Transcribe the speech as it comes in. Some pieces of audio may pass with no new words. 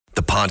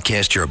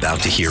podcast you're about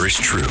to hear is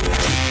true.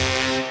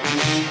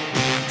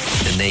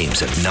 The names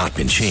have not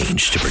been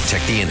changed to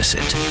protect the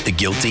innocent, the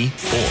guilty,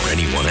 or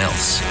anyone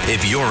else.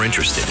 If you're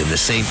interested in the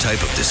same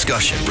type of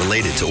discussion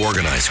related to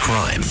organized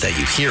crime that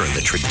you hear in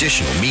the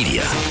traditional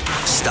media,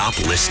 stop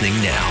listening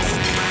now.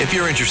 If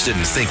you're interested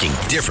in thinking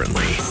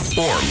differently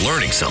or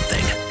learning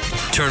something,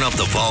 turn up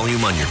the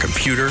volume on your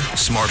computer,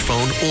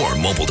 smartphone, or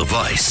mobile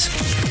device.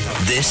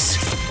 This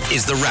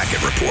is The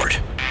Racket Report.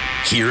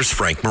 Here's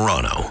Frank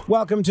Morano.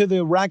 Welcome to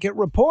The Racket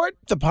Report,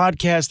 the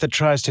podcast that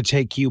tries to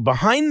take you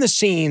behind the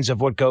scenes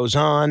of what goes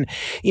on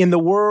in the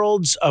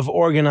worlds of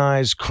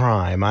organized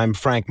crime. I'm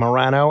Frank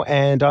Morano,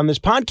 and on this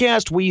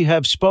podcast, we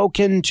have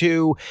spoken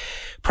to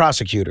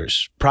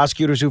prosecutors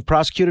who've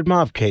prosecuted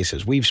mob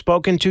cases. We've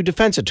spoken to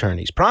defense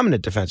attorneys,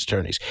 prominent defense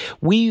attorneys.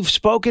 We've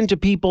spoken to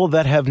people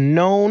that have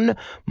known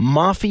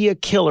mafia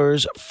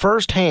killers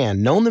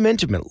firsthand, known them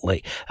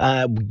intimately,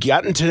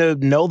 gotten to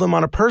know them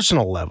on a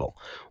personal level.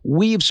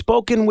 We've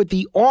spoken with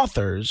the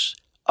authors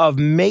of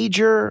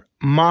major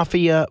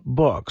mafia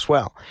books.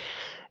 Well,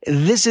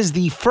 this is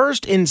the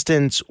first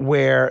instance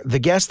where the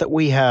guest that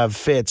we have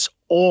fits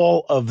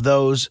all of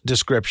those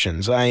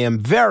descriptions. I am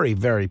very,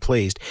 very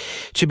pleased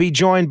to be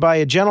joined by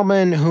a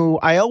gentleman who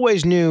I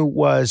always knew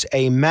was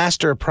a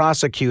master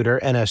prosecutor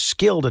and a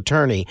skilled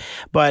attorney.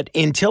 But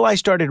until I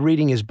started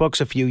reading his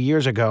books a few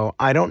years ago,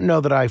 I don't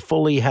know that I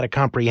fully had a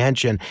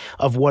comprehension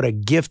of what a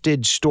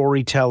gifted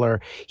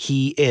storyteller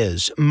he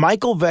is.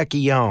 Michael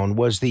Vecchione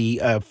was the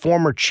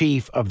former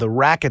chief of the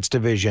Rackets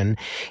Division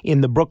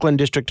in the Brooklyn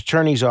District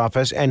Attorney's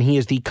Office, and he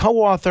is the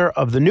co-author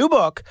of the new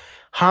book,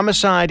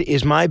 Homicide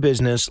is My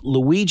Business,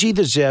 Luigi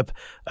the Zip,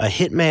 A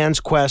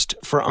Hitman's Quest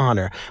for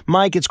Honor.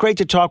 Mike, it's great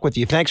to talk with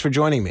you. Thanks for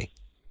joining me.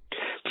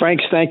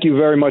 Frank, thank you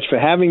very much for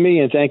having me,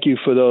 and thank you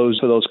for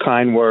those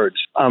kind words.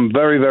 I'm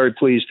very, very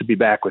pleased to be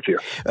back with you.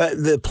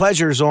 The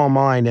pleasure is all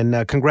mine,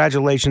 and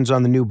congratulations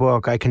on the new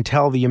book. I can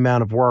tell the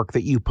amount of work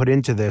that you put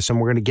into this, and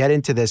we're going to get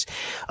into this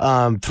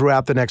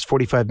throughout the next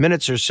 45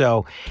 minutes or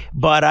so.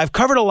 But I've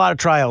covered a lot of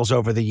trials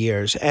over the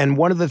years, and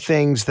one of the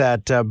things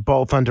that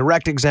both on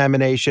direct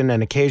examination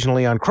and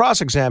occasionally on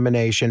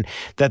cross-examination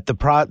that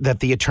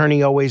the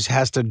attorney always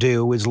has to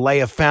do is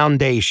lay a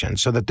foundation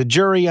so that the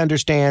jury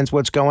understands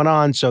what's going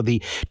on, so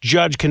the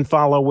judge can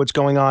follow what's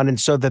going on, and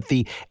so that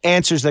the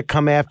answers that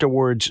come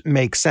afterwards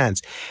make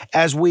sense.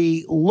 As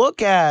we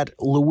look at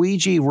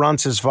Luigi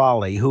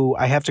Ronsisvalle, who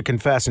I have to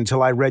confess,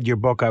 until I read your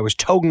book, I was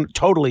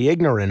totally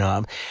ignorant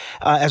of.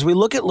 As we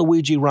look at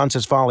Luigi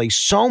Ronsisvalle,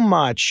 so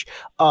much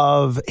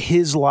of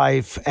his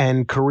life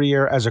and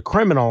career as a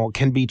criminal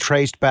can be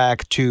traced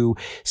back to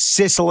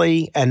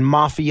Sicily and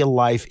mafia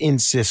life in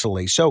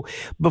Sicily. So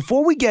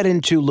before we get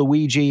into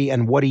Luigi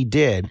and what he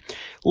did,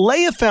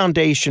 lay a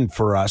foundation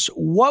for us.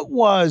 What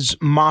was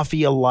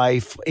mafia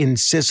life in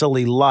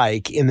Sicily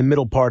like in the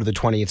middle part of the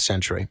 20th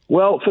century?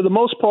 Well, for the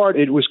most part,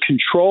 it was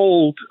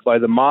controlled by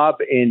the mob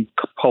in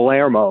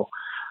Palermo.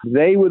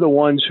 They were the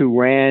ones who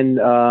ran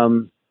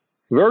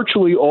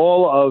virtually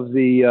all of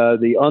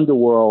the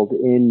underworld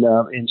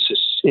in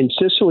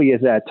Sicily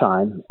at that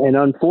time. And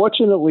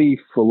unfortunately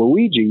for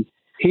Luigi,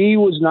 he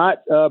was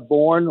not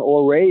born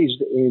or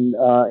raised in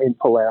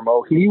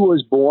Palermo. He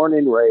was born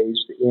and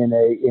raised in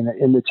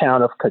the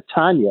town of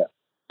Catania,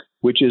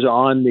 which is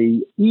on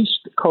the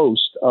east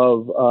coast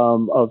of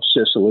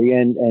Sicily,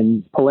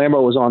 and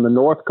Palermo was on the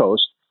north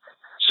coast.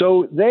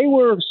 So they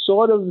were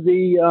sort of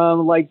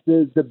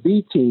the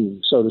B team,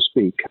 so to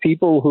speak.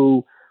 People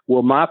who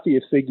were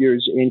mafia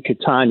figures in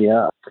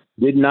Catania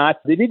didn't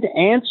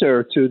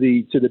answer to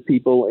the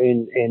people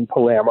in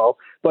Palermo,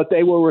 but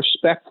they were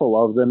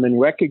respectful of them and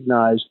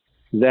recognized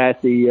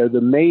that the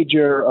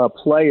major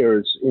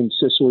players in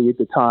Sicily at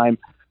the time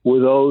were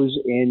those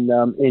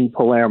in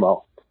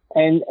Palermo,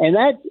 and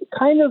that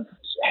kind of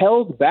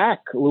held back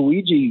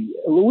Luigi.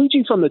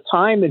 Luigi, from the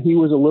time that he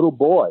was a little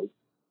boy,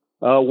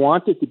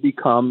 wanted to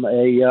become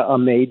a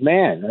made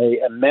man,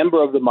 a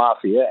member of the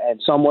mafia,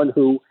 and someone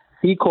who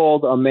he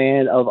called a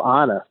man of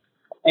honor.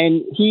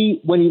 And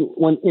when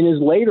in his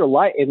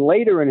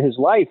later in his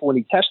life, when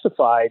he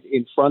testified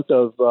in front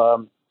of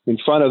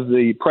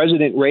the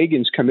President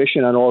Reagan's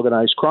Commission on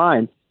Organized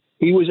Crime,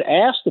 he was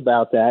asked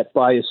about that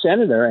by a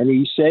senator, and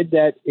he said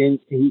that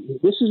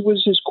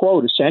was his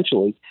quote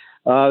essentially,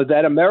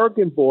 that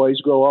American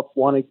boys grow up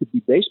wanting to be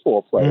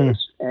baseball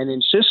players, and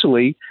in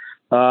Sicily,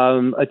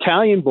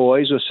 Italian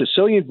boys or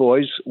Sicilian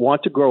boys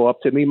want to grow up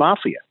to be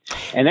mafia.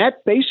 And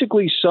that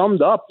basically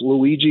summed up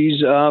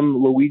Luigi's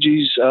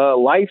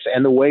life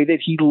and the way that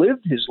he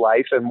lived his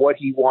life and what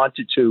he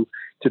wanted to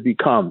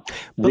become.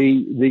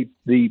 The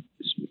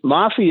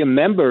mafia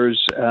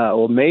members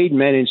or made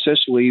men in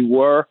Sicily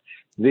were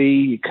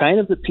the kind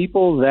of the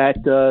people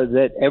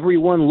that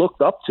everyone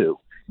looked up to.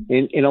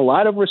 In a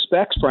lot of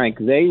respects, Frank,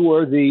 they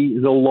were the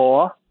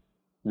law,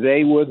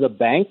 they were the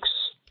banks,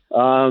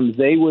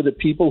 they were the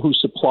people who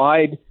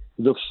supplied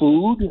the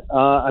food.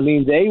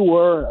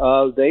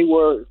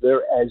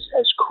 They're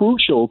as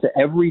crucial to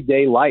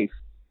everyday life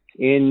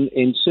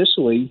in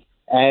Sicily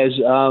as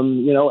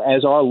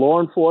as our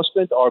law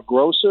enforcement, our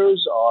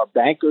grocers, our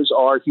bankers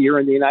are here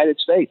in the United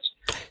States,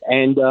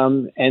 and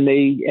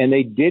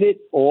they did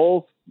it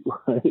all.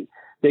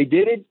 They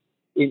did it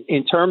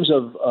in terms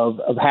of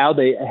how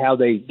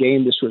they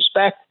gained this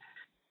respect.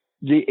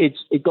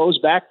 It goes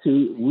back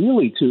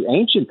to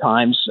ancient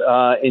times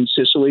in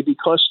Sicily,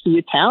 because the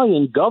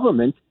Italian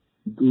government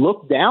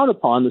looked down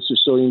upon the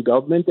Sicilian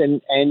government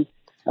and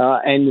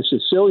the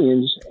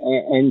Sicilians,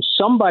 and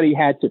somebody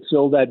had to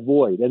fill that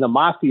void, and the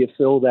mafia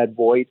filled that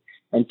void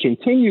and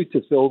continued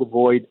to fill the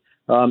void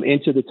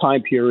into the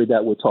time period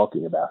that we're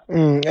talking about.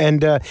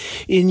 And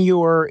in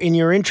your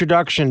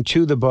introduction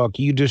to the book,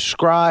 you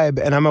describe,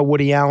 and I'm a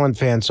Woody Allen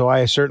fan, so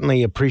I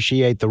certainly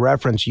appreciate the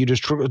reference. You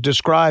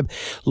describe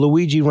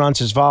Luigi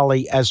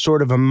Ronsisvalle as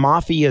sort of a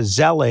mafia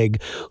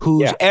zealot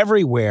who's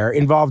everywhere,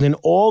 involved in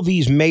all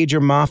these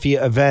major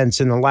mafia events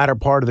in the latter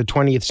part of the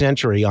 20th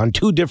century on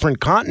 2 different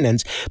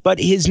continents, but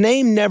his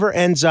name never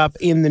ends up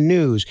in the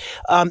news.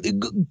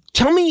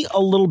 Tell me a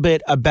little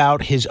bit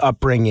about his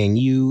upbringing.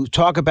 You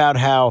talk about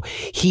how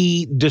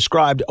he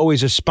described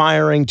always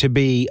aspiring to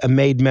be a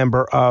made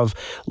member of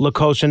La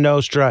Cosa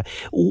Nostra.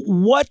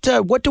 What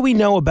do we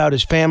know about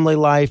his family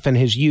life and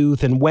his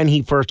youth and when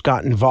he first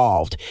got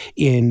involved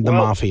in the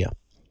mafia?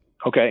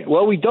 Okay.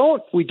 Well, we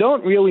don't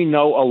really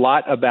know a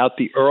lot about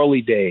the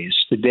early days,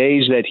 the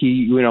days that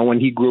he, when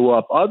he grew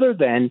up, other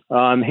than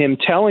him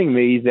telling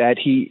me that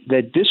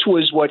this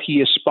was what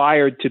he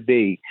aspired to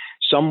be,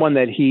 someone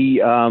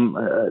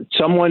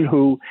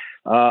who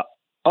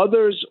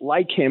others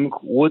like him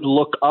would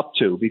look up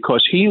to,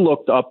 because he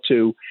looked up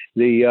to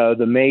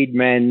the made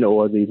men,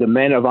 or the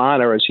men of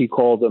honor, as he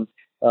called them,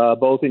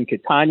 both in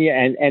Catania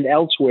and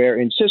elsewhere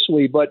in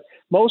Sicily, but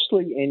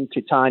mostly in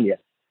Catania.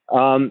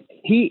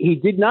 He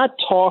did not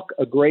talk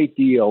a great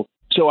deal.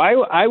 So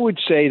I would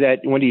say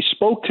that when he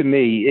spoke to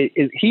me,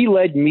 he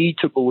led me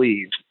to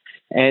believe,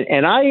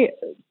 and I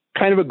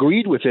kind of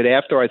agreed with it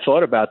after I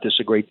thought about this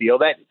a great deal,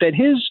 that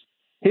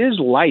his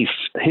life,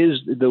 his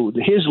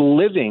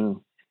living,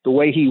 the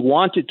way he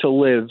wanted to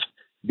live,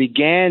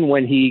 began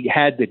when he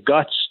had the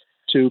guts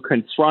to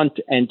confront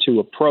and to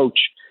approach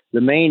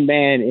the main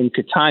man in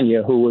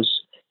Catania, who was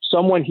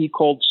someone he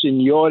called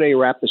Signore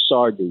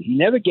Rapisardi. He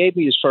never gave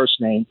me his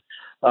first name.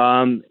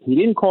 He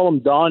didn't call him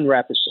Don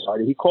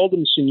Rapisardi. He called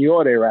him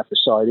Signore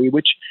Rapisardi,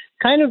 which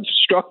kind of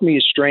struck me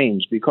as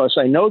strange, because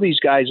I know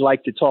these guys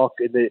like to talk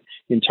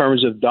in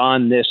terms of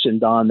Don this and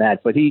Don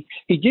that, but he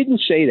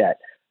didn't say that.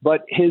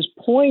 But his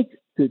point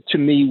to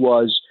me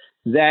was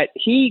that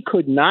he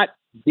could not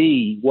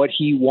be what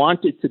he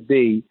wanted to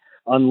be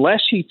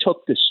unless he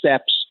took the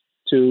steps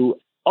to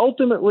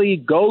ultimately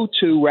go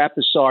to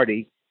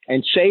Rapisardi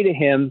and say to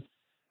him,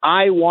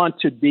 I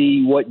want to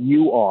be what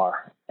you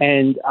are,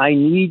 and I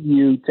need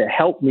you to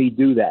help me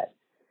do that.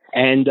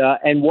 And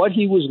what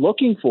he was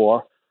looking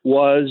for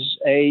was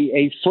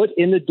a foot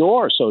in the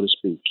door, so to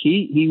speak.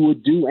 He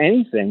would do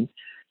anything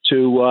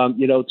to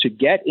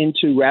get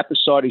into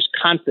Rapisardi's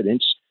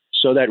confidence,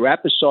 so that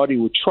Rapisardi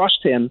would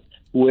trust him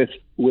with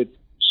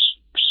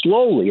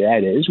slowly,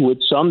 that is, with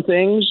some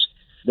things,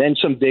 then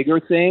some bigger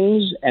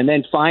things, and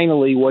then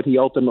finally what he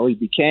ultimately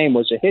became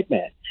was a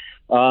hitman.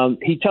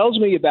 He tells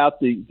me about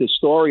the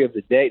story of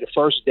the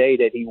first day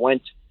that he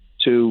went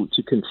to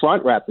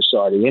confront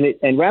Rapisardi,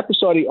 and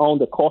Rapisardi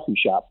owned a coffee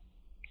shop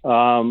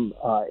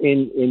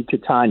in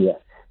Catania,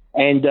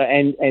 and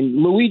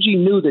Luigi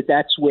knew that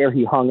that's where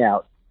he hung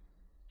out,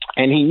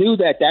 and he knew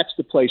that that's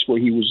the place where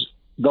he was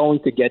going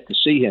to get to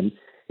see him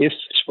if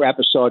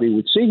Rapisardi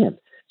would see him.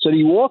 So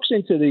he walks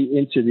into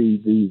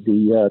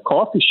the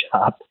coffee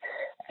shop,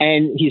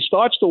 and he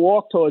starts to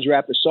walk towards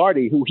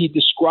Rapisardi, who he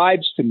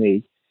describes to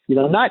me,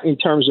 not in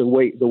terms of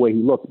the way he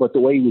looked, but the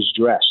way he was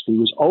dressed.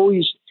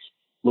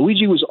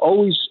 Luigi was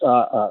always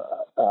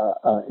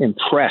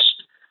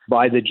impressed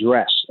by the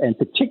dress, and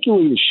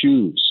particularly the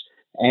shoes,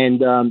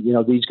 and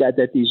these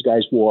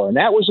guys wore, and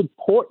that was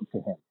important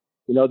to him.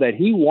 That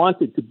he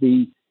wanted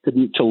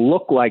to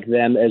look like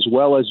them as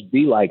well as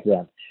be like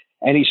them.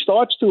 And he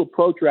starts to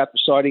approach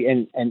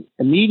Rapisardi, and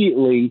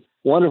immediately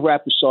one of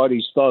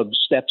Rapisardi's thugs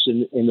steps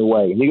in the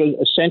way. And he goes,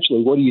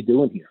 essentially, what are you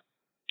doing here?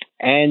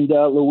 And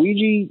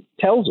Luigi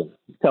tells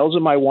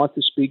him, I want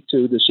to speak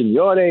to the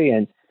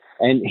Signore.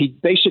 And he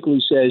basically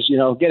says,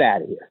 get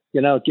out of here,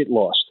 get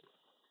lost.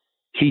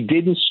 He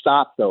didn't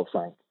stop, though,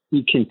 Frank.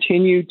 He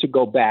continued to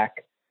go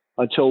back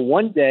until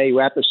one day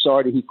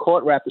he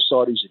caught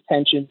Rapisardi's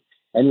attention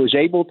and was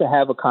able to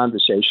have a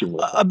conversation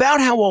with him.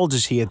 About how old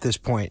is he at this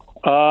point?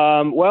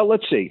 Well,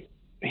 let's see.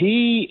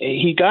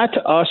 He got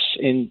to us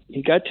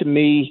got to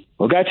the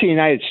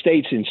United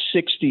States in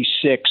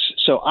 1966.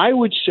 So I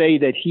would say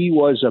that he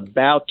was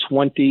about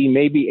 20,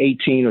 maybe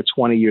 18 or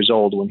 20 years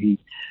old when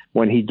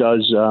he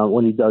does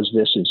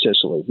this in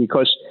Sicily,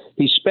 because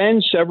he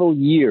spends several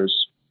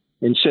years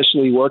in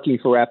Sicily working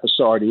for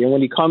Rapisardi, and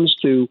when he comes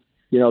to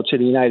the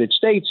United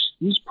States,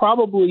 he's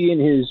probably in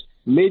his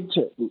mid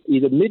to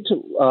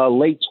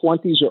late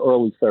 20s or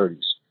early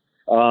 30s.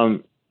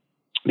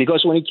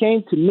 Because when he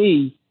came to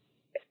me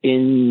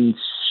in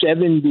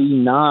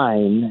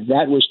 1979.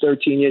 That was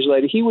 13 years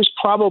later. He was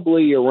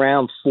probably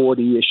around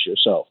 40-ish or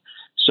so.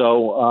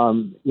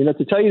 So,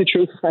 to tell you the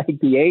truth, Frank,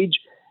 the age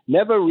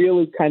never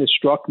really kind of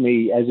struck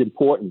me as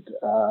important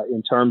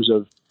in terms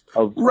of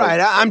right.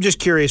 I'm just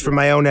curious for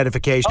my own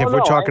edification. If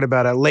we're talking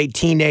about a late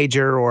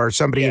teenager or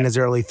somebody in his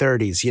early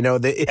 30s,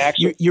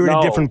 you're in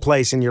a different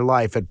place in your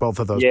life at both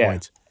of those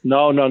points.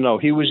 No.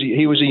 He was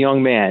a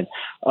young man.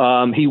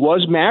 He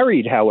was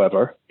married,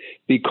 however,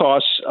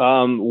 because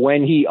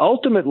when he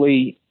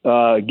ultimately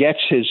gets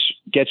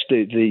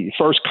the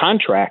first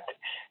contract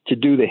to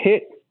do the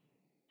hit,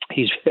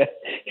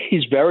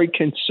 he's very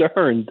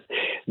concerned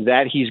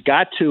that he's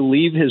got to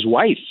leave his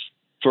wife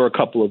for a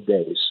couple of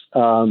days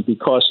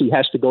because he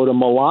has to go to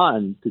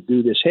Milan to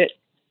do this hit.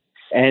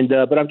 And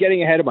but I'm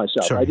getting ahead of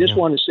myself. Sure, I just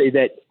want to say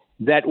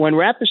that when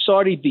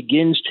Rapasardi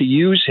begins to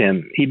use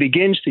him, he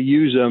begins to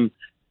use him,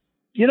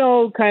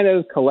 kind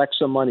of collect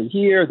some money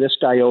here. This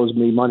guy owes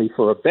me money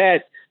for a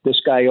bet. This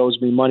guy owes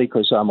me money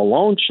because I'm a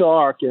loan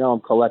shark.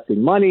 I'm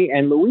collecting money.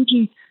 And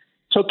Luigi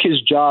took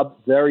his job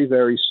very,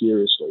 very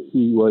seriously.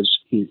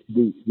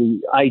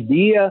 The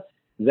idea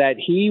that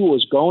he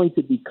was going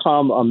to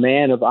become a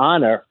man of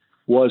honor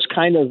was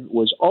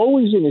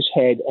always in his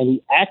head, and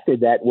he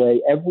acted that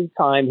way every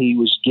time he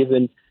was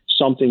given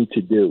something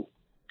to do.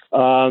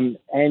 And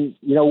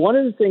one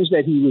of the things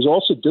that he was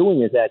also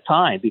doing at that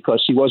time,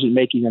 because he wasn't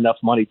making enough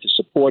money to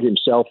support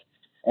himself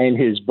and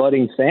his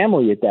budding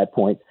family at that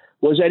point,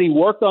 was that he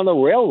worked on the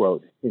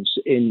railroad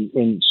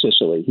in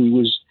Sicily.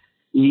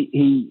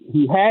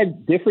 He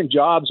had different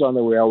jobs on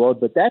the railroad,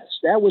 but that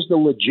was the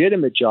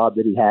legitimate job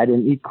that he had,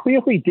 and he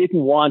clearly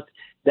didn't want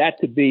that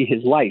to be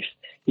his life.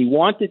 He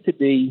wanted to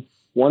be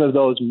one of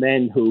those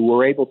men who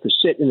were able to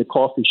sit in the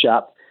coffee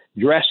shop,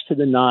 dress to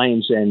the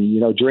nines, and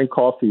drink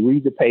coffee,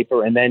 read the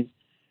paper, and then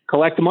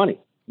collect money,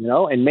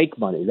 and make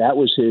money. That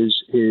was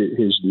his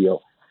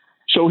deal.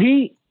 So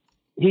he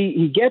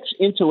gets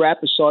into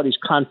Rapasardi's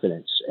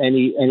confidence, and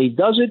he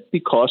does it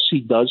because he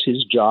does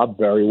his job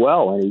very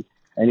well,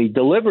 and he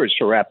delivers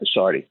for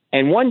Rapasardi.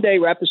 And one day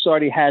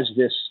Rapasardi has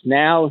this.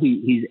 Now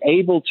he's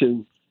able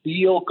to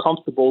feel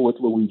comfortable with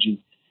Luigi,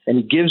 and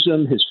he gives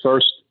him his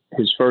first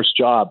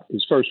job,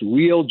 his first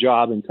real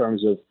job in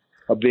terms of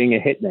being a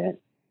hitman.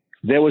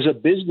 There was a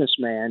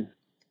businessman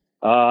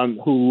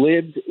who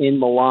lived in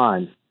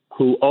Milan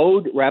who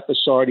owed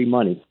Rapasardi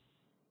money.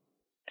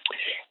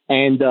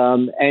 And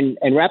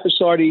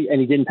Rapasardi, and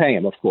he didn't pay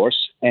him, of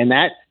course. And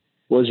that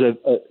was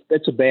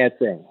that's a bad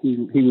thing.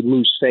 He would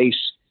lose face.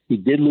 He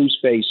did lose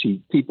face.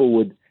 People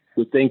would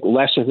think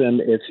less of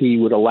him if he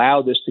would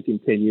allow this to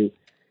continue.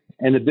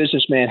 And the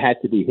businessman had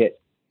to be hit.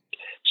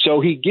 So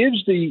he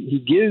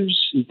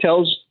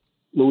tells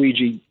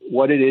Luigi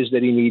what it is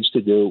that he needs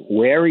to do,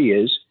 where he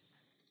is,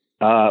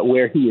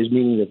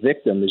 meaning the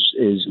victim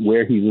is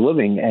where he's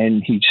living.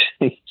 And he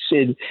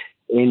said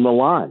in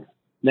Milan.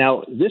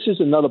 Now, this is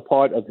another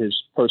part of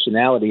his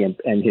personality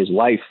and his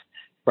life,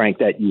 Frank,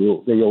 that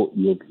you'll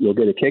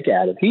get a kick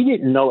out of. He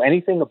didn't know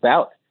anything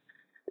about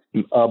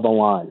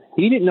Milan.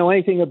 He didn't know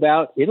anything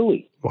about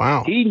Italy.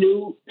 Wow. He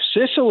knew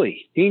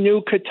Sicily. He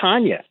knew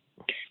Catania.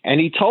 And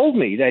he told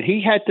me that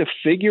he had to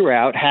figure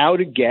out how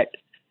to get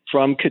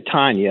from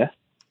Catania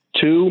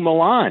to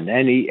Milan.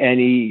 And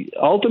he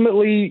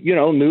ultimately,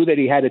 knew that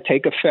he had to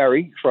take a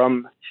ferry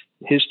from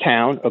his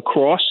town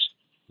across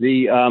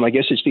the, I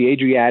guess it's the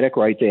Adriatic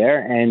right there,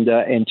 and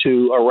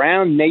to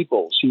around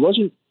Naples.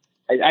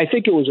 I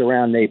think it was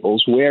around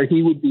Naples, where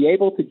he would be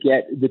able to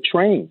get the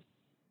train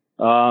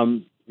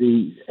to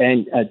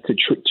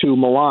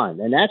Milan.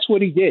 And that's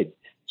what he did.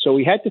 So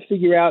he had to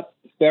figure out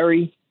the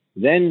ferry.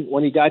 Then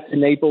when he got to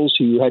Naples,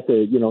 he had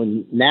to,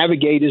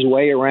 navigate his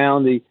way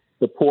around the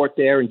port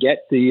there and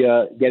get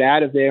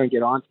out of there and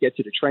get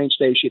to the train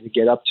station to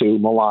get up to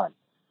Milan.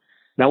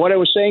 Now, what I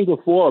was saying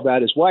before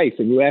about his wife,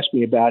 and you asked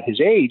me about his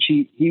age,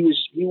 he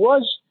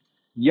was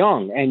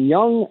young, and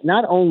young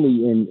not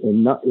only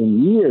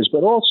in years,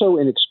 but also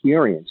in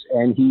experience.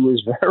 And he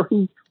was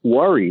very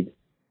worried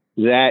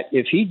that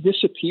if he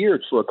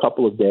disappeared for a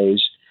couple of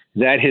days,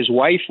 that his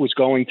wife was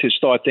going to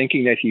start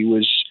thinking that he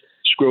was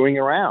screwing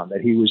around,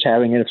 that he was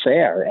having an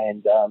affair.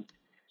 And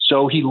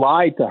so he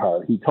lied to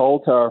her. He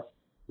told her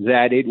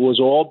that it was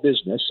all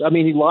business. I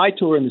mean, he lied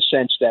to her in the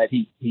sense that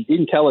he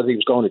didn't tell her that he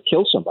was going to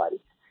kill somebody.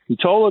 He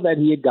told her that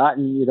he had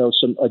gotten,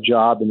 a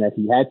job, and that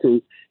he had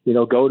to,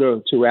 go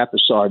to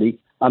Rapasardi.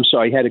 I'm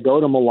sorry, he had to go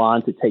to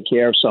Milan to take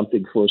care of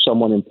something for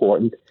someone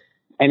important.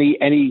 And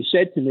he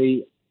said to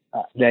me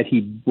that he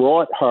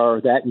brought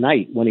her that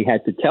night, when he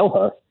had to tell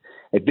her,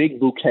 a big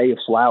bouquet of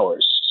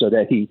flowers so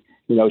that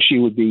she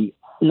would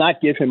not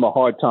give him a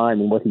hard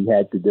time in what he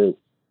had to do.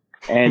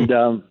 And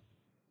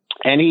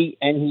he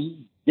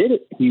did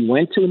it. He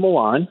went to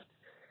Milan.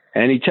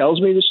 And he tells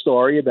me the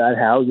story about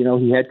how,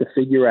 he had to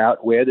figure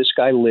out where this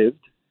guy lived,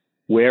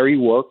 where he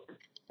worked,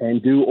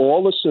 and do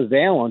all the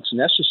surveillance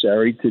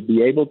necessary to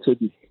be able to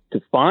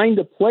find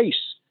a place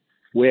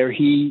where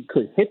he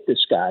could hit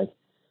this guy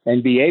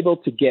and be able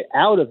to get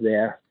out of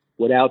there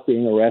without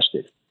being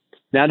arrested.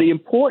 Now, the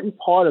important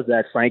part of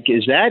that, Frank,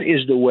 is that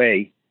is the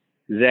way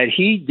that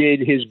he did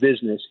his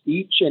business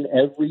each and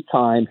every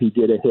time he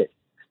did a hit,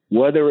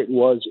 whether it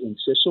was in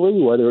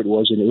Sicily, whether it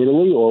was in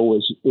Italy, or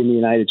was in the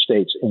United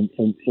States,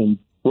 in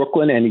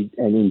Brooklyn and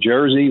in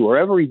Jersey,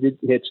 wherever he did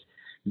hits.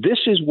 This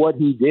is what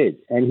he did.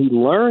 And he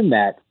learned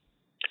that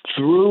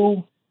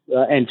through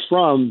and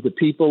from the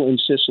people in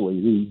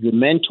Sicily, the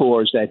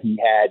mentors that he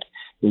had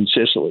in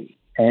Sicily.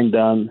 And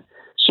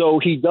so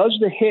he does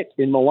the hit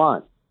in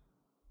Milan.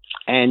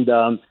 And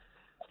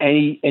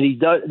he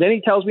does. Then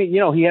he tells me,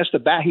 he has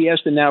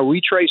to now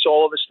retrace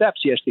all of the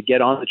steps. He has to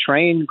get on the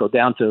train, go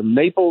down to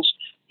Naples,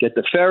 get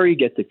the ferry,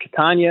 get to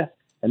Catania,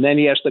 and then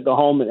he has to go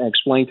home and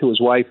explain to his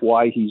wife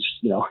why he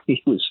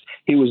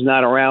was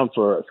not around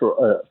for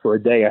a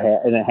day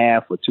and a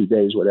half or 2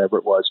 days, whatever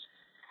it was.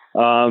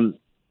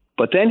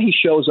 But then he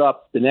shows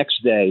up the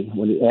next day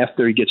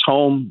after he gets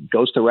home,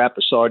 goes to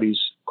Rapasardi's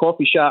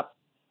coffee shop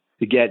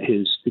to get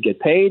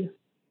paid.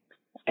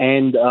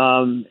 And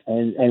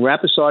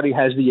Rapasardi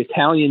has the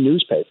Italian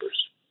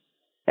newspapers,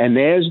 and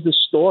there's the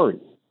story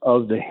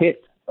of the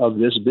hit of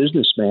this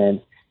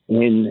businessman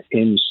in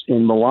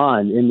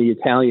Milan in the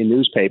Italian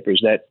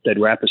newspapers that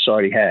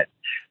Rapasardi had.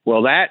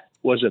 Well, that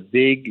was a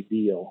big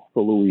deal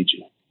for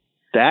Luigi.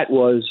 It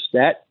was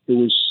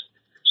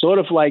sort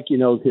of like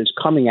his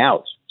coming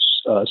out,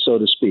 so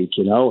to speak.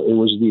 It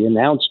was the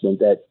announcement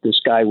that this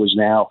guy was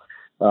now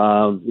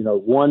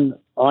one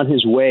on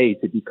his way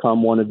to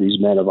become one of these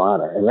men of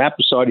honor. And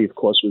Rapasardi, of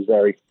course, was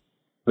very,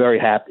 very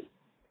happy.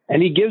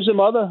 And he gives him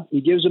other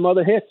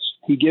hits.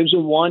 He gives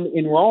him one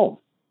in Rome.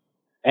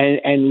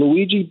 And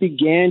Luigi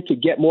began to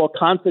get more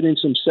confident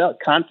himself.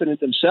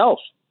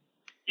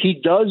 He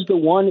does the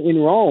one in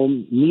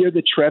Rome near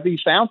the Trevi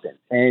Fountain.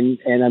 And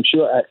I'm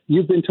sure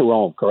you've been to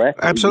Rome, correct?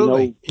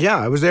 Absolutely. Yeah,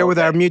 I was there with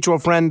our mutual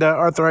friend,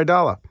 Arthur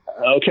Idala.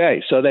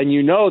 Okay, so then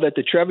you know that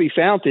the Trevi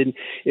Fountain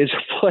is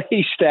a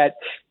place that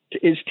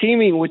is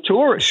teeming with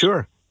tourists.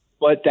 Sure.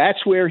 But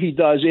that's where he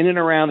does, in and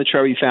around the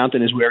Trevi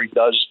Fountain is where he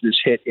does this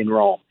hit in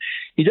Rome.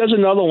 He does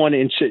another one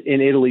in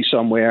Italy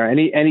somewhere, and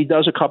he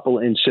does a couple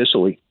in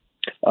Sicily.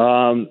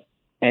 And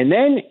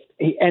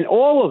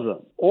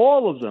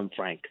all of them,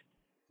 Frank,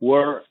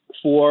 were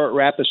for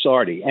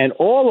Rapasardi. And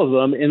all of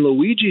them, in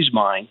Luigi's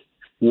mind,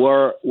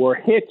 were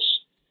hits.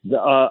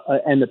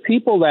 And the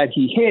people that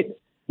he hit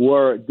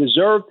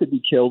deserved to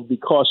be killed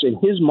because in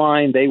his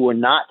mind they were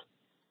not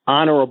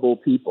honorable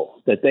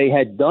people, that they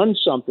had done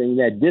something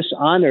that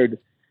dishonored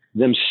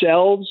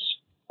themselves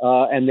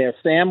and their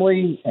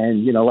family,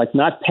 and like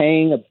not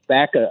paying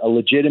back a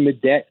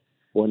legitimate debt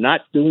or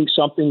not doing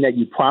something that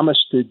you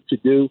promised to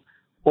do.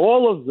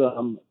 All of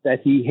them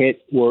that he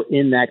hit were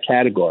in that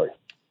category,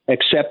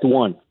 except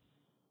one.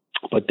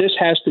 But this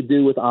has to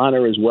do with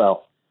honor as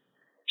well.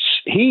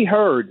 He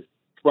heard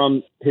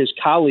from his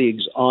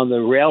colleagues on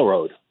the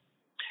railroad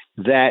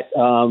that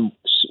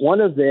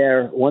one of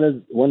their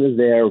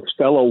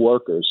fellow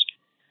workers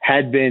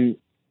had been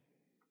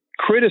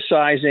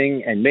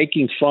criticizing and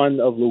making fun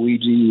of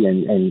Luigi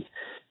and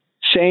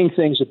saying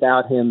things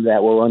about him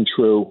that were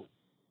untrue,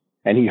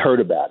 and he heard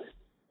about it,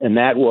 and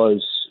that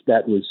was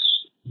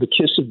the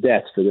kiss of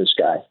death for this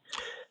guy.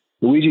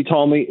 Luigi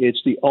told me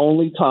it's the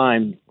only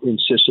time in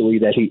Sicily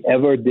that he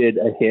ever did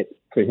a hit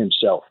for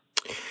himself.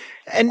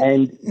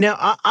 And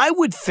now I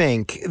would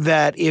think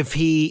that if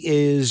he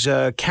is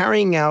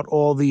carrying out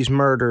all these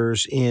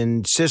murders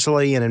in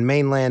Sicily and in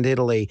mainland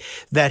Italy,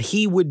 that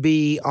he would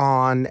be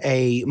on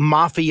a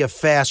mafia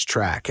fast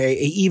track,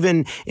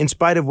 even in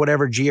spite of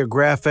whatever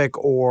geographic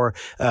or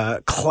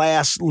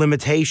class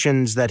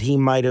limitations that he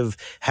might have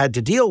had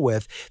to deal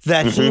with,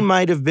 that he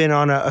might have been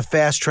on a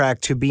fast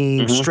track to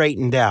being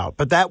straightened out.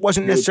 But that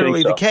wasn't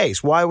necessarily the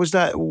case. Why was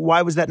that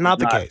not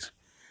the case?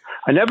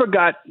 I never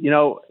got,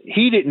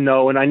 he didn't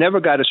know, and I never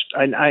got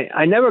an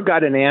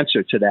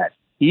answer to that.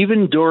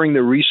 Even during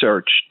the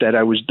research that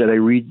I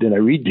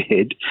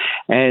redid,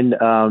 and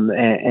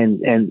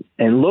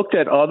looked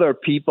at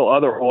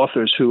other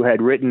authors who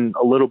had written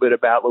a little bit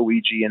about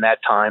Luigi in that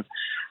time,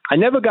 I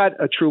never got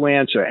a true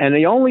answer. And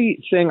the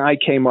only thing I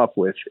came up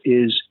with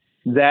is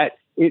that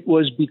it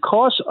was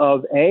because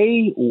of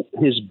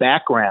his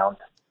background,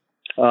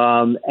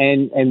 and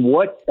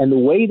the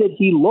way that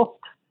he looked.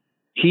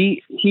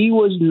 He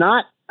was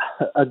not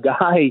a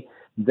guy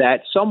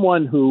that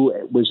someone who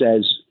was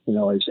as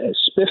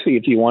spiffy,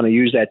 if you want to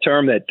use that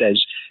term, that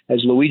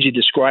as Luigi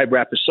described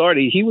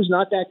Rapasardi. He was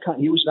not that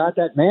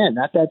man,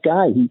 not that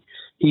guy.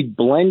 He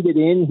blended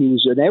in. He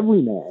was an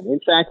everyman. In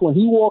fact, when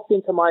he walked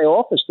into my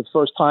office the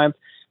first time,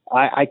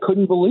 I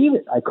couldn't believe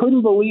it. I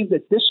couldn't believe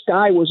that this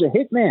guy was a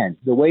hitman.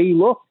 The way he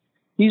looked,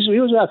 he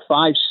was about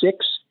 5'6".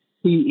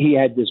 He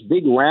had this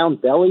big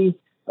round belly.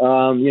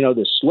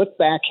 The slick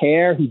back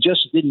hair. He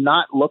just did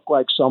not look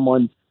like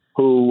someone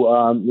who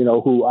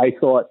I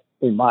thought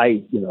in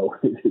my,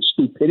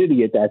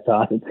 stupidity at that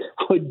time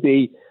would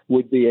be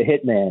a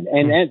hitman.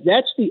 And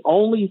that's the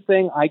only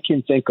thing I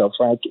can think of,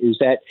 Frank, is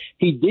that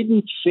he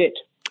didn't fit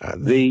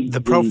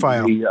the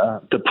profile,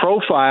 the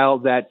profile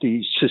that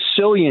the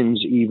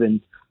Sicilians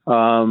even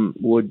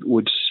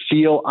would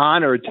feel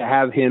honored to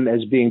have him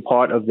as being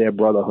part of their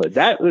brotherhood.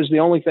 That was the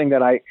only thing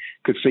that I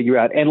could figure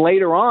out. And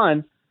later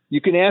on, you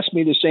can ask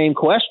me the same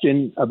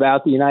question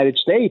about the United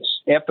States.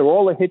 After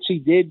all the hits he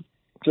did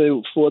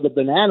for the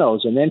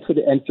Bonanos and then for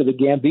the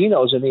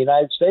Gambinos in the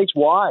United States,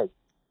 why?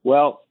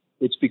 Well,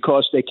 it's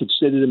because they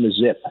considered him a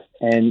Zip,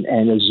 and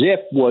a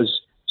Zip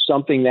was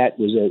something that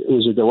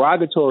was a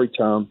derogatory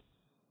term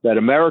that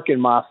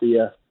American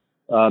mafia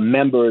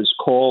members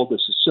called the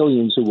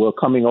Sicilians who were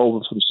coming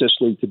over from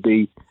Sicily to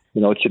be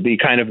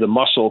kind of the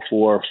muscle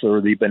for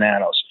the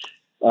Bonanos.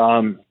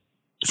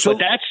 So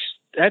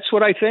that's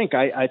what I think.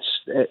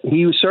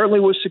 He certainly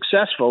was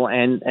successful,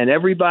 and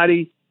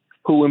everybody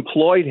who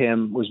employed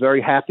him was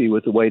very happy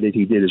with the way that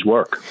he did his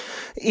work.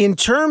 In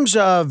terms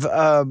of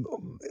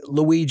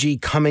Luigi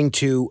coming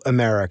to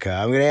America,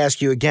 I'm going to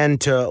ask you again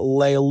to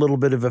lay a little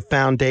bit of a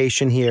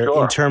foundation here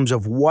in terms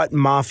of what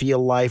mafia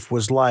life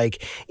was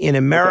like in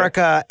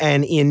America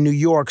and in New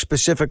York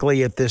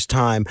specifically at this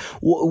time.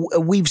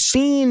 We've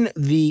seen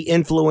the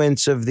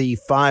influence of the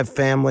 5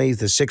 families,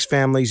 the 6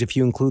 families, if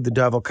you include the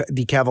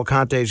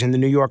Cavalcantes in the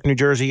New York, New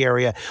Jersey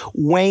area,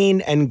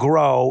 wane and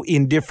grow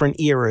in different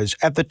eras.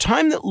 At the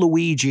time that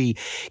Luigi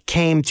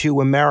came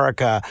to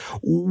America,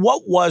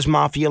 what was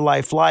mafia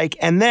life like?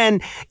 And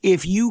then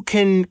if you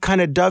can kind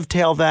of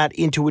dovetail that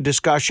into a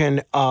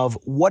discussion of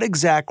what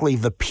exactly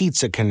the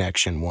pizza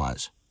connection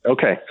was.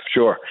 Okay,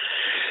 sure.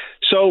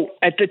 So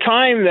at the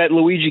time that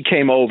Luigi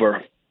came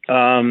over,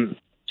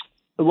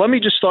 let me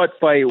just start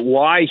by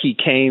why he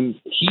came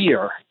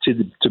here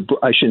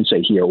I shouldn't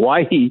say here,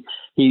 why he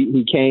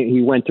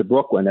went to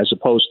Brooklyn as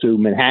opposed to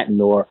Manhattan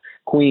or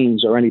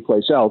Queens or any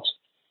place else.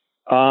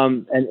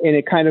 And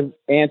it kind of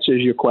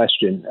answers your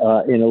question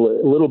in a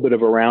little bit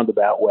of a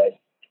roundabout way.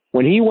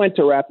 When he went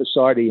to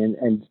Rapasardi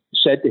and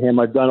said to him,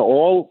 "I've done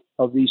all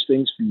of these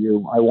things for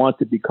you. I want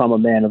to become a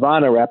man of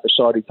honor,"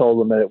 Rapasardi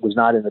told him that it was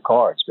not in the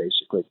cards,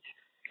 basically,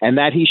 and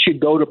that he should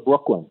go to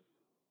Brooklyn,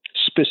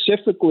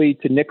 specifically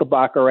to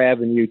Knickerbocker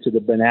Avenue to the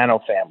Bonanno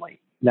family.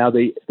 Now,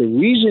 the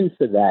reason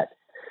for that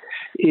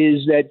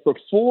is that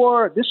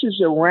this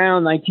is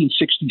around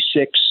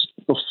 1966,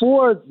 in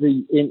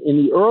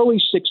the early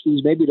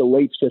 60s, maybe the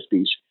late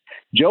 50s,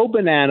 Joe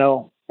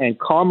Bonanno and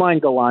Carmine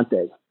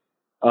Galante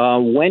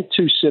went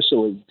to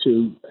Sicily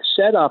to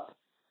set up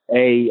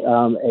a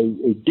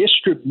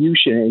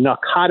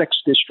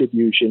narcotics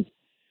distribution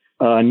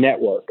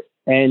network,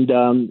 and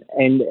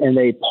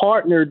they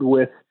partnered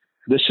with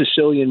the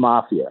Sicilian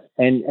mafia,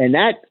 and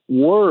that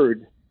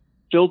word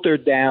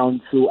filtered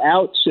down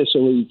throughout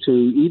Sicily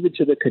even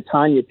to the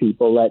Catania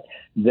people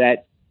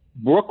that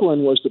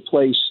Brooklyn was the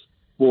place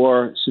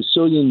for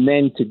Sicilian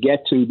men to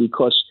get to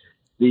because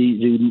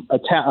the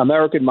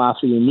American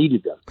mafia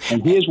needed them.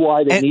 And here's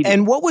why they needed them.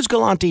 And what was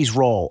Galante's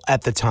role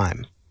at the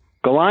time?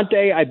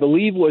 Galante, I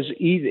believe, was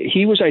either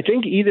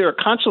a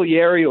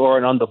consigliere or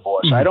an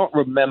underboss. Mm-hmm. I don't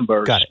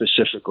remember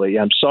specifically.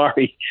 I'm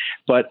sorry,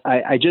 but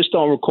I just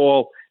don't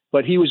recall.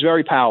 But he was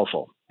very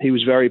powerful.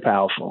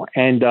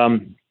 And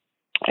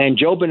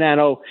Joe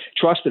Bonanno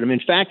trusted him. In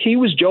fact, he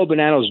was Joe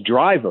Bonanno's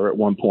driver at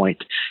one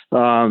point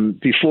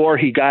before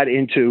he got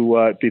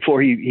into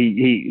before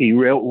he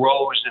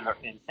rose in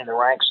the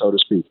ranks, so to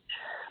speak.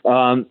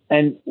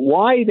 And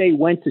why they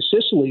went to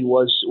Sicily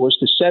was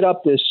to set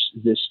up this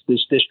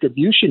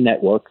distribution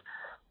network,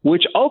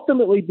 which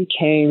ultimately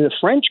became the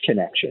French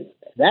connection.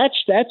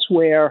 That's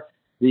where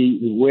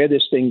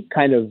this thing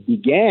kind of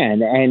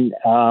began,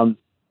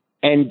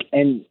 and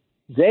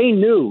they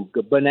knew,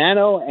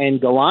 Bonanno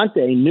and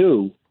Galante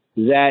knew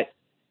that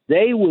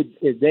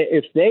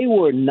if they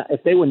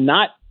were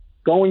not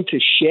going to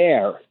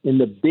share in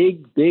the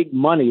big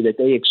money that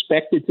they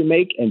expected to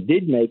make and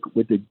did make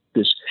with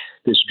this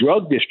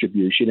drug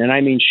distribution, and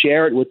I mean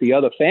share it with the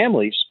other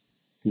families,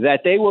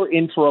 that they were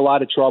in for a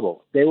lot of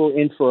trouble. They were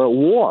in for a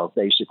war,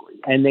 basically,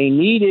 and they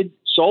needed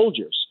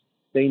soldiers.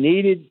 They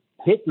needed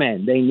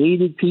hitmen. They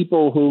needed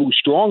people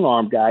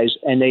strong-arm guys,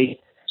 and they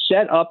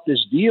set up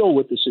this deal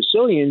with the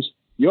Sicilians.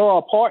 You're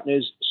our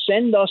partners.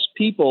 Send us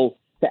people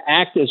to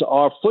act as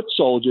our foot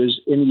soldiers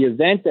in the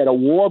event that a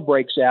war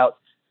breaks out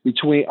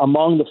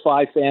among the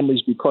 5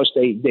 families because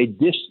they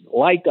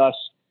dislike us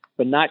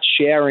for not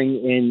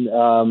sharing in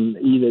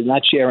either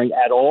not sharing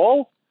at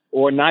all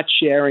or not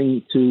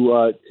sharing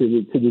to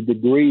the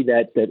degree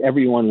that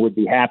everyone would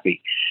be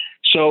happy.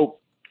 So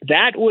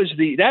that was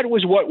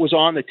what was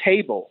on the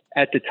table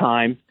at the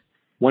time.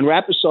 When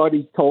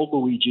Rapasardi told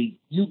Luigi,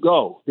 "You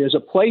go. There's a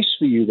place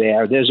for you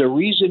there. There's a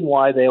reason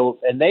why they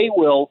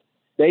will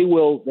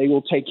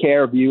take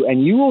care of you,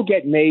 and you will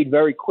get made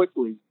very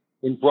quickly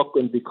in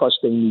Brooklyn because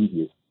they need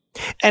you."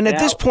 And at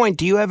this point,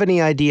 do you have any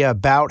idea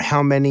about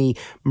how many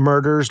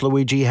murders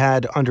Luigi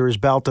had under his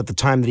belt at the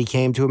time that he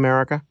came to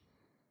America?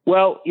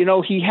 Well,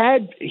 he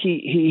had.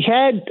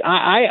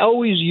 I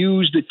always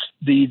used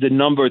the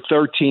number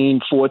 13,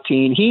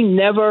 14. He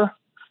never,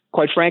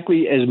 quite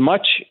frankly, as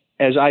much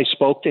as I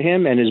spoke to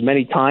him and as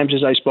many times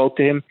as I spoke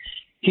to him,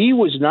 he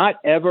was not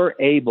ever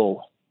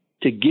able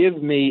to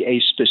give me a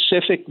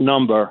specific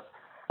number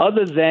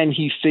other than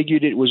he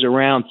figured it was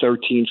around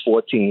 13,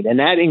 14. And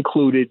that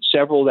included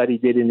several that he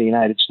did in the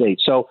United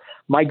States. So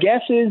my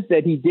guess is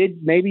that he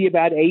did maybe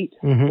about 8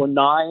 or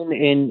 9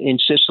 in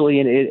Sicily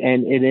and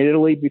in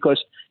Italy,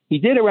 because he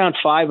did around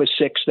 5 or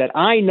 6 that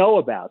I know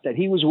about, that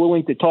he was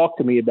willing to talk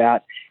to me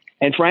about.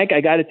 And Frank, I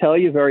got to tell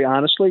you very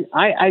honestly,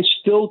 I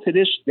still to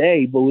this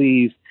day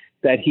believe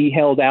that he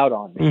held out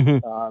on me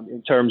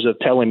in terms of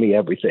telling me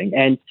everything.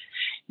 And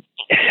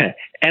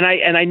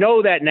I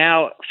know that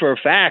now for a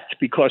fact,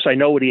 because I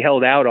know what he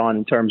held out on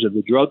in terms of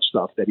the drug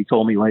stuff that he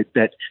told me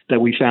that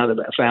we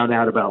found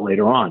out about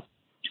later on.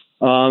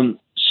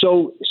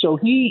 So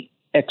he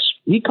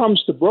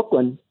comes to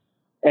Brooklyn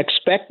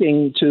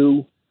expecting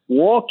to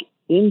walk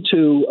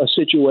into a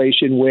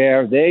situation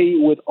where they,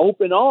 with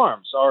open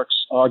arms,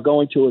 are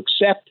going to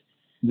accept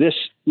this,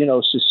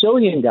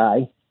 Sicilian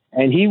guy,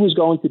 and he was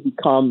going to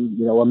become,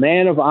 a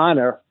man of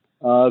honor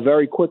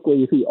very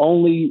quickly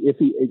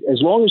as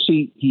long as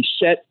he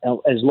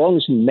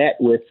met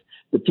with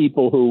the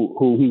people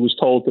who he was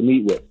told to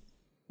meet with.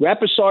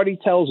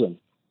 Rapisardi tells him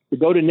to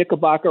go to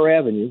Knickerbocker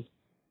Avenue,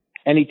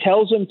 and he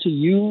tells him to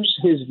use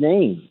his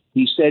name.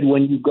 He said,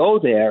 when you go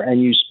there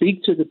and you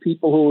speak to the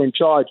people who are in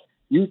charge,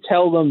 you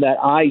tell them that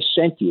I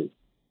sent you.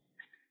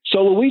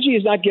 So Luigi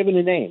is not given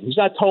a name. He's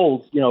not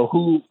told,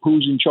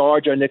 who's in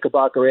charge on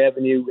Knickerbocker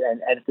Avenue.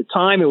 And at the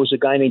time, it was a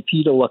guy named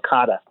Peter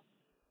Licata.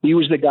 He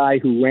was the guy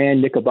who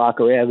ran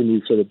Knickerbocker Avenue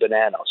for the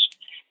Bananos.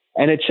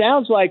 And it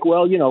sounds like,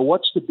 well,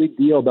 what's the big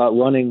deal about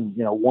running,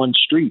 one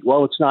street?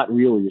 Well, it's not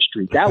really a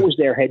street. That was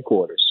their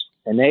headquarters.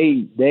 And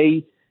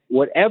they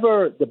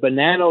whatever the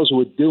Bananos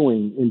were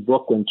doing in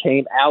Brooklyn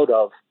came out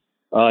of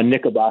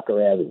Knickerbocker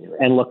Avenue,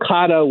 and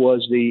Licata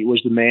was the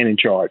man in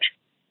charge.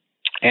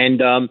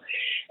 And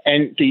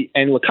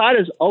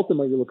Licata's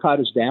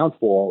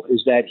downfall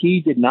is that he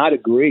did not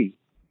agree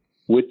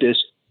with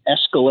this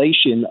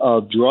escalation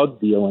of drug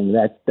dealing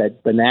that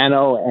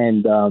Bonanno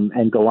and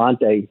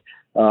Galante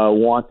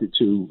wanted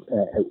to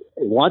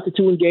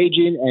engage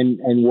in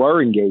and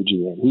were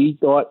engaging in. He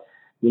thought,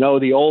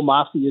 the old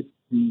mafia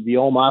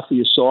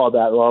saw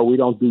that, we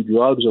don't do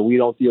drugs or we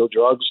don't deal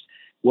drugs.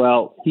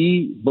 Well,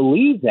 he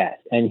believed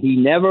that, and he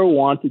never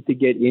wanted to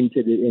get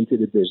into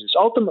the business.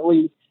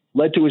 Ultimately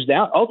led to his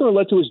death.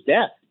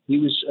 He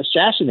was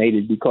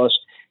assassinated because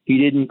he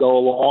didn't go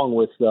along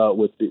with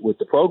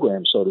the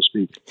program, so to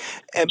speak.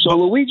 So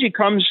Luigi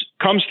comes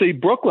to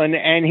Brooklyn,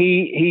 and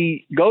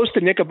he goes to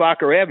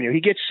Knickerbocker Avenue.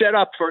 He gets set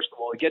up, first of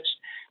all.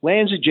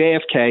 Lands at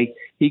JFK.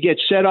 He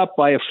gets set up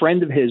by a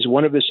friend of his,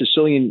 one of the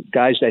Sicilian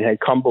guys that had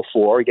come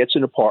before. He gets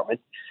an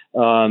apartment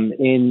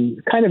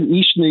in kind of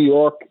East New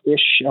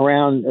York-ish,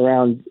 around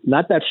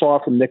not that far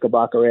from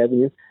Knickerbocker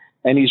Avenue.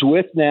 And he's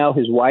with now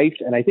his wife,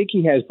 and I think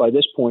by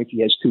this point,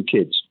 he has 2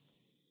 kids.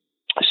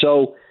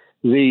 So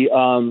the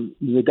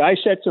guy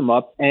sets him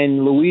up,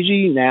 and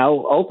Luigi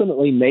now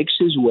ultimately makes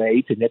his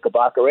way to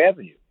Knickerbocker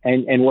Avenue.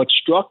 And what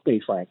struck me,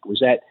 Frank,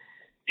 was that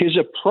his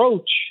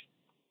approach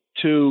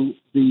to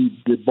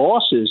the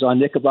bosses on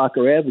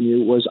Knickerbocker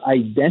Avenue was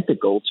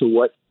identical to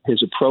what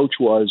his approach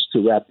was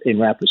in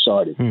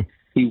Rapisardi.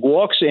 He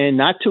walks in,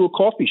 not to a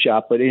coffee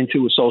shop, but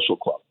into a social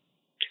club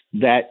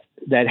that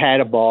had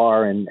a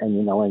bar, and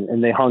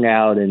they hung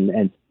out,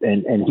 and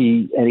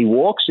he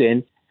walks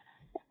in,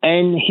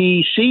 and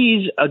he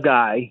sees a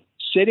guy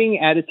sitting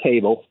at a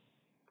table,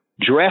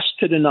 dressed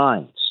to the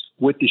nines,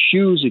 with the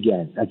shoes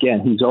again.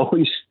 Again, he's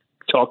always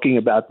talking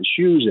about the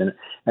shoes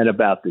and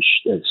about the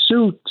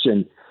suits,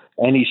 and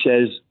he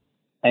says,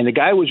 and the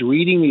guy was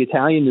reading the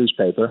Italian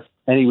newspaper,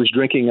 and he was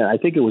drinking, I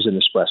think it was an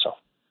espresso.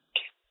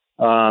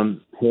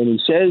 And he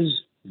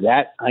says,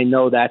 that I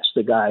know that's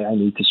the guy I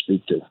need to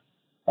speak to.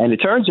 And it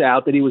turns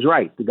out that he was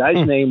right. The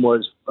guy's name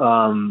was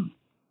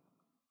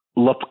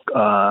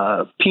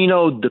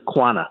Pino de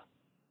Quana.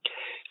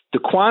 De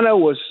Quana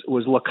was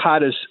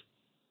Licata's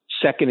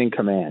second in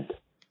command.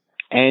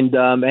 And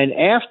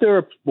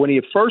after, when he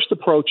first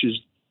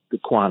approaches De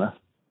Quana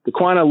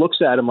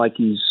looks at him like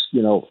he's,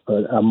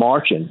 a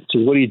Martian.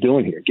 Says, what are you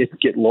doing here?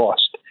 Get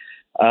lost.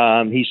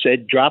 He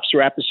said, drops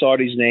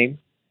Rapisardi's name.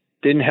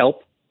 Didn't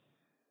help.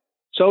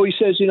 So he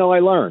says, I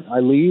learn. I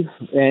leave,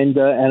 and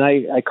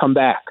I come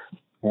back.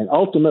 And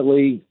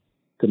ultimately,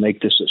 to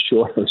make this a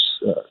shorter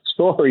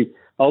story,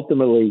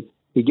 ultimately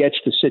he gets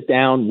to sit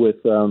down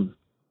with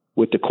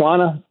De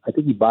Quana. I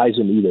think he buys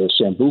him either a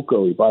Sambuca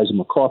or he buys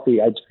him a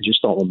coffee. I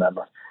just don't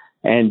remember.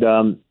 And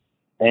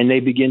they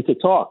begin to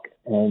talk,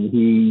 and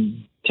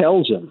he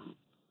tells him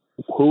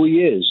who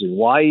he is and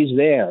why he's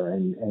there,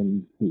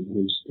 and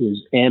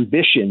his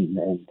ambition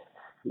and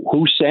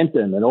who sent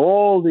him, and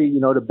all the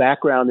the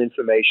background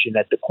information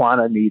that De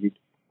Quana needed.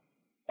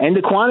 And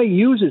De Quana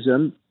uses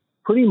him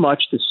pretty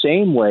much the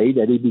same way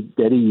that he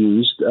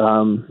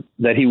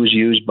was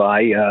used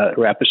by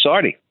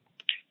Rapisardi.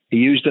 He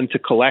used them to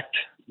collect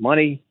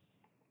money.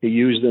 He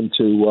used them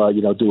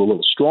to do a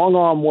little strong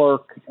arm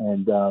work,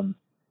 and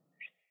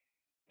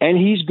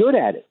he's good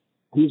at it.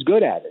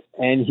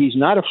 And he's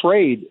not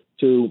afraid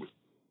to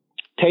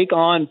take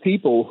on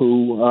people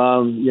who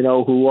are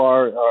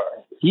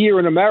here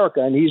in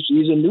America, and he's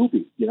a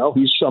newbie.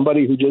 He's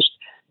somebody who just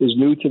is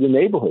new to the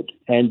neighborhood,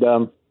 and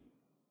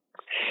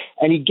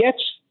he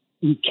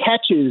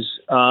catches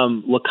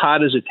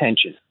Licata's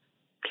attention,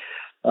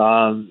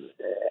 and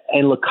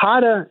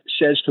Licata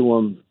says to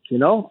him,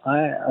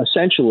 I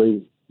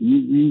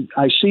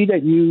see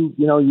that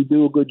you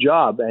do a good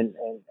job, and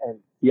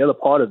the other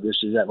part of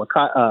this is that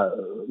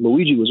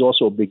Luigi was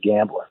also a big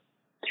gambler.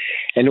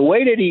 And the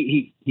way that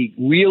he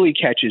really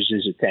catches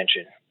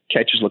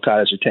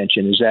Licata's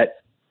attention, is that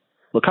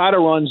Licata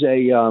runs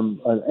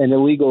an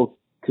illegal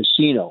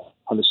casino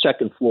on the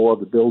second floor of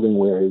the building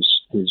where his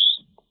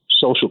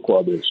social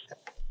club is.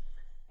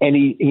 And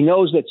he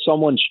knows that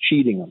someone's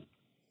cheating him.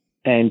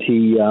 And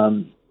he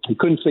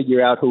couldn't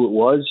figure out who it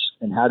was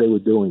and how they were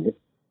doing it,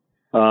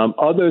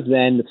 other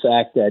than the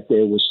fact that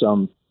there was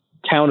some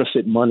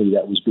counterfeit money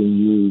that was being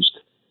used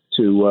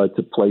to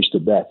place the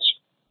bets.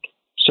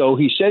 So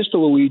he says to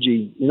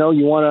Luigi, you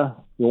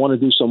want to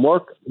do some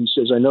work? He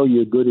says, I know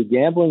you're good at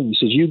gambling. He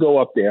says, you go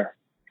up there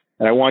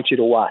and I want you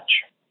to watch.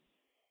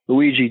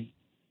 Luigi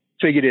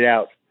figured it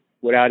out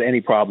without any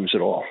problems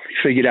at all. He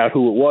figured out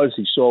who it was.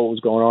 He saw what was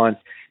going on.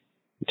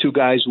 The two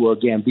guys were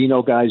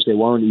Gambino guys. They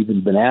weren't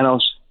even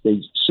Bananos. They're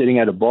sitting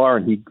at a bar,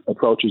 and he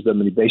approaches them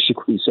and he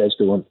basically says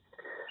to him,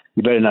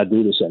 you better not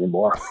do this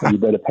anymore. You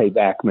better pay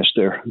back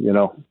Mr.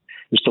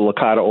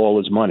 Licata all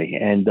his money.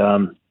 And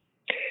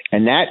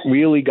that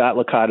really got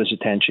Licata's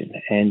attention.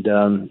 And,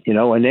 and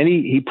then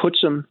he puts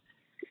him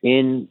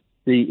in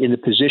the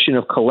position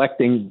of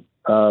collecting.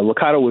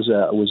 Licata was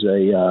a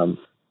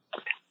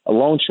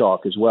loan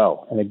shark as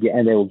well. And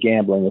they were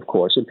gambling, of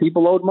course, and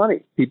people owed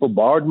money. People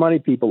borrowed money.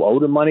 People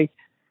owed him money.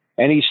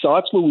 And he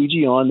starts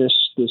Luigi on this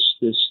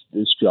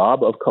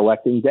job of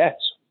collecting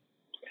debts.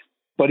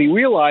 But he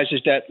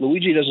realizes that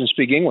Luigi doesn't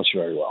speak English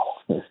very well.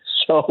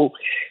 So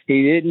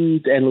he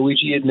didn't, and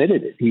Luigi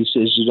admitted it. He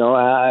says,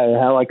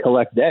 how I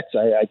collect debts,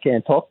 I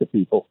can't talk to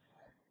people.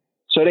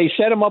 So they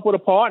set him up with a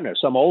partner,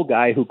 some old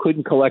guy who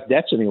couldn't collect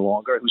debts any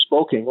longer, who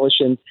spoke English.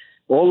 And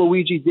all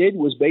Luigi did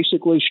was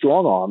basically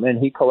strong arm, and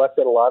he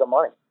collected a lot of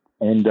money.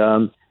 And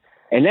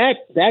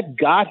that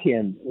got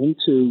him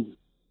into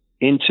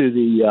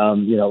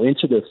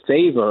the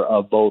favor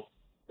of both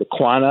the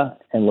Quana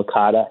and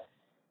Licata.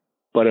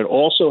 But it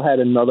also had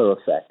another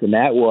effect, and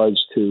that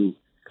was to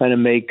kind of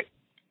make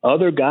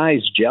other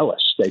guys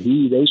jealous that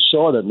they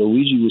saw that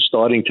Luigi was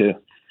starting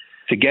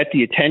to get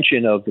the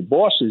attention of the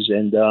bosses,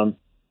 and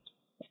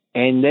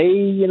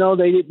they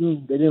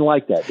didn't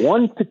like that.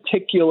 One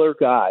particular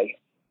guy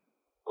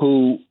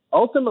who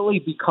ultimately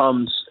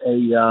becomes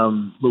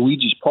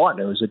Luigi's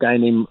partner is a guy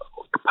named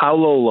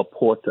Paolo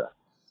Laporta,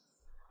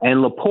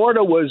 and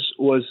Laporta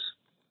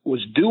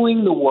was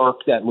doing the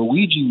work that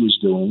Luigi was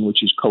doing,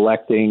 which is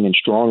collecting and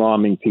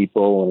strong-arming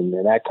people and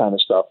that kind of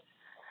stuff.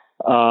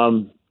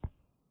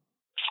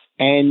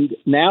 And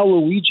now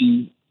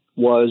Laporta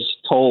was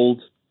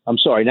told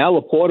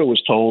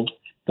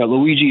that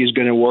Luigi is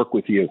going to work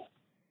with you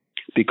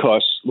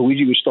because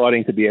Luigi was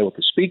starting to be able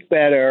to speak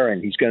better,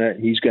 and he's good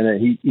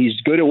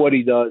at what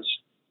he does.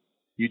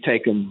 You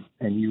take him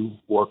and you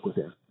work with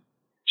him.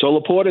 So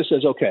Laporta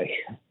says, okay.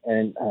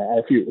 And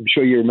I'm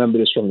sure you remember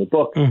this from the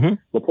book. Mm-hmm.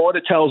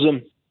 Laporta tells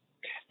him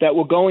that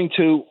we're going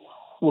to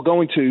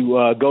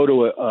go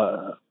to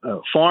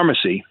a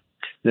pharmacy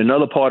in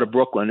another part of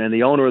Brooklyn, and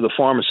the owner of the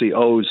pharmacy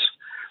owes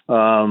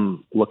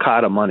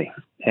Licata money,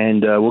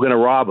 and we're going to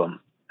rob him,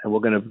 and we're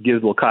going to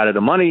give Licata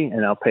the money,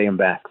 and I'll pay him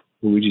back.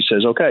 Luigi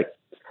says, okay.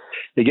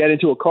 They get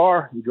into a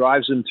car. He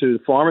drives him to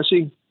the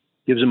pharmacy,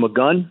 gives him a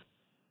gun.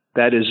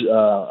 That is,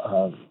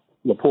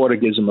 Laporta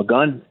gives him a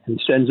gun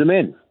and sends him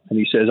in. And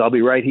he says, I'll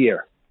be right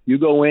here. You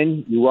go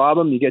in, you rob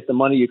him, you get the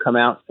money, you come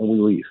out, and we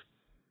leave.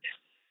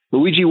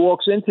 Luigi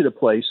walks into the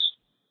place,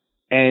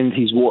 and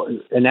he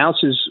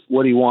announces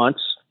what he wants,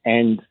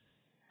 and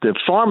the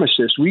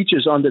pharmacist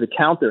reaches under the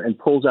counter and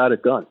pulls out a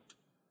gun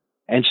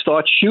and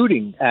starts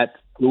shooting at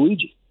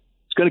Luigi.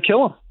 It's going to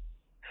kill him.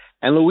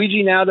 And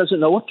Luigi now doesn't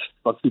know what the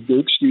fuck to do.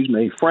 Excuse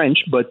me,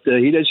 French, but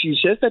he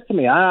says that to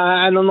me.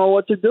 I don't know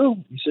what to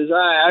do. He says,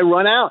 I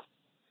run out.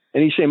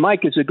 And he said,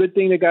 Mike, it's a good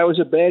thing the guy was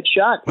a bad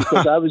shot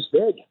because I was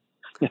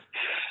dead.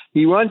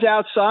 He runs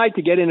outside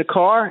to get in the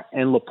car,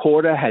 and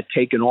Laporta had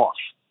taken off.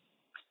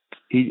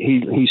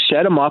 He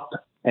set him up,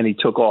 and he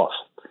took off.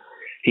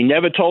 He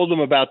never told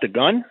them about the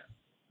gun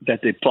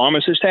that the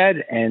pharmacist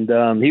had,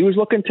 and he was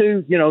looking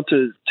to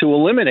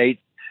eliminate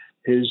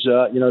his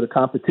the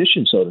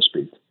competition, so to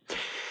speak.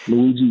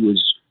 Luigi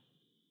was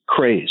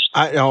crazed.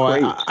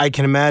 I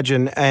can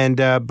imagine. And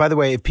by the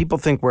way, if people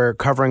think we're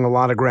covering a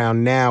lot of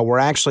ground now, we're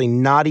actually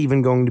not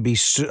even going to be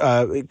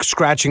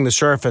scratching the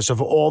surface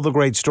of all the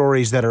great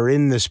stories that are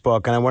in this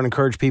book. And I want to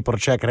encourage people to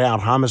check it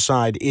out.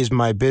 Homicide is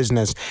My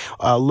Business.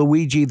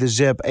 Luigi the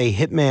Zip, A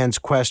Hitman's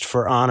Quest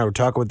for Honor. We're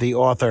talking with the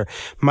author,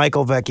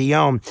 Michael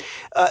Vecchione.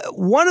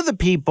 One of the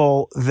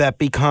people that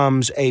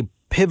becomes a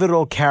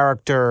pivotal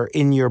character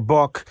in your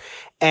book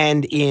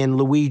and in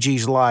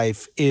Luigi's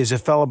life is a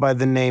fellow by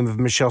the name of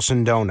Michel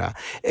Sindona.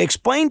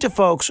 Explain to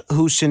folks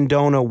who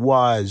Sindona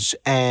was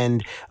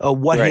and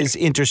what his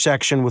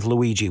intersection with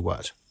Luigi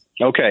was.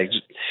 Okay.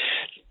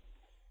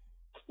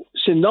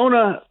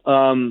 Sindona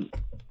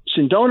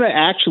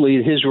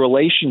actually, his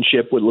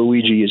relationship with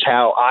Luigi is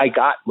how I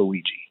got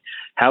Luigi,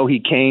 how he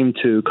come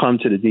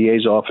to the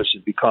DA's office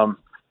and become,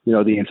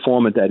 the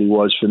informant that he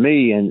was for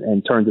me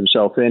and turned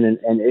himself in.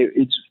 And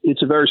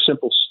it's a very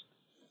simple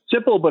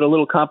but a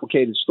little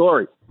complicated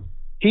story.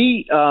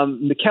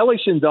 Michele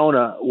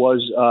Sindona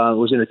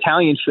was an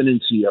Italian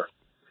financier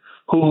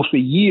who for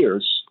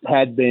years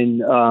had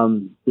been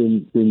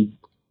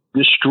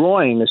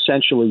destroying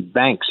essentially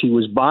banks. He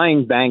was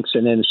buying banks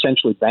and then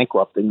essentially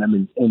bankrupting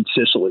them in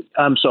Italy.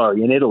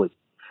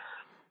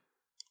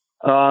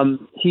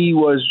 He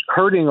was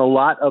hurting a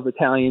lot of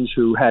Italians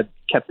who had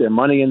kept their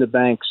money in the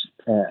banks,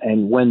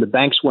 and when the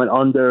banks went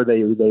under,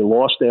 they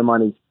lost their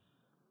money.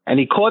 And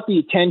he caught the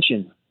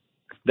attention.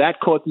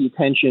 That caught the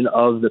attention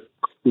of the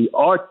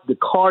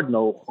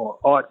Cardinal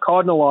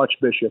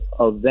Archbishop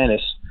of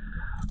Venice,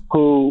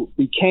 who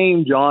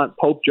became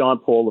Pope John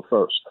Paul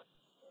I.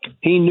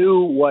 He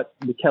knew what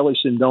Michele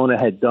Sindona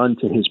had done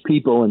to his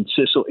people in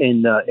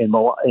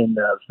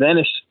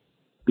Venice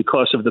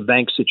because of the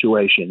bank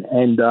situation,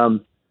 and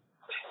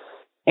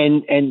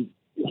Michele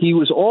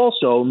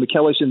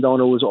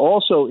Sindona was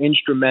also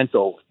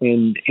instrumental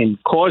in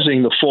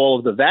causing the fall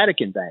of the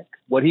Vatican Bank.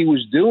 What he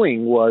was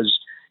doing was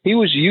he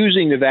was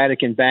using the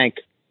Vatican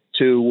Bank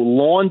to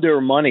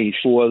launder money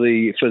for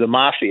the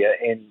mafia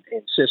in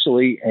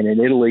Sicily and in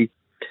Italy,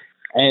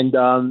 and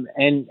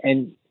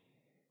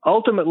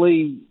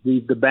ultimately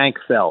the bank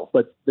fell.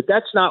 But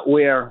that's not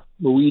where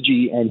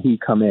Luigi and he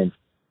come in.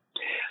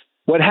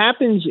 What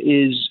happens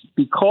is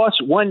because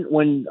when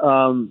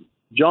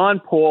John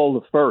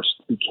Paul I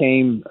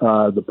became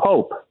the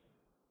Pope,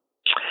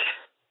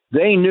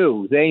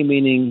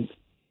 meaning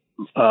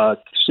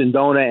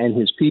Sindona and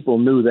his people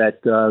knew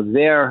that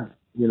their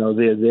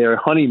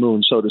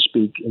honeymoon, so to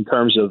speak, in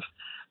terms of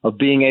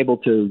being able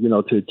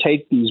to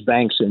take these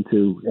banks and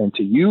to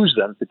use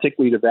them,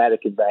 particularly the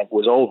Vatican Bank,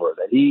 was over.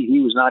 That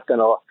he was not going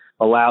to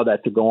allow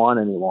that to go on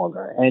any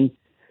longer. And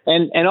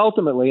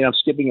ultimately, and I'm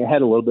skipping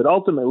ahead a little bit.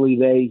 Ultimately,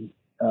 they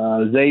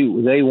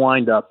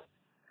wind up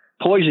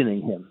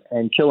poisoning him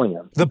and killing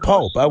him. The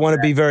Pope. I want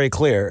to be very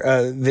clear.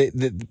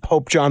 The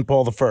Pope John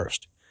Paul I.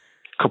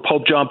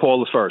 Pope John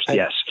Paul I.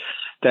 Yes,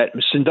 that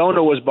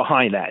Sindona was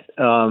behind that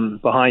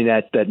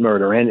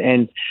murder,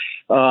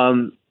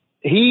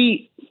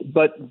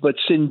 but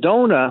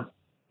Sindona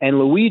and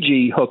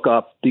Luigi hook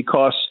up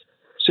because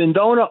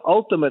Sindona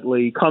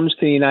ultimately comes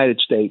to the United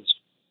States,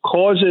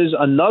 causes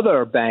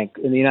another bank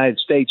in the United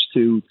States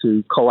to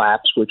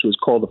collapse, which was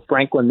called the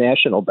Franklin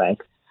National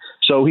Bank.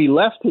 So he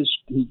took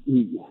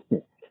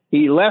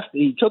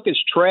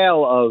his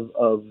trail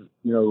of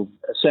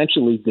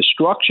essentially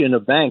destruction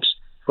of banks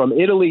from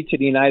Italy to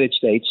the United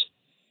States,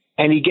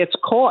 and he gets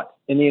caught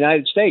in the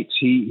United States.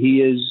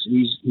 He's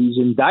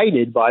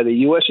indicted by the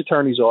U.S.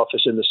 Attorney's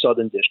Office in the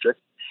Southern District.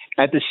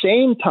 At the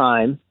same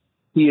time,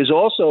 he is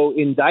also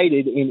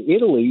indicted in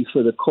Italy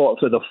for the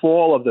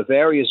fall of the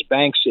various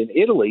banks in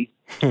Italy,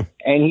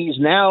 and he's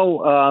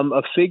now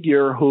a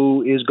figure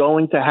who is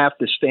going to have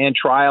to stand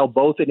trial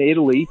both in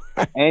Italy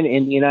and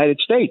in the United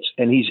States.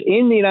 And he's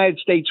in the United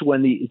States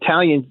when the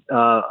Italian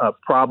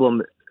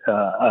problem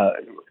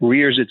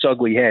rears its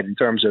ugly head in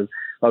terms of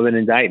an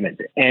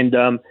indictment. And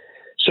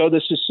so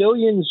the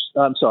Sicilians,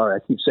 I'm sorry, I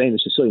keep saying the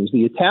Sicilians,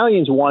 the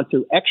Italians want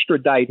to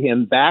extradite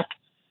him back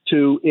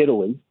to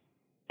Italy.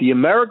 The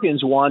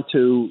Americans want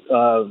to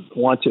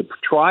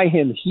try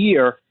him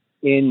here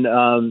in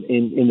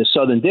the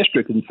Southern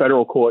District in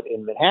federal court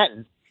in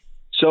Manhattan.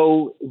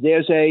 So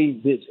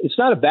it's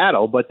not a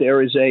battle, but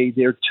there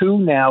are two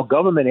now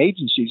government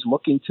agencies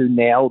looking to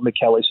nail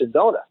Michele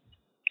Sindona.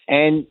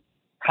 And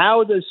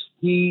how does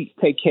he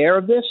take care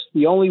of this?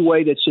 The only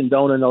way that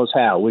Sindona knows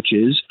how, which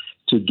is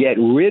to get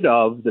rid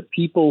of the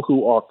people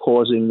who are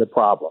causing the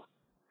problem.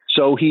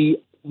 So he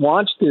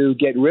wants to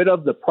get rid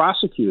of the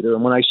prosecutor.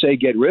 And when I say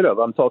get rid of,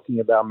 I'm talking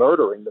about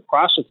murdering the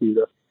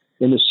prosecutor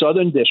in the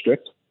Southern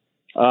District,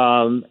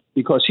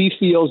 because he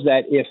feels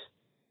that if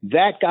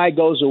that guy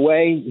goes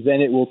away, then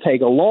it will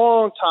take a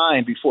long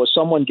time before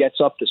someone gets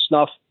up to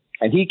snuff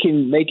and he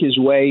can make his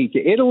way to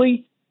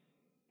Italy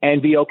and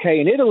be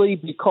okay in Italy,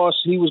 because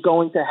he was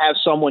going to have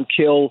someone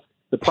kill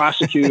the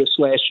prosecutor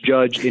 /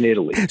 judge in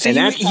Italy. So and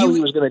that's how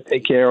he was going to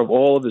take care of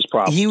all of his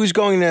problems. He was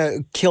going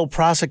to kill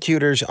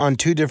prosecutors on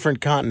two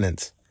different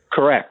continents.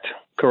 Correct.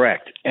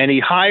 And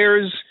he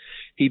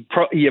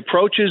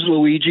approaches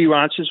Luigi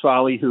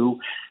Ronsisvalle, who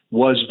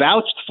was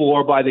vouched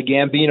for by the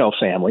Gambino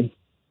family,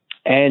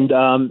 and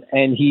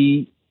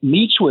he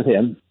meets with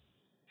him,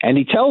 and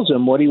he tells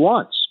him what he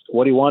wants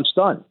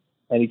done.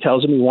 And he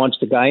tells him he wants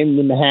the guy in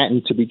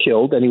Manhattan to be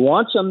killed, and he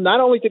wants him not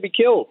only to be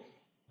killed,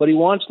 but he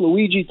wants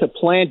Luigi to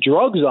plant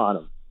drugs on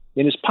him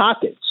in his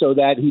pocket so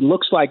that he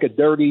looks like a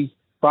dirty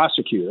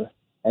prosecutor.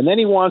 And then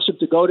he wants him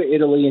to go to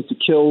Italy and to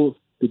kill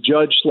the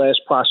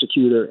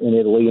judge/prosecutor in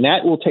Italy, and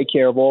that will take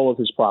care of all of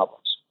his problems.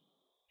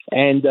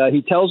 And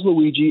he tells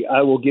Luigi,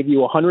 I will give you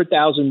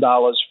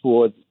 $100,000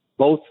 for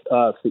both,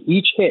 for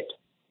each hit.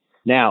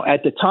 Now,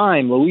 at the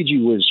time, Luigi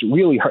was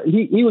really hurt.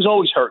 He was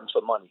always hurting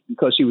for money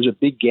because he was a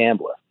big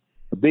gambler,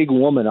 a big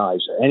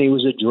womanizer, and he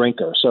was a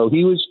drinker. So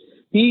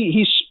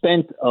he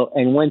spent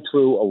and went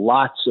through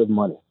lots of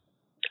money.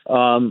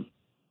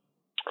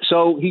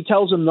 So he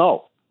tells him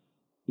no.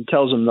 He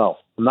tells him no,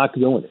 I'm not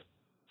doing it.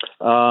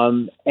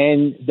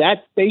 And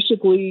that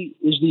basically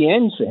is the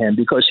end for him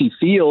because he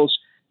feels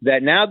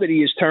that now that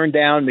he has turned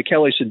down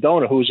Michele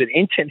Sindona, who is an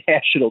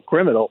international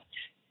criminal,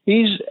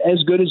 he's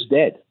as good as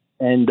dead.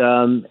 And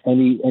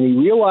he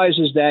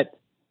realizes that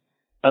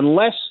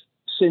unless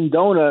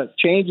Sindona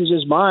changes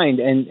his mind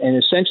and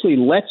essentially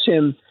lets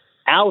him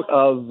out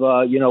of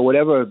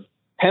whatever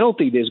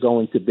penalty there's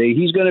going to be,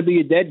 he's going to be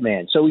a dead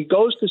man. So he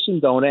goes to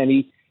Sindona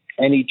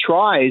and he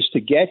tries to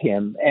get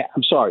him.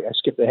 I'm sorry, I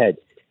skipped ahead.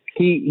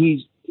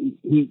 He's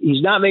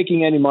not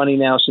making any money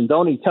now. He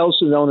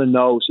tells Sindona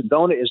no.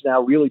 Sindona is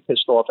now really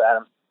pissed off at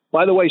him.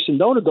 By the way,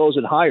 Sindona goes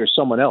and hires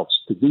someone else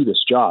to do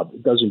this job.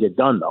 It doesn't get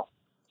done though.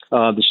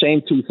 The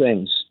same two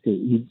things.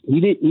 He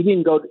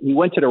didn't go. He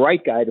went to the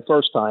right guy the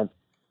first time.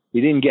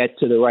 He didn't get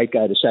to the right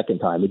guy the second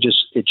time. It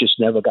just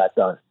never got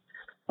done.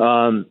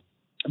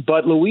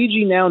 But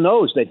Luigi now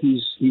knows that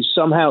he's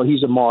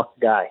a marked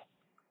guy.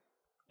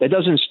 That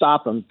doesn't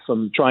stop him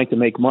from trying to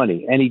make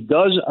money. And he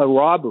does a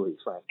robbery,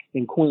 Frank,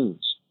 in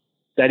Queens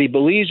that he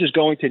believes is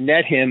going to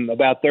net him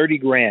about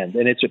 $30,000.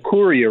 And it's a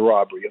courier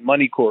robbery, a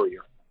money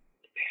courier.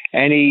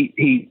 And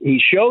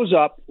he shows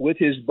up with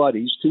his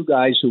buddies, two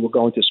guys who were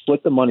going to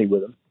split the money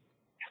with him.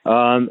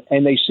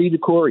 And they see the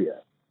courier,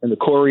 and the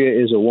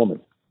courier is a woman.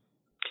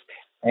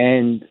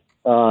 And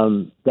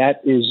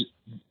that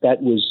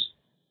was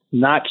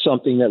not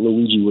something that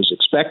Luigi was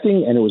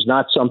expecting, and it was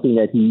not something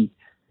that he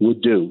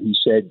would do. He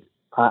said,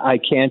 I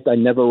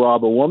never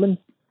rob a woman.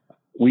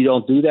 We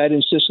don't do that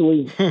in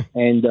Sicily.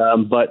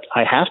 But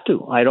I have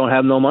to. I don't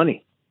have no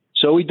money.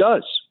 So he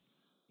does.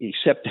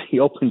 Except he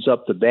opens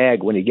up the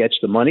bag when he gets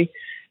the money.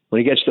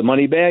 When he gets the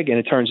money bag, and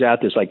it turns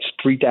out there's like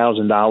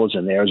 $3,000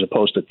 in there as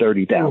opposed to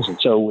 $30,000.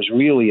 So it was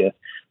really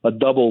a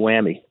double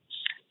whammy.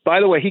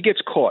 By the way, he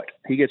gets caught.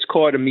 He gets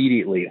caught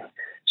immediately.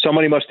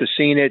 Somebody must have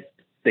seen it.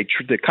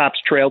 The cops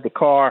trailed the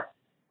car.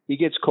 He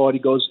gets caught. He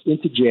goes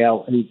into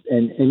jail, and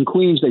in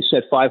Queens they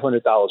set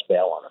 $500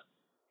 bail on him.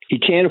 He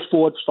can't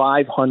afford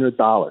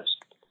 $500.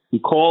 He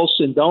calls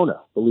Sindona,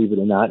 believe it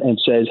or not, and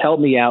says, "Help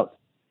me out.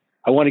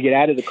 I want to get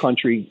out of the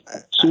country.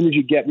 As soon as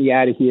you get me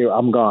out of here,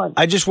 I'm gone."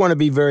 I just want to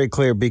be very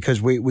clear because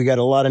we got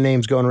a lot of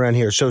names going around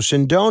here. So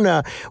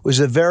Sindona was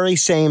the very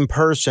same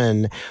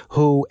person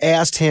who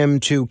asked him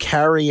to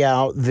carry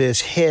out this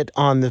hit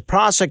on the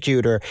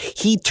prosecutor.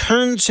 He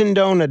turned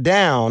Sindona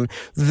down.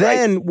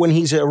 Then when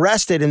he's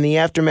arrested in the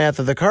aftermath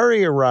of the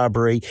courier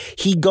robbery,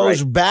 he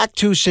goes back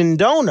to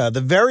Sindona, the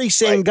very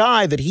same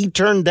guy that he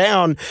turned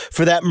down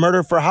for that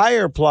murder for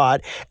hire plot,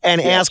 and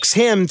asks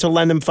him to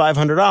lend him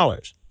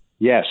 $500.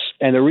 Yes,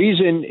 and the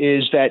reason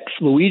is that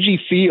Luigi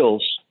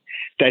feels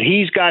that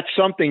he's got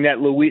something that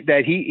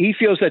he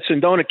feels that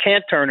Sindona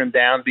can't turn him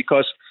down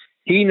because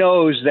he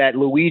knows that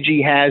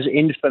Luigi has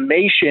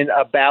information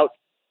about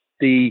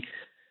the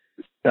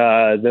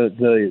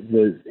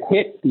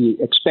hit, the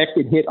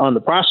expected hit on the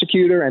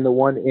prosecutor and the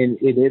one in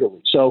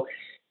Italy. So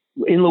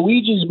in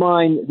Luigi's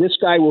mind, this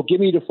guy will give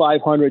me the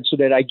 $500 so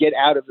that I get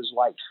out of his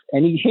life,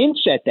 and he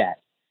hints at that.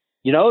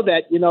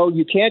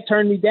 You can't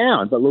turn me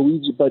down, but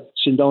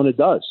Sindona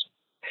does.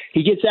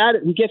 He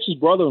gets his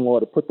brother-in-law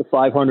to put the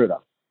 $500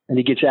 up, and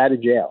he gets out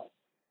of jail.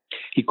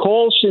 He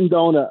calls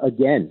Sindona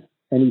again,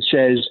 and he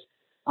says,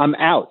 "I'm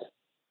out,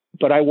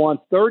 but I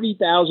want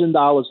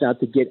 $30,000 now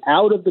to get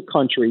out of the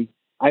country.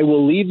 I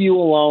will leave you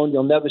alone.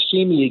 You'll never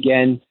see me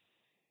again.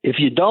 If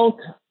you don't,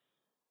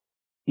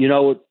 you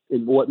know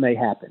what may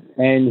happen."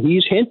 And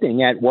he's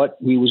hinting at what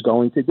he was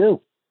going to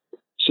do.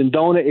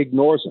 Sindona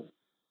ignores him,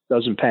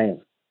 doesn't pay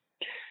him.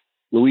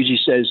 Luigi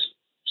says,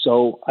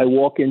 so I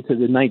walk into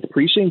the 9th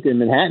precinct in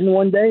Manhattan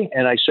one day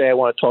and I say, I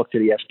want to talk to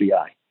the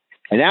FBI.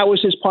 And that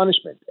was his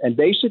punishment. And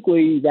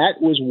basically that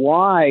was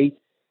why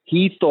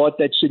he thought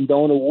that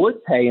Sindona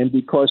would pay him,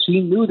 because he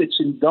knew that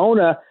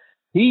Sindona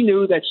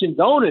knew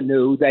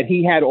that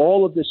he had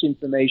all of this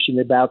information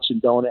about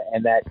Sindona,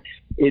 and that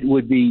it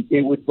would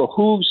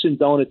behoove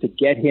Sindona to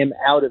get him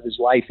out of his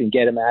life and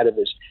get him out of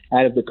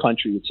the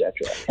country,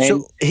 etc.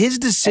 So his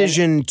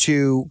decision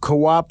to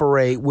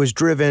cooperate was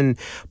driven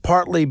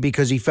partly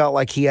because he felt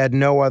like he had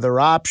no other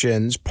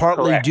options,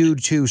 partly due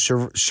to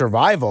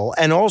survival,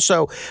 and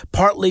also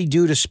partly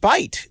due to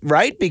spite,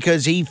 right?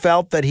 Because he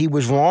felt that he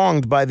was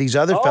wronged by these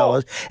other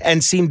fellows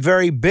and seemed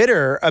very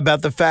bitter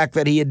about the fact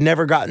that he had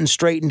never gotten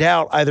straightened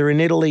out either in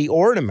Italy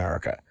or in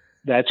America.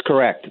 That's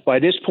correct. By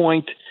this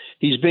point,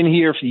 he's been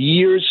here for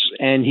years,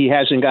 and he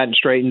hasn't gotten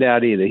straightened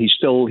out either. He's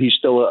still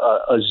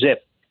a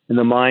zip in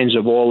the minds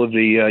of all of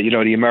the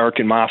the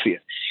American mafia.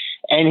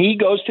 And he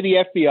goes to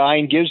the FBI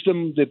and gives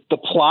them the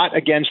plot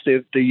against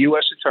the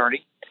U.S.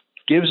 attorney,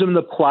 gives him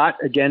the plot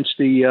against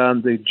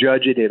the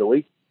judge at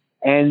Italy,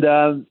 and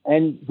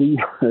the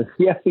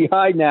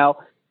FBI now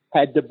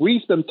had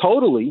debriefed him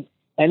totally,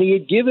 and he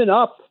had given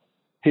up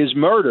his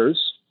murders,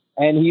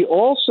 and he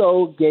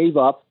also gave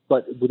up.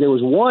 But there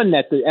was one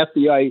that the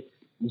FBI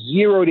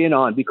zeroed in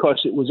on because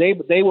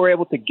they were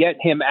able to get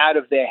him out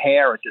of their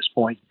hair at this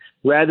point,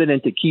 rather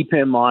than to keep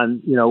him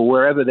on,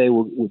 wherever they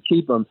would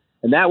keep him.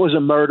 And that was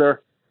a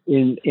murder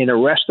in a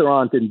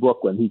restaurant in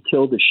Brooklyn. He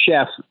killed the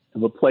chef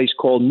of a place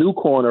called New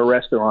Corner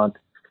Restaurant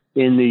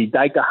in the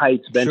Dyker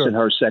Heights,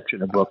 Bensonhurst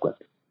section of Brooklyn.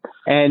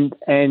 And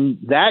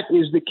that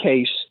is the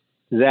case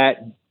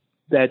that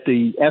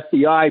the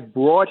FBI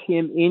brought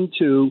him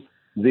into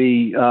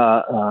the,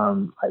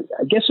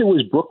 I guess it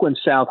was Brooklyn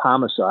South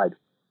Homicide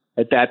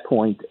at that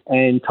point,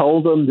 and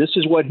told them this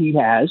is what he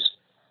has.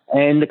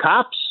 And the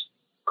cops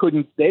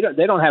they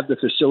don't have the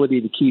facility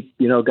to keep,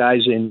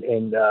 guys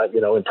in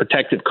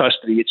protective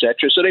custody, et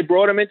cetera. So they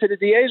brought him into the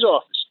DA's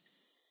office,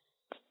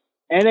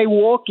 and they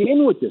walk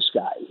in with this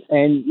guy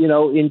and,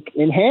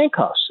 in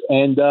handcuffs,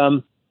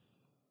 and,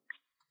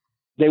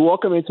 they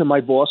walk him into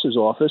my boss's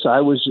office. I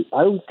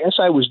guess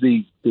I was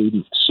the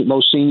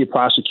most senior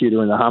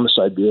prosecutor in the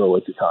homicide bureau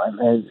at the time.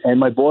 And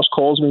my boss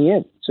calls me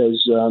in,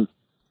 says,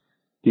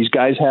 these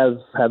guys have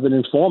an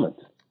informant.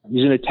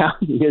 He's an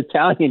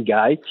Italian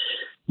guy.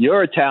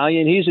 You're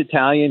Italian. He's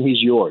Italian.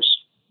 He's yours.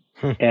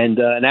 And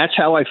that's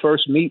how I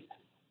first meet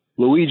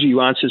Luigi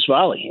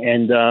Ronsisvalle.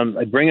 And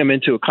I bring him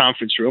into a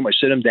conference room. I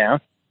sit him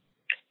down,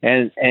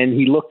 and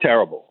he looked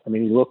terrible. I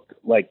mean, he looked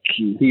like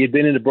he had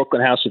been in the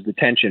Brooklyn House of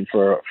Detention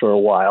for a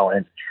while.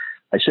 And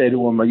I said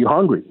to him, "Are you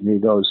hungry?" And he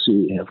goes,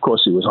 of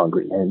course he was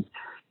hungry. And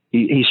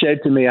he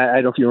said to me, I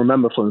don't know if you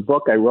remember from the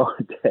book I wrote,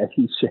 that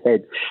he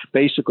said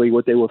basically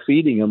what they were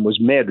feeding him was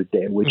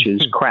merde, which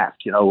is crap,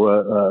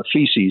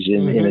 feces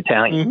in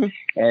Italian.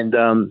 And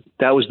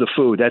that was the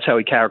food. That's how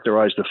he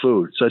characterized the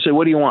food. So I said,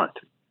 "What do you want?"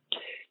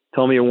 He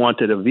told me he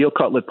wanted a veal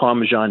cutlet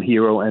Parmesan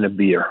hero and a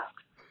beer.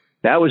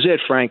 That was it,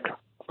 Frank.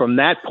 From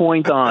that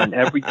point on,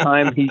 every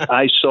time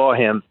I saw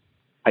him,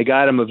 I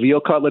got him a veal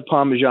cutlet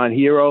Parmesan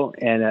hero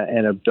and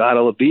a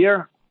bottle of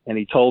beer. And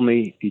he told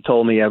me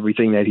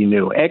everything that he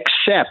knew,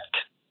 except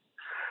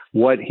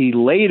what he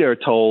later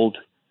told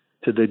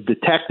to the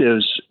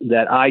detectives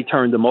that I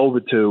turned him over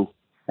to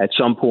at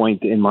some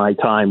point in my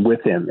time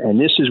with him. And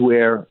this is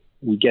where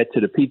we get to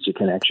the pizza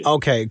connection.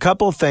 Okay, a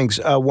couple of things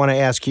I want to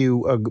ask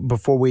you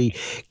before we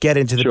get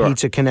into the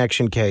pizza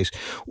connection case.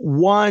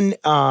 One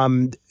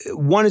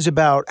is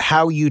about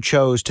how you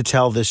chose to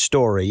tell this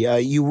story.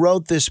 You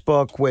wrote this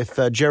book with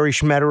Jerry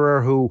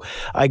Schmetterer, who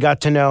I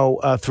got to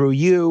know through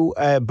you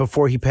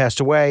before he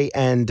passed away,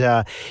 and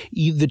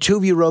the two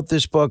of you wrote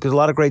this book. There's a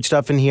lot of great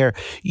stuff in here.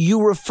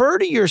 You refer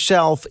to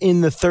yourself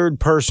in the third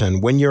person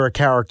when you're a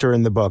character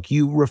in the book.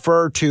 You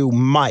refer to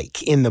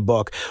Mike in the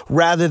book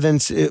rather than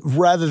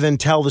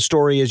tell the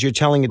story as you're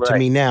telling it to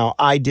me now.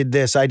 I did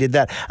this, I did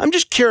that. I'm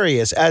just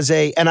curious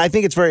and I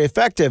think it's very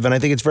effective and I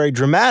think it's very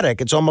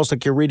dramatic. It's almost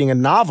like you're reading a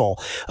novel.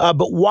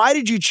 But why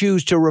did you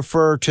choose to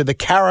refer to the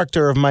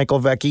character of Michael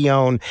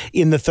Vecchione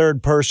in the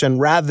third person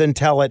rather than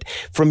tell it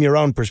from your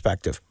own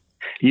perspective?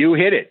 You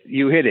hit it.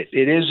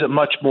 It is a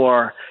much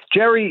more,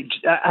 Jerry,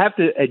 I have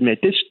to admit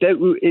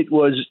it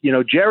was,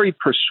 Jerry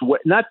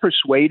not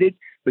persuaded,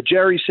 but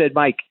Jerry said,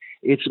 "Mike,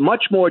 it's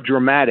much more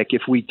dramatic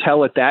if we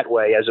tell it that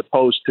way as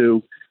opposed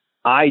to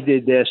I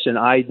did this and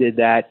I did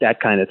that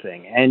kind of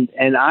thing." And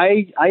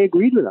I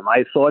agreed with him.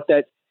 I thought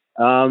that,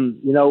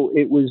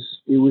 it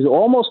was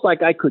almost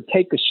like I could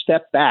take a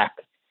step back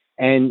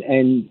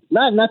and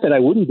not that I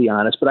wouldn't be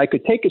honest, but I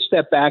could take a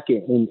step back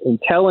in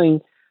telling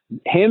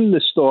him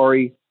the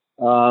story,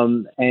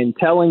 and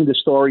telling the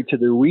story to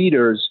the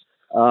readers,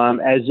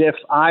 as if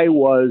I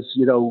was,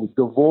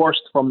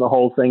 divorced from the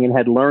whole thing and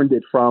had learned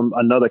it from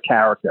another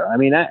character. I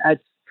mean,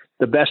 that's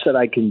the best that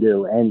I can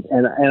do. And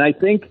I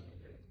think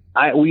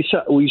we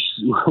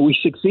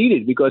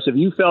succeeded, because if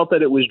you felt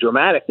that it was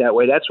dramatic that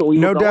way, that's what we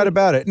No doubt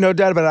about it.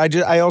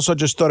 I also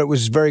just thought it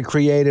was very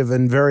creative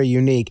and very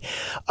unique.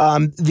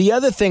 The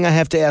other thing I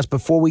have to ask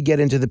before we get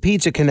into the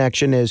pizza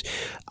connection is,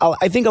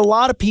 I think a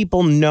lot of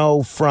people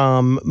know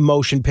from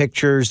motion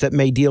pictures that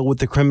may deal with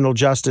the criminal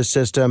justice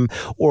system,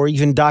 or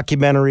even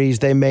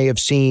documentaries they may have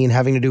seen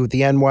having to do with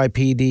the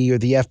NYPD or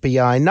the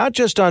FBI, not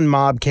just on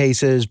mob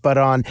cases, but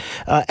on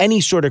any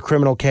sort of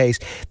criminal case,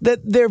 that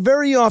there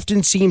very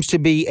often seems to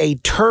be a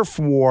turf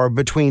war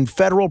between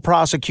federal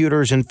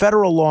prosecutors and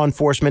federal law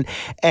enforcement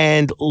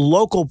and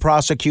local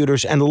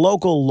prosecutors and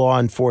local law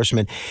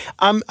enforcement.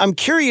 I'm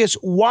curious,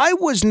 why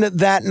was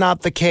that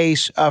not the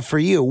case for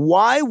you?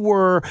 Why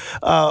were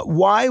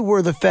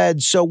the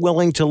feds so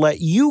willing to let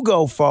you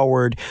go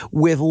forward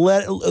with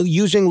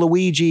using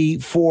Luigi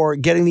for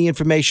getting the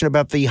information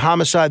about the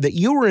homicide that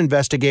you were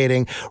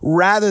investigating,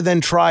 rather than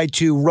try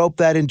to rope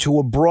that into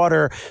a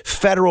broader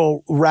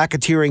federal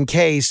racketeering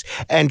case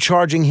and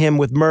charging him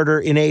with murder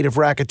in aid of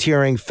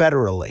racketeering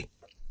federally?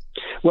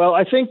 Well,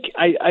 I think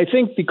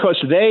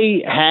because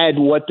they had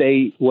what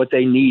they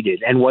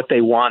needed and what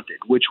they wanted,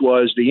 which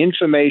was the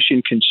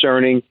information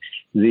concerning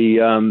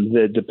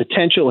the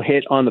potential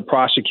hit on the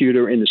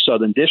prosecutor in the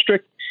Southern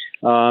District,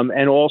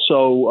 and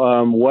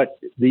also what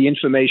the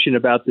information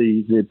about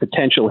the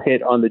potential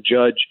hit on the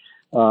judge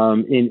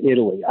in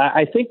Italy.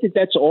 I think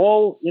that's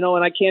all,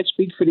 and I can't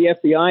speak for the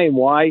FBI and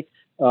why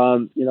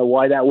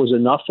that was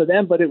enough for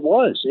them, but it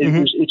was.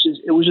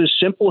 It was as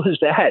simple as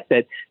that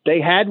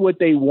they had what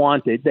they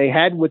wanted, they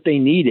had what they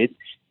needed,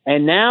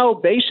 and now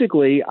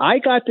basically I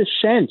got the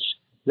sense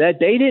that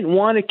they didn't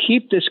want to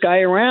keep this guy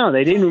around.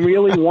 They didn't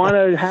really want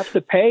to have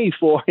to pay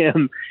for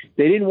him.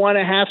 They didn't want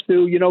to have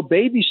to,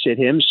 babysit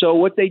him. So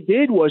what they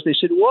did was they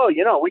said, well,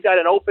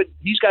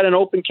 he's got an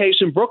open case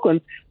in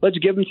Brooklyn. Let's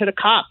give him to the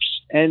cops.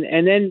 And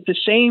then the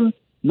same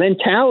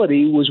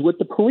mentality was with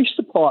the police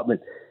department.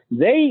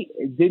 They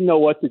didn't know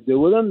what to do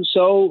with him.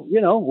 So,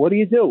 what do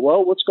you do?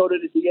 Well, let's go to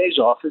the DA's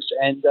office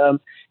and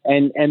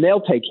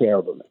they'll take care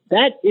of him.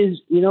 That is,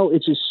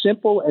 it's as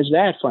simple as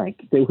that,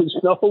 Frank. There was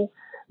no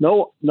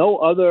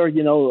other,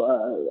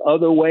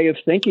 other way of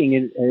thinking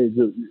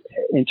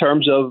in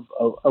terms of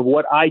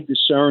what I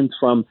discerned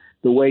from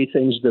the way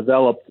things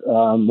developed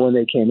when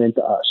they came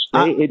into us.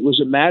 It was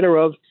a matter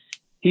of,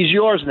 he's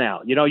yours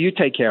now. You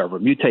take care of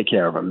him. You take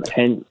care of him,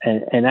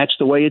 and that's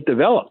the way it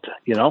developed.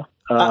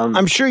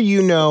 I'm sure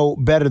you know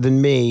better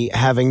than me,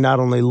 having not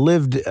only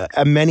lived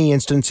many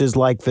instances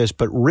like this,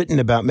 but written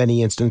about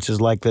many instances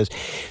like this.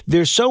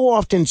 There so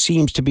often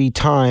seems to be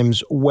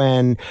times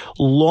when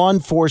law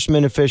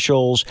enforcement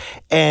officials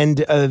and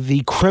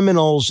the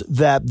criminals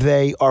that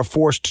they are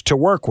forced to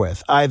work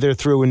with, either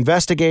through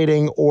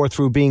investigating or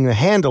through being the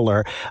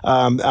handler.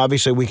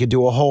 Obviously, we could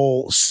do a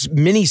whole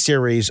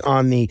mini-series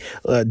on the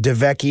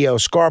DeVecchio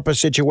Scarpa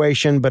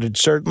situation, but it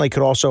certainly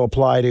could also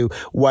apply to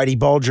Whitey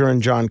Bulger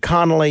and John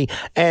Connolly,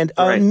 and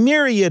a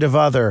myriad of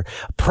other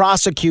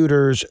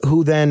prosecutors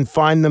who then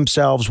find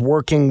themselves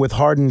working with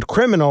hardened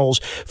criminals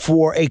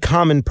for a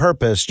common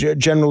purpose,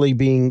 generally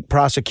being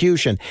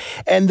prosecution.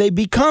 And they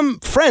become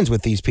friends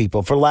with these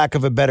people, for lack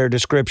of a better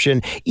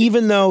description,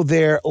 even though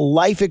their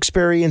life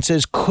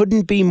experiences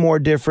couldn't be more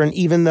different,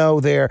 even though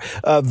their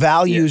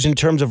values in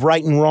terms of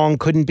right and wrong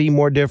couldn't be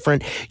more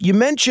different. You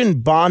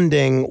mentioned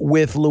bonding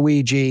with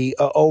Luigi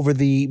over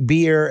the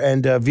beer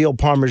and veal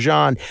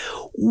parmesan.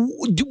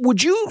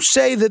 Would you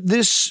say that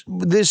this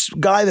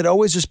guy that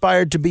always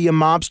aspired to be a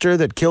mobster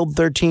that killed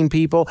 13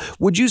 people,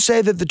 would you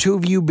say that the two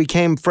of you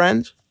became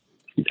friends?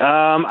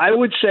 I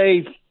would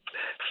say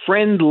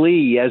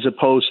friendly as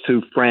opposed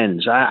to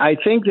friends. I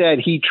think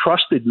that he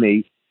trusted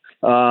me,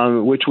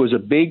 which was a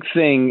big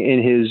thing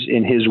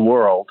in his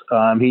world.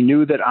 He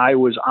knew that I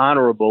was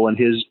honorable in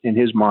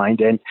his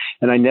mind, and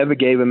I never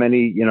gave him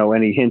any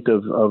hint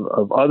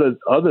of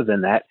other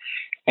than that.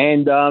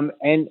 And I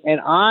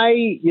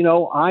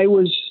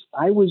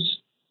was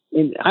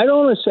in, I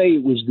don't want to say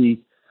it was the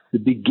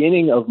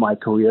beginning of my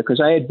career,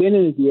 because I had been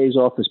in the DA's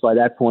office by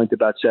that point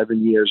about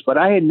 7 years, but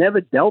I had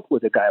never dealt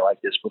with a guy like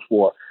this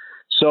before.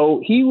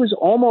 So he was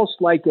almost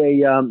like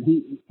he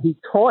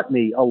taught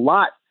me a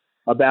lot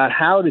about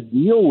how to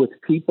deal with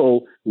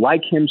people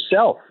like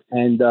himself.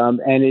 And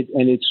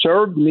it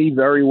served me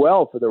very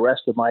well for the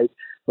rest of my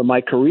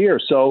career.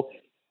 So,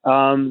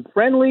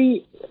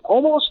 friendly,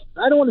 almost,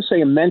 I don't want to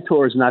say a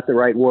mentor is not the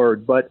right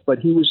word, but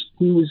he was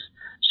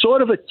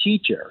sort of a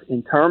teacher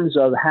in terms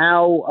of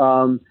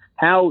how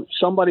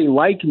somebody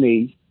like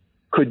me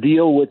could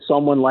deal with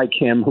someone like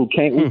him who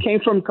came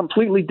from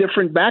completely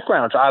different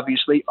backgrounds,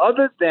 obviously,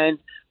 other than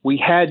we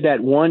had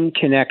that one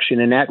connection,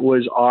 and that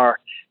was our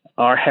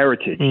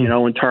heritage,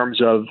 in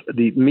terms of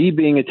me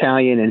being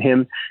Italian and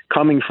him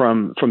coming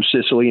from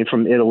Sicily and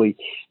from Italy.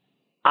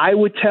 I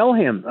would tell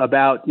him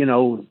about,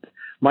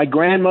 my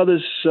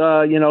grandmother's,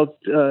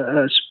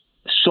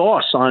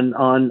 sauce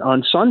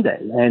on Sunday,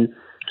 and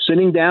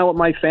sitting down with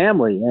my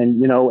family,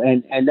 and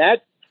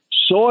that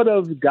sort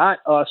of got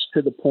us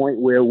to the point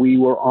where we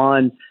were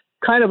on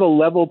kind of a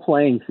level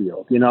playing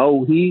field. He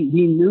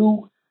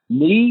knew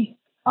me,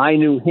 I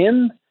knew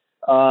him,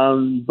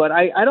 but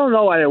I don't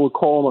know I would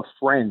call him a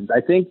friend.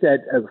 I think that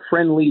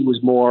friendly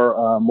was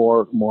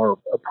more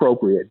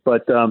appropriate,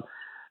 but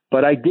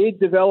I did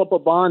develop a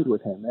bond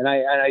with him, and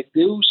I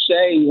do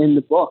say in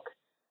the book,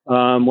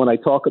 when I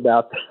talk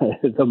about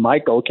the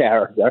Michael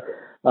character,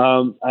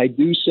 I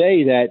do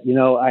say that,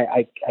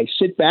 I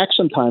sit back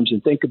sometimes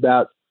and think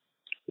about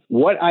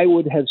what I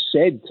would have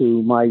said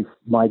to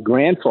my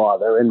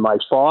grandfather and my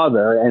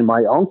father and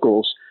my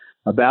uncles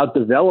about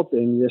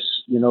developing this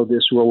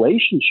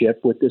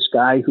relationship with this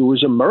guy who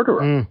was a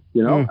murderer.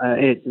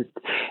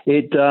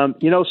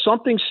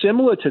 Something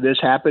similar to this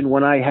happened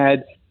when I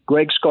had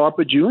Greg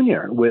Scarpa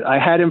Jr. I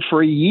had him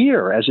for a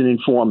year as an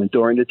informant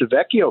during the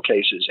DeVecchio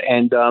cases.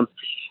 And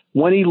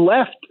when he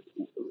left,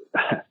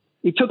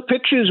 he took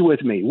pictures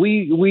with me.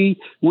 We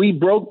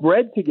broke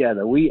bread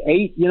together. We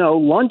ate,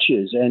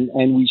 lunches,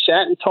 and we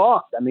sat and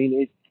talked. I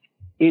mean,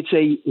 it's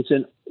a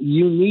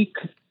unique,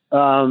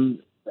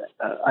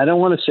 I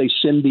don't want to say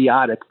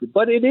symbiotic,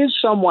 but it is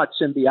somewhat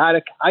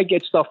symbiotic. I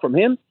get stuff from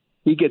him.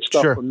 he gets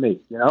stuff Sure. from me,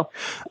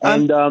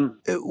 And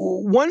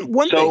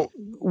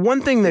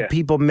one thing that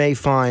people may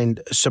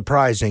find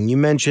surprising. You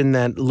mentioned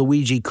that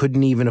Luigi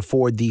couldn't even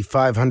afford the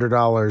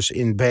 $500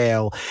 in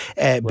bail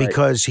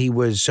because he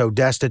was so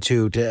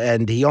destitute,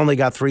 and he only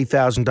got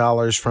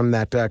 $3,000 from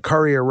that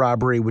courier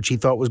robbery, which he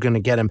thought was going to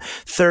get him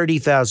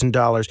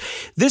 $30,000.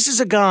 This is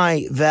a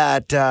guy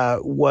that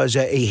was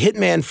a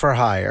hitman for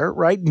hire,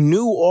 right?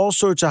 Knew all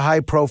sorts of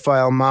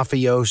high-profile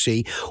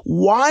mafiosi.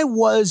 Why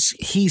was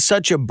he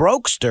such a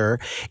brokester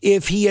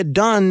if he had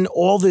done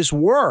all this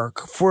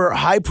work for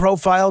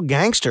high-profile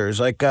gangsters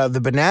like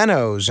the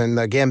Bananos and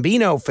the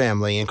Gambino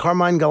family and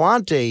Carmine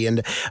Galante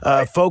and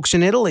folks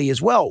in Italy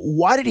as well?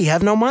 Why did he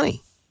have no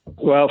money?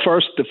 Well,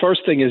 the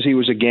first thing is he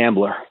was a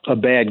gambler, a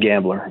bad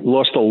gambler. He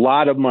lost a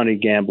lot of money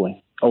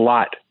gambling, a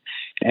lot.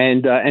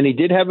 And he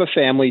did have a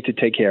family to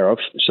take care of,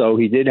 so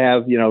he did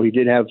have bills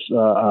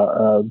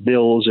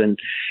and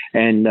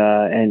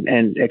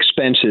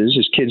expenses.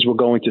 His kids were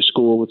going to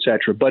school,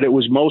 etc. But it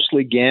was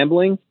mostly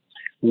gambling,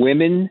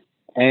 women,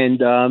 and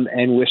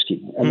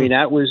whiskey. I mean,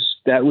 that was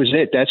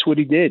it. That's what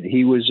he did.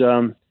 He was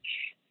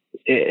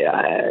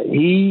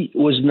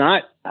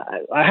not.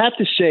 I have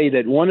to say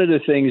that one of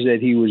the things that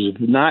he was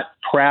not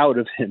proud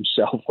of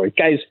himself for. The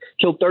guy's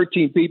killed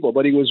 13 people,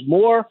 but he was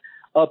more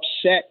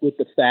upset with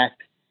the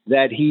fact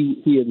that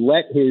he had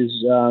let his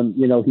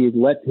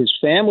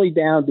family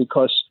down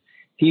because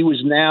he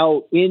was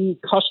now in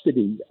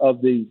custody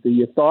of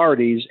the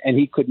authorities, and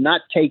he could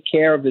not take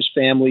care of his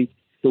family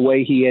the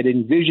way he had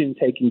envisioned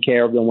taking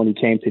care of them when he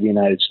came to the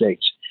United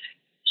States.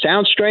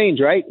 Sounds strange,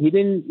 right? He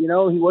didn't, he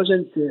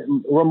wasn't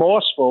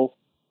remorseful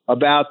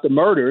about the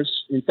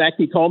murders. In fact,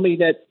 he told me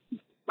that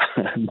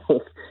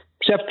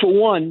except for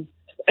one,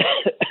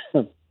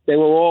 they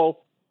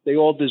all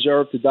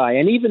deserved to die.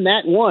 And even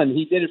that one,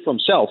 he did it for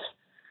himself.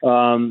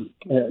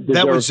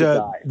 That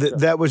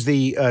was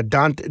the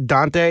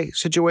Dante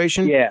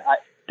situation. Yeah,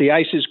 the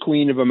ISIS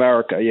Queen of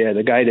America. Yeah,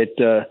 the guy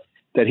that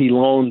he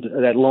loaned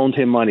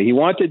him money. He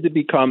wanted to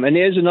become. And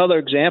there's another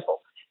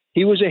example.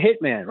 He was a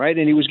hitman, right?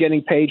 And he was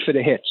getting paid for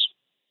the hits.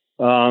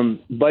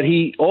 But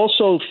he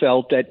also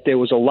felt that there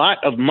was a lot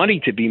of money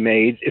to be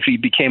made if he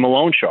became a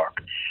loan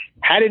shark.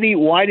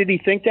 Why did he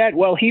think that?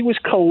 Well, he was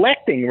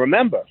collecting,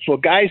 remember, for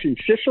guys in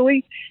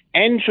Sicily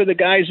and for the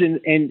guys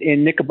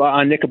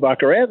on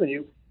Knickerbocker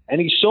Avenue. And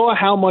he saw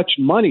how much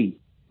money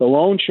the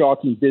loan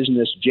sharking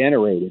business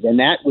generated. And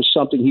that was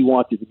something he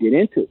wanted to get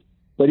into.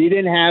 But he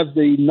didn't have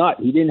the nut.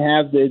 He didn't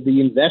have the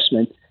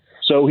investment.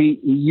 So he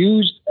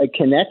used a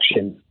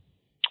connection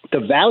to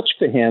vouch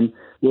for him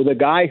with a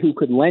guy who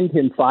could lend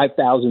him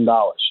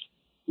 $5,000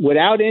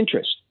 without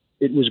interest.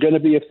 It was going to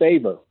be a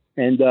favor.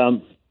 And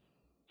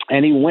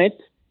he went,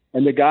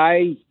 and the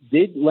guy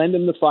did lend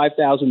him the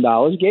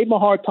 $5,000. He gave him a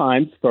hard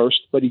time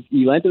first, but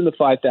he lent him the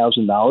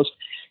 $5,000.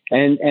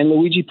 And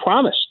Luigi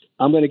promised,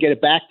 I'm going to get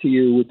it back to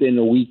you within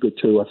a week or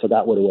two. I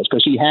forgot what it was,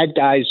 because he had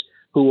guys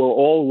who were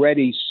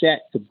already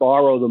set to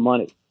borrow the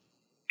money.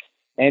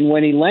 And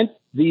when he lent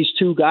these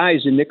two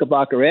guys in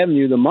Knickerbocker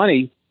Avenue the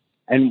money,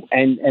 and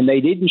they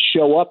didn't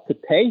show up to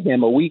pay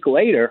him a week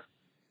later,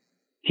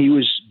 he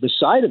was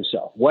beside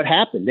himself. What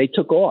happened? They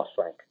took off,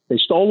 Frank. They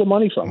stole the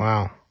money from him.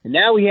 Wow. And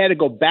now he had to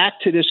go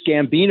back to this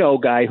Gambino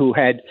guy who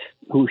had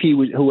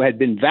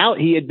been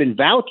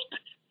vouched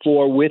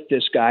for with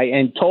this guy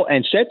and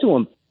said to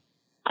him,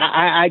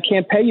 I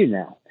can't pay you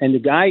now. And the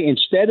guy,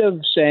 instead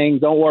of saying,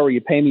 don't worry,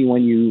 you pay me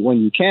when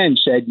you can,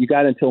 said, you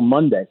got until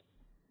Monday,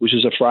 which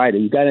is a Friday.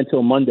 You got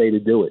until Monday to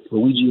do it.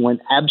 Luigi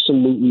went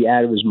absolutely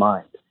out of his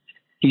mind.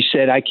 He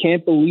said, I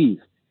can't believe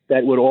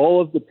that with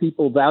all of the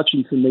people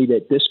vouching for me,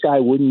 that this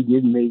guy wouldn't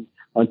give me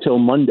until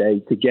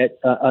Monday to get,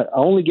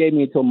 only gave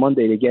me until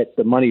Monday to get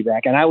the money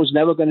back. And I was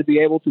never going to be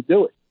able to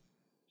do it.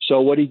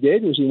 So what he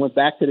did was he went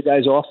back to the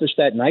guy's office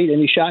that night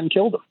and he shot and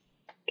killed him.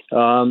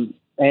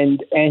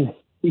 And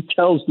he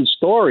tells the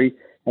story,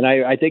 and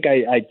I think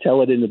I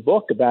tell it in the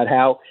book, about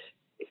how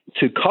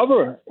to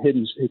cover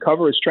his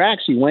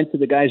tracks, he went to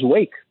the guy's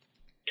wake.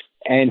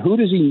 And who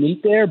does he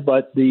meet there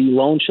but the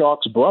loan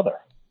shark's brother,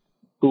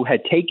 who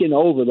had taken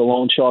over the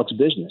loan shark's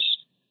business.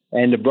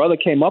 And the brother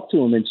came up to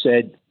him and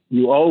said,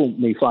 you owe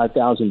me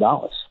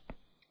 $5,000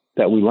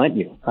 that we lent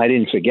you. I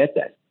didn't forget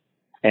that.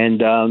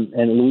 And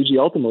Luigi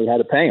ultimately had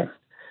to pay him.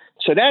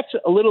 So that's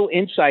a little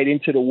insight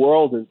into the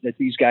world that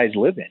these guys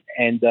live in.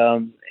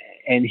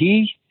 And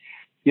he,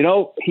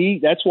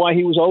 that's why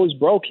he was always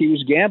broke. He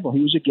was gambling.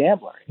 He was a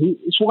gambler.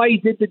 It's why he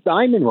did the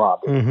diamond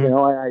robbery.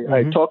 Mm-hmm.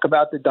 I talk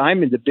about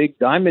the big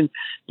diamond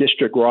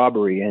district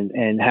robbery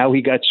and how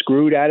he got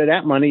screwed out of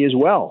that money as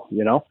well,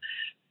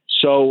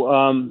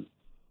 So,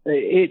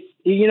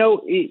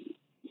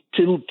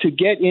 to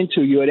get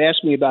into, you had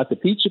asked me about the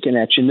pizza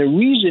connection. The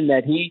reason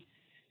that he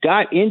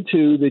got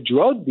into the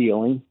drug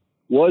dealing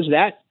was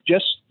that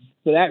just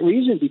for that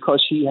reason,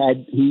 because he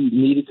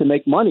needed to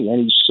make money,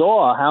 and he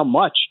saw how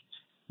much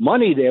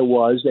money there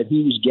was that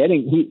he was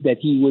getting, that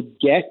he would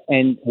get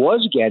and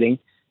was getting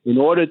in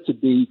order to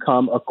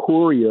become a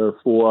courier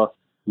for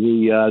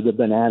the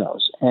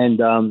Bananos. And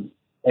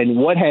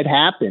what had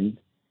happened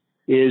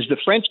is the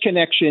French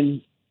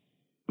Connection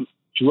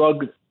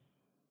drug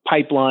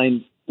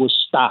pipeline was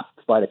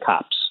stopped by the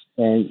cops.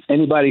 And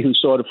anybody who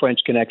saw the French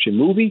Connection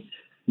movie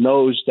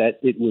knows that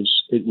it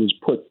was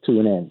put to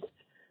an end.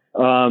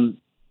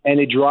 And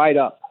it dried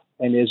up.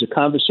 And there's a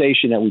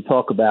conversation that we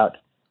talk about,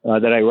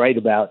 that I write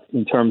about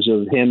in terms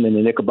of him and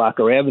the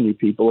Knickerbocker Avenue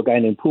people, a guy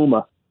named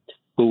Puma,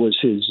 who was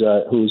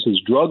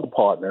his drug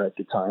partner at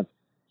the time,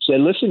 said,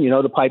 listen,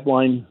 the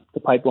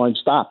pipeline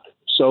stopped.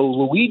 So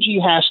Luigi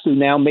has to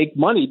now make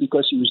money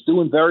because he was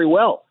doing very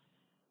well,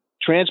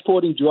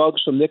 transporting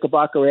drugs from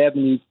Knickerbocker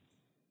Avenue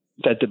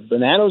that the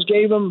Bananos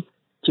gave him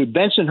to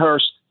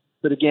Bensonhurst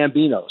to the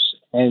Gambinos.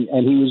 And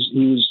he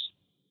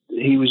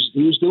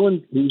was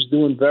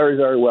doing very,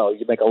 very well. He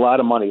could make a lot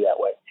of money that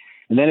way.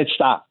 And then it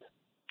stopped.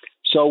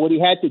 So what he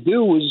had to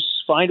do was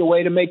find a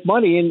way to make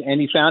money.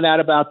 And he found out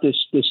about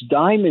this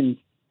diamond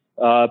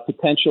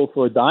potential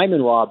for a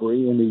diamond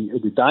robbery in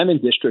the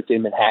diamond district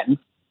in Manhattan.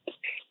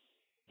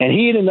 And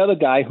he and another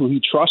guy who he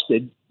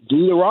trusted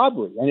do the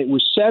robbery. And it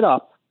was set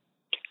up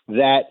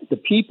that the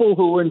people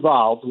who were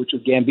involved, which were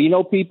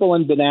Gambino people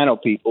and Bonanno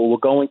people, were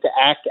going to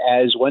act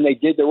as, when they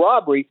did the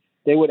robbery,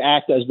 they would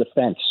act as the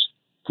fence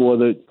for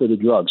the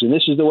drugs. And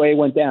this is the way it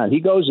went down. He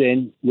goes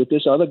in with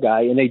this other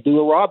guy and they do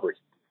a robbery.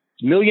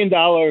 $1 million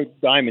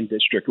diamond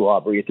district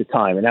robbery at the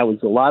time. And that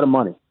was a lot of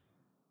money.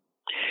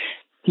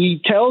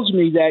 He tells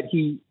me that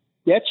he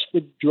gets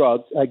the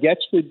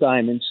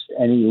diamonds,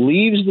 and he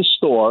leaves the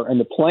store. And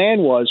the plan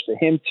was for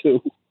him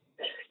to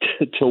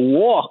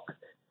walk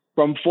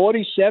from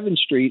 47th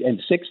Street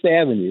and 6th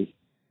Avenue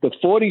to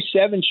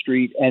 47th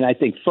Street and I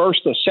think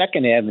 1st or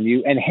 2nd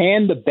Avenue and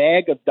hand the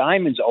bag of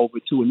diamonds over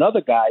to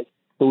another guy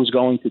who was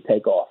going to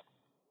take off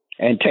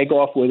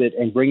with it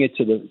and bring it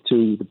to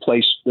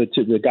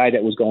the guy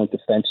that was going to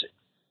fence it.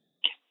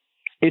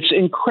 It's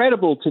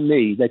incredible to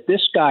me that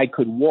this guy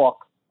could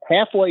walk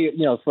halfway,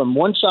 from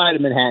one side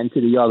of Manhattan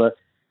to the other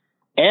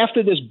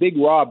after this big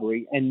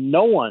robbery, and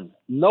no one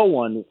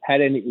had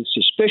any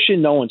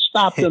suspicion. No one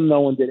stopped him.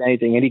 No one did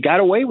anything, and he got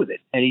away with it.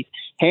 And he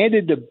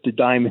handed the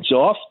diamonds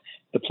off.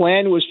 The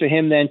plan was for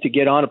him then to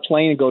get on a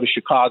plane and go to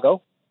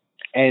Chicago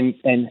and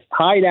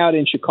hide out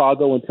in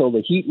Chicago until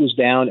the heat was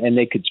down and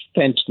they could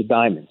fence the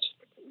diamonds.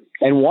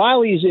 And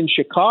while he's in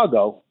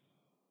Chicago,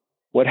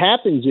 what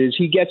happens is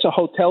he gets a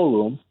hotel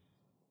room,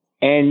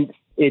 and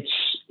it's,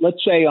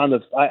 let's say I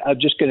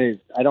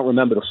don't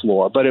remember the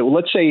floor, but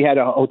let's say he had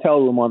a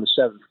hotel room on the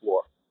 7th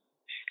floor.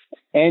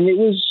 And it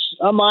was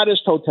a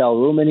modest hotel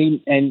room.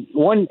 And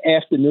one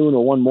afternoon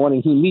or one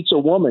morning, he meets a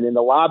woman in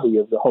the lobby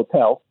of the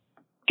hotel,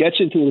 gets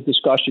into a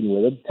discussion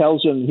with him,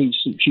 tells him,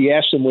 she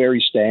asks him where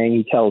he's staying.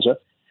 He tells her.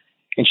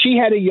 And she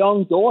had a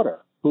young daughter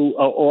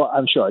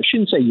I'm sorry, I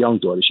shouldn't say young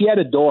daughter. She had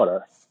a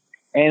daughter.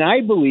 And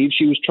I believe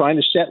she was trying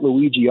to set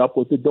Luigi up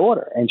with the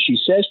daughter. And she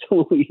says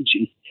to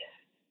Luigi,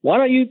 why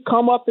don't you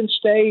come up and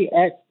stay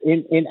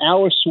in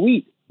our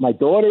suite? My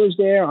daughter is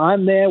there.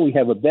 I'm there. We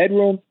have a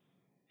bedroom.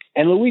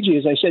 And Luigi,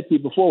 as I said to you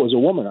before, was a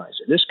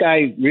womanizer. This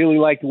guy really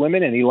liked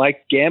women, and he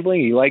liked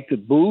gambling. He liked the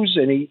booze,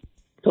 and he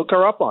took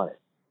her up on it.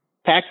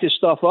 Packed his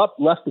stuff up,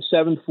 left the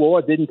 7th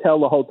floor, didn't tell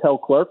the hotel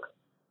clerk,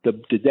 the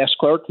desk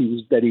clerk,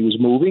 that he was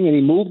moving, and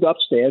he moved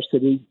upstairs to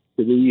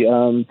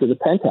the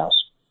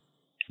penthouse.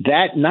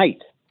 That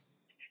night,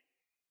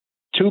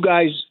 2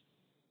 guys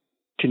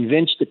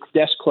convinced the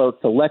desk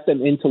clerk to let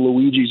them into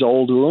Luigi's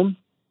old room,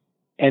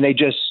 and they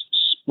just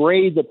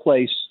sprayed the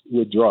place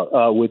with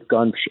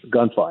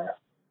gunfire,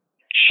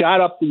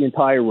 shot up the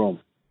entire room.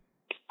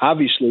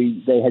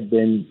 Obviously, they had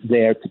been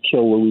there to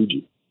kill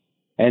Luigi.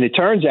 And it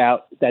turns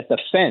out that the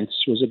fence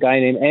was a guy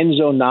named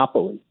Enzo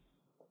Napoli,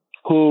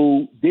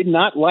 who did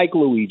not like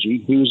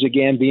Luigi. He was a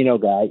Gambino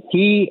guy.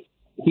 He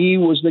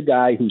was the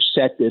guy who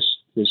set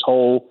this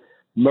whole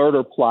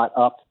murder plot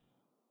up,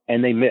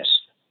 and they missed.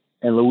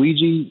 And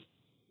Luigi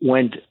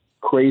went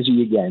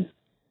crazy again.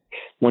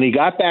 When he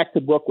got back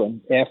to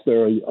Brooklyn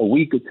after a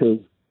week or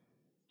two,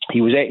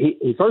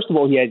 first of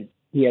all, he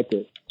had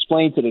to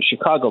explain to the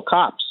Chicago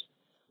cops,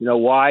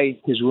 why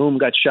his room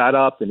got shot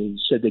up, and he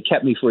said they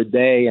kept me for a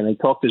day, and they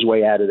talked his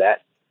way out of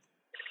that.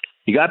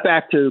 He got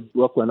back to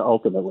Brooklyn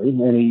ultimately,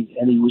 and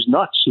he was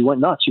nuts. He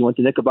went nuts. He went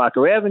to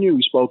Knickerbocker Avenue.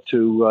 He spoke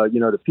to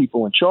the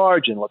people in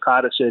charge, and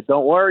Licata said,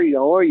 "Don't worry,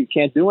 you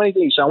can't do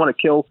anything." He said, "I want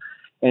to kill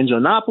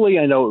Enzo Napoli.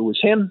 I know it was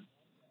him."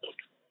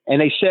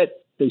 And they set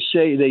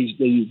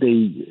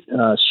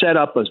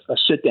up a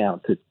sit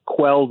down to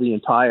quell the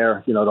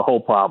entire, the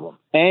whole problem,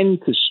 and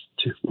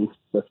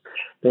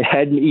they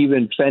hadn't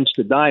even fenced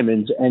the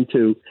diamonds, and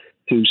to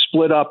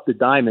split up the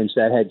diamonds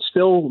that had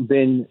still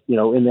been,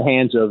 in the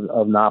hands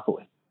of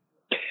Napoli.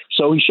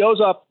 So he shows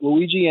up,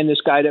 Luigi and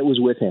this guy that was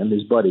with him,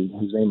 his buddy,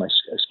 whose name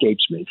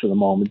escapes me for the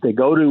moment. They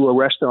go to a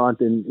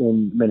restaurant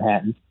in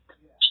Manhattan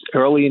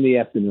early in the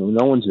afternoon.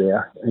 No one's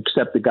there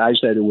except the guys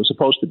that were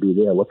supposed to be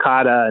there,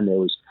 Licata, and there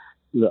was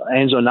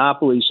Enzo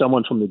Napoli,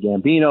 someone from the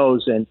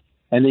Gambinos,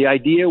 and the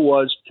idea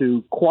was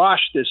to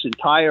quash this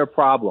entire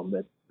problem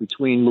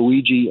between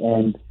Luigi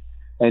and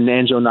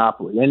Enzo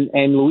Napoli.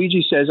 And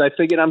Luigi says, "I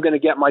figured I'm going to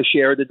get my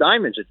share of the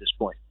diamonds at this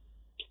point."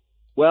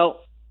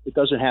 Well, it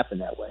doesn't happen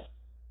that way.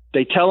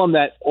 They tell him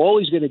that all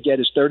he's going to get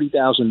is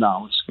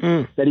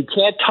 $30,000, that he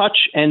can't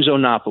touch Enzo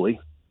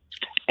Napoli.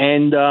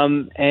 And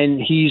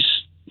he's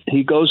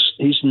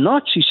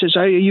nuts. He says,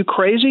 are you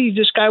crazy?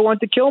 This guy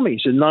wanted to kill me. He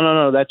said,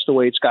 no, that's the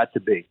way it's got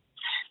to be.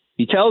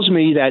 He tells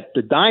me that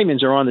the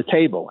diamonds are on the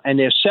table and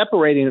they're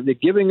separating them. They're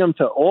giving them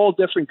to all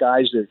different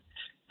guys.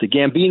 The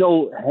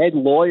Gambino head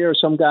lawyer,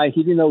 some guy,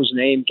 he didn't know his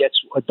name,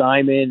 gets a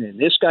diamond, and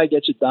this guy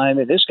gets a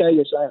diamond. This guy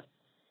gets a diamond.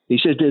 He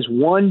says, there's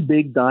one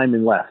big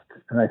diamond left.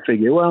 And I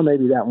figure, well,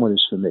 maybe that one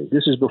is for me.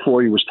 This is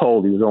before he was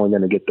told he was only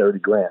going to get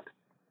 $30,000.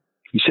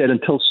 He said,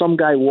 until some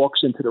guy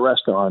walks into the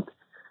restaurant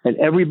and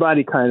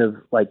everybody kind of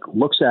like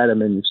looks at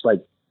him and it's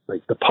like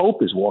the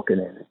Pope is walking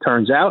in. It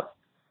turns out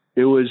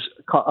it was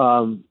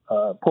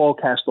Paul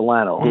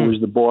Castellano, who was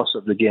the boss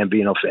of the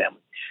Gambino family.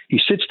 He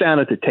sits down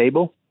at the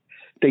table.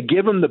 They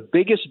give him the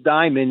biggest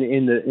diamond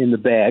in the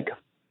bag.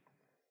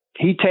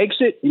 He takes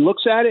it, he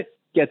looks at it,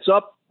 gets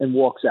up and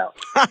walks out.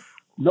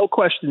 No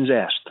questions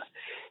asked.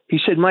 He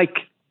said, Mike,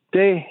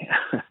 they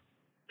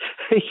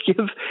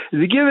give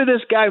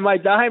this guy my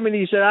diamond.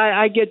 He said,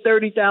 I get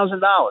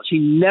 $30,000. He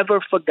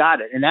never forgot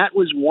it. And that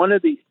was one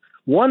of the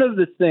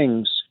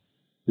things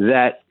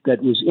that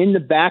was in the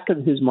back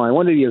of his mind,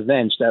 one of the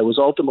events that was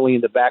ultimately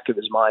in the back of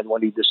his mind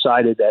when he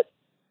decided that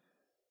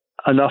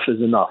enough is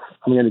enough.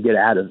 I'm going to get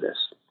out of this.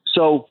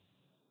 So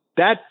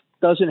that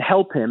doesn't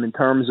help him in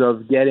terms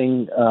of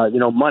getting,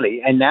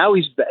 money. And now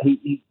he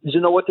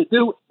doesn't know what to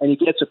do. And he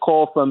gets a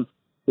call from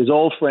his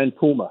old friend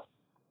Puma.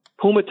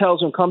 Puma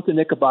tells him, come to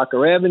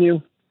Knickerbocker Avenue.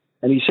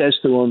 And he says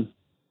to him,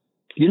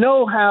 you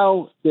know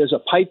how there's a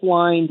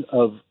pipeline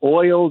of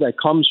oil that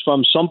comes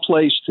from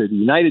someplace to the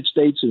United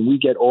States and we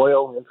get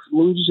oil? And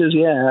Luigi says,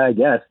 yeah, I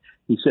guess.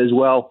 He says,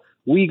 well,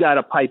 we got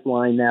a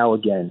pipeline now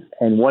again.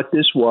 And what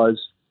this was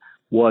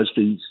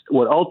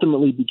what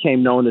ultimately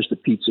became known as the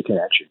Pizza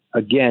Connection.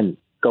 Again,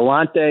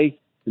 Galante,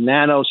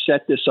 Nano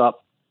set this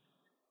up.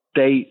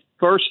 They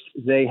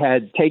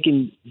had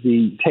taken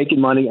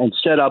money and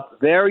set up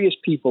various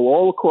people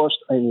all across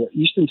the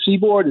Eastern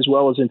Seaboard as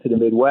well as into the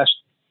Midwest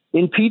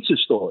in pizza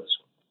stores.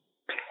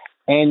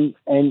 And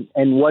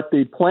what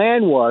the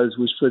plan was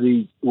for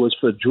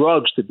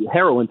drugs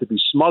heroin to be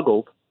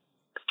smuggled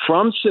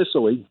from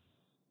Sicily,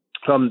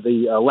 from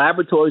the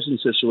laboratories in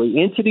Sicily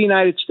into the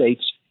United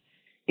States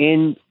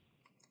in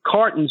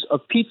cartons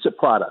of pizza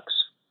products,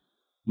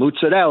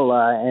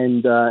 mozzarella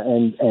and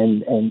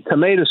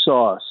tomato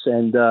sauce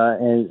and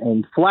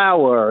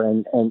flour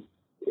and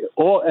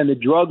the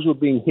drugs were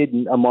being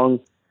hidden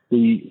among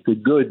the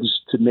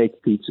goods to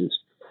make pizzas.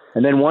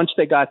 And then once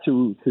they got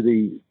to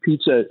the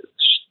pizza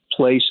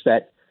place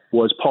that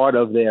was part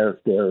of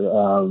their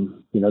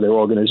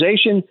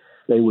organization,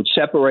 they would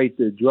separate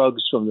the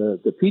drugs from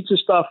the pizza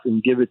stuff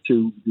and give it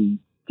to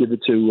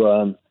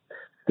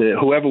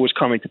whoever was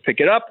coming to pick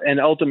it up, and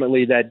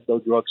ultimately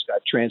those drugs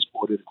got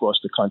transported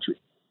across the country.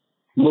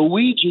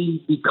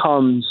 Luigi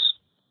becomes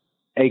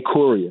a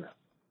courier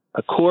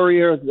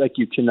like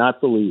you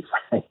cannot believe.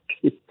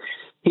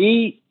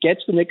 He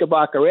gets to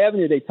Knickerbocker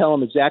Avenue. They tell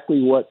him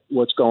exactly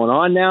what's going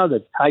on now.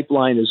 The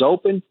pipeline is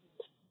open,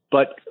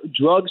 but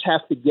drugs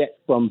have to get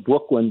from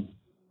Brooklyn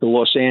to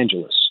Los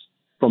Angeles,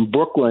 from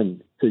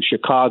Brooklyn to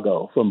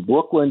Chicago, from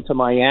Brooklyn to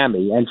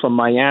Miami, and from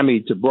Miami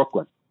to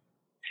Brooklyn.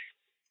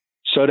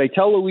 So they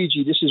tell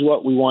Luigi, this is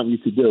what we want you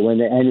to do, and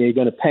they're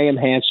going to pay him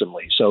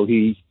handsomely. So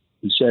he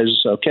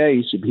says,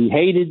 okay. He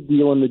hated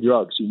dealing the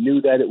drugs. He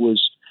knew that it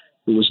was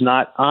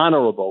not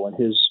honorable in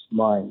his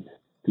mind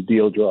to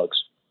deal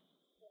drugs.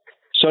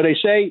 So they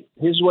say,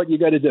 here's what you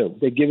got to do.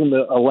 They give him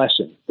a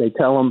lesson. They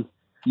tell him,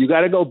 you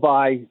got to go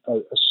buy a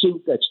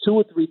suit that's 2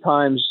 or 3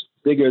 times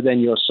bigger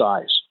than your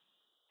size.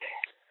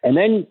 And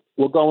then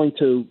we're going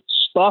to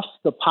stuff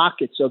the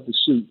pockets of the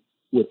suit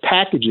with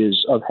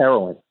packages of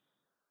heroin.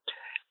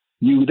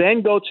 You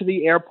then go to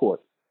the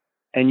airport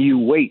and you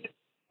wait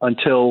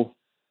until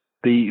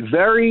the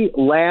very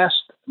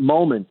last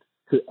moment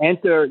to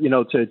enter,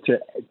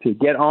 to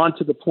get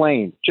onto the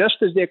plane.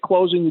 Just as they're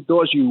closing the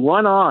doors, you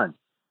run on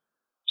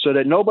so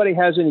that nobody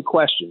has any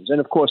questions. And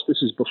of course,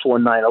 this is before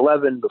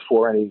 9/11,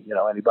 before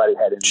anybody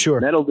had any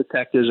metal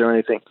detectors or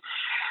anything.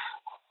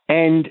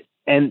 And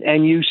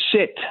you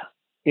sit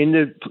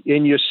in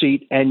your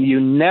seat and you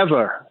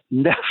never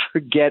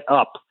get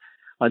up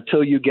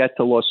until you get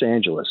to Los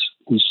Angeles.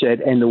 He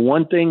said, and the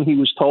one thing he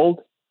was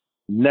told,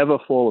 never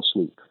fall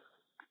asleep.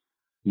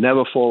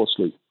 Never fall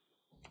asleep.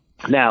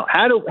 Now,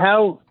 how do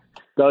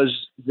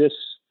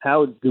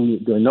we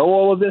know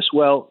all of this?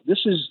 Well,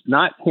 this is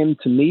not him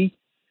to me,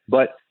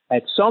 but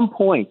at some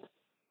point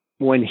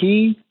when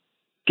he's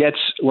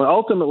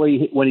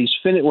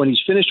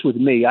finished with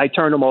me, I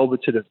turn him over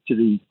to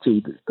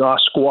our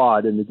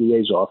squad in the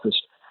DA's office.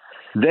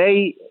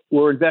 They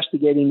were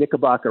investigating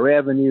Knickerbocker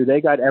Avenue. They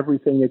got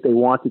everything that they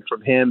wanted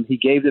from him. He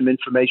gave them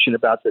information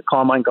about the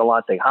Carmine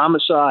Galante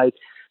homicide.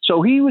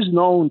 So he was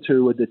known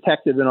to a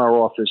detective in our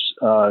office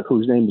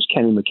whose name was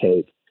Kenny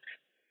McCabe.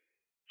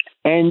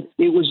 And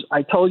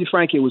I told you,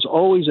 Frank, it was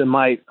always in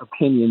my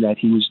opinion that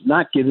he was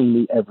not giving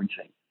me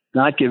everything.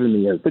 not giving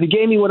me everything. But he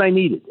gave me what I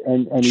needed.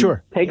 And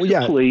sure. He takes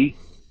a plea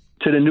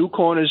to the New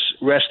Corners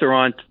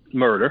restaurant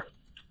murder,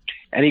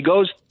 and he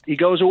goes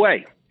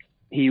away.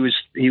 He was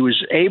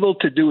able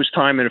to do his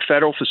time in a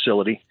federal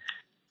facility. I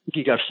think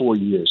he got 4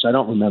 years. I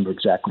don't remember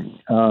exactly.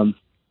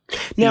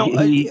 Now,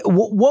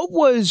 what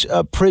was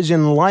a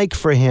prison like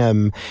for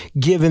him,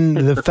 given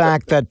the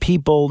fact that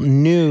people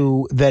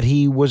knew that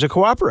he was a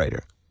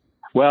cooperator?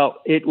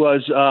 Well, it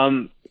was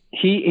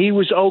he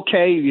was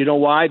okay. You know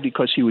why?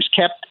 Because he was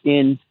kept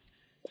in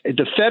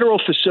the federal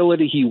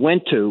facility he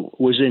went to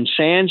was in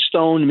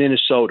Sandstone,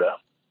 Minnesota.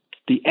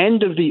 The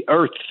end of the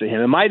earth for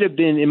him.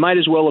 It might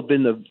as well have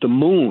been the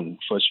moon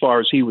for as far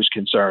as he was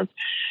concerned.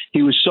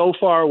 He was so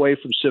far away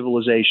from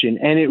civilization,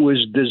 and it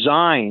was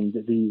designed.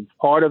 The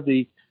part of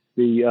the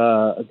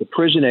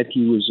prison that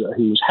he was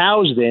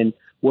housed in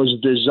was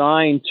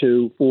designed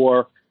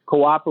for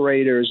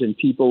cooperators and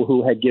people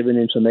who had given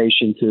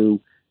information to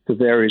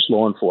various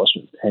law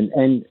enforcement,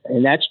 and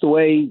that's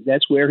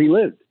where he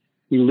lived.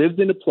 He lived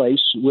in a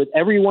place with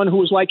everyone who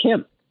was like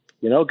him,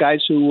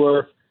 guys who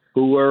were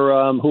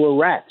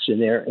rats in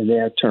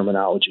their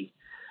terminology.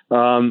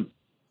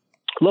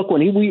 Look,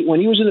 when he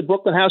was in the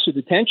Brooklyn House of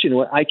Detention,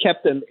 I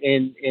kept him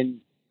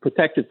in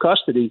protective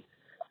custody,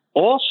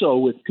 also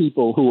with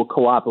people who were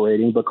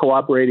cooperating, but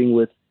cooperating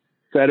with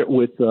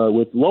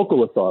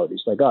local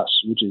authorities like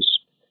us, which is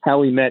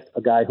how he met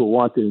a guy who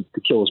wanted him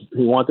to kill his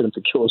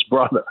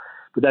brother.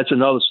 But that's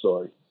another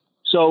story.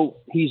 So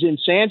he's in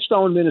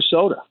Sandstone,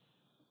 Minnesota,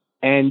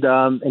 and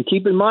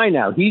keep in mind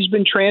now he's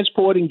been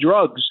transporting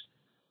drugs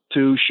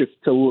to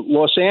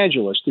Los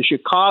Angeles, to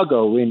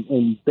Chicago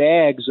in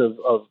bags of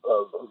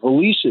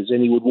valises,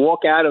 and he would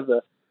walk out of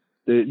the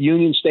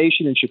Union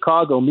Station in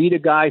Chicago, meet a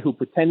guy who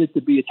pretended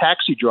to be a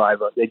taxi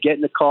driver. They'd get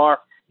in the car,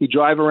 he'd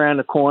drive around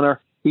the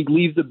corner, he'd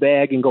leave the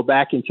bag and go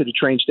back into the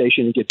train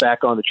station and get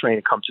back on the train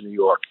and come to New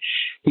York.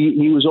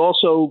 He was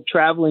also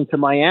traveling to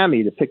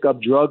Miami to pick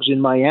up drugs in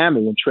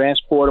Miami and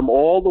transport them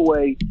all the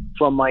way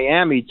from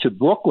Miami to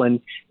Brooklyn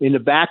in the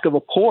back of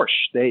a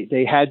Porsche.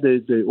 They had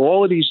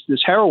all of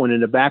this heroin in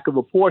the back of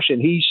a Porsche,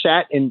 and he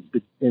sat in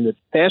the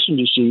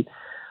passenger seat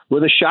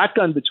with a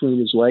shotgun between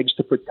his legs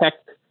to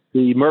protect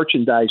the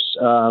merchandise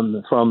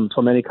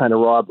from any kind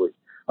of robbery.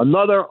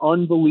 Another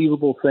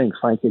unbelievable thing,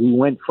 Frank, that he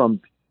went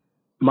from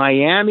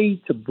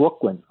Miami to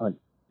Brooklyn on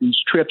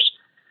these trips,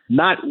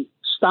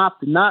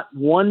 stopped not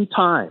one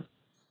time.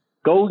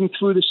 Going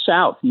through the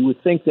South, you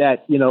would think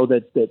that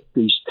that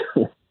these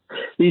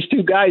these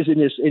two guys in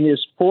this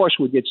Porsche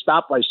would get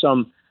stopped by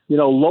some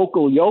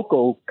local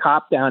yokel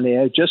cop down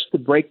there just to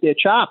break their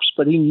chops,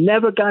 but he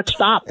never got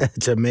stopped.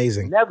 It's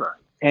amazing. Never.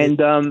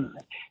 And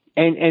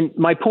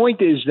my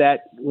point is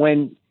that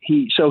when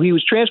he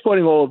was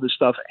transporting all of this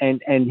stuff,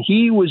 and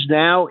he was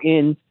now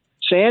in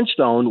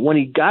Sandstone when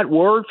he got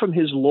word from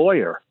his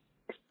lawyer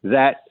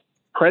that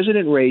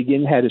President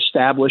Reagan had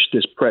established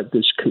this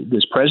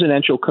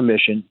presidential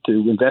commission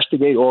to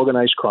investigate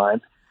organized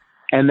crime,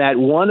 and that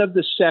one of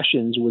the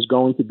sessions was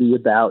going to be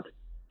about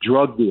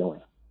drug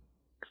dealing.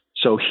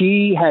 So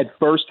he had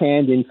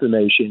firsthand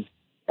information,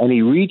 and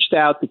he reached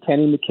out to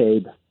Kenny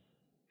McCabe,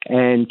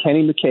 and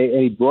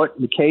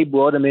McCabe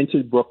brought him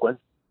into Brooklyn.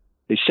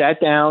 They sat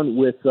down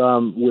with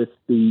him.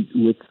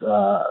 He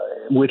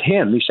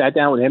sat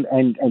down with him,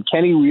 and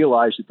Kenny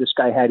realized that this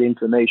guy had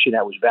information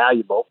that was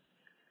valuable,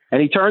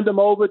 and he turned him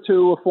over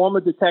to a former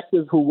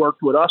detective who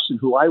worked with us and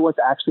who I went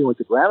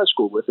to grammar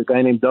school with, a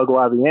guy named Doug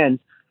Lavienne,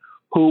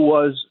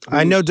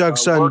 I know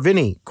Doug's son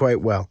Vinny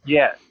quite well.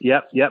 Yeah,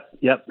 yep.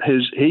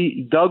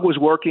 Doug was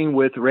working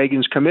with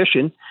Reagan's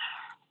commission,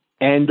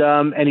 and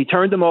he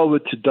turned him over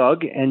to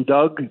Doug, and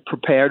Doug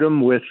prepared him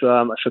with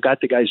I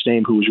forgot the guy's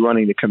name who was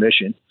running the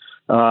commission.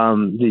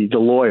 The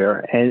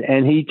lawyer,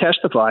 and he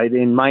testified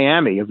in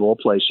Miami, of all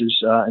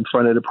places, in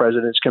front of the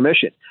president's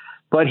commission.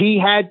 But he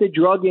had the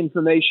drug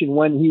information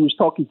when he was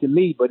talking to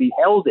me, but he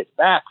held it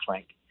back,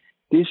 Frank.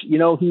 He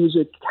was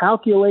a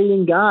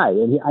calculating guy,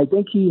 and I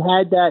think he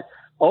had that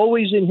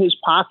always in his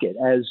pocket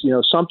as,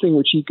 something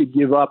which he could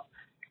give up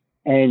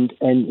and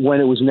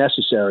when it was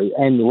necessary.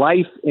 And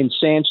life in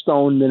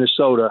Sandstone,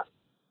 Minnesota,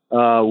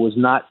 was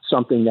not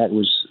something that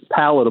was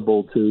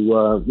palatable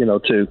to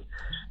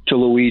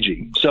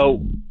Luigi.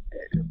 So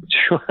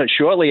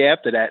shortly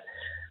after that,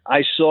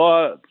 I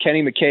saw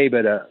Kenny McCabe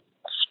at a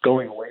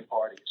going away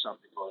party or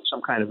something, or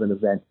some kind of an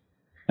event.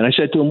 And I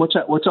said to him, what's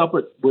up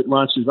with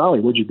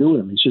Ronsisvalle? What'd you do with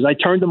him? He says, I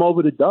turned him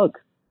over to Doug.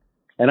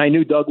 And I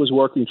knew Doug was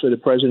working for the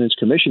president's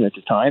commission at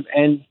the time.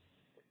 And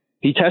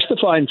he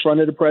testified in front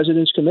of the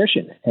president's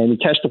commission. And he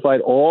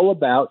testified all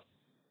about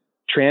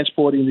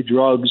transporting the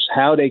drugs,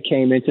 how they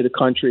came into the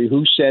country,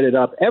 who set it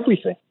up,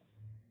 everything.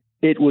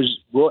 There was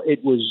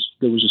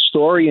a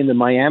story in the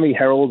Miami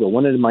Herald, or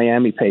one of the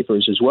Miami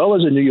papers, as well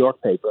as a New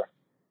York paper,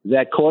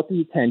 that caught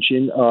the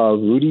attention of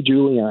Rudy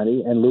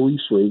Giuliani and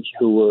Louis Freeh,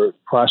 who were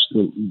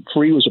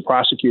Freeh was a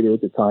prosecutor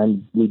at the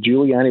time.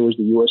 Giuliani was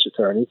the U.S.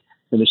 attorney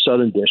in the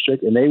Southern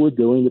District, and they were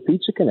doing the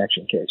Pizza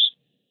Connection case.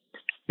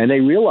 And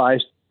they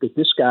realized that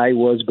this guy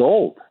was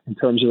gold in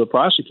terms of a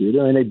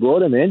prosecutor, and they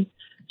brought him in,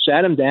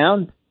 sat him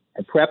down,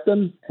 and prepped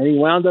him, and he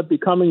wound up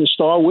becoming a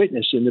star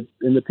witness in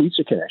the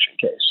Pizza Connection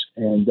case,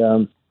 and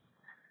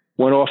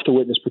went off to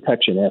witness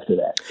protection after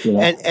that.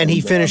 And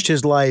he finished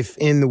his life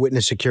in the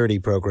witness security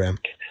program.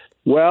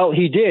 Well,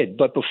 he did,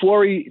 but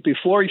before he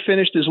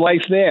finished his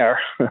life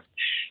there,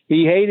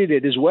 he hated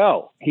it as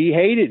well. He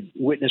hated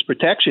witness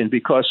protection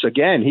because,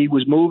 again, he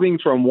was moving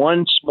from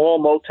one small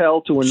motel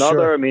to another.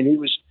 Sure. I mean,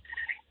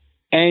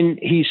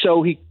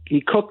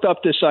 he cooked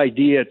up this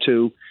idea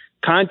to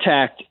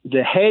contact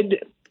the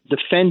head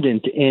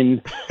defendant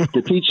in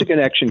the Pizza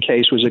Connection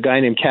case was a guy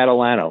named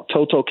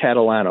Toto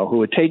Catalano,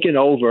 who had taken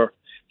over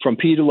from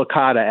Peter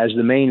Licata as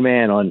the main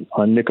man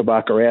on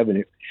Knickerbocker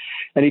Avenue.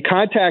 And he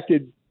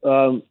contacted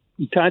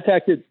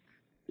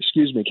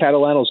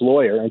Catalano's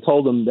lawyer and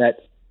told him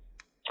that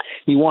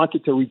he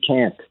wanted to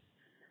recant.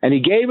 And he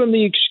gave him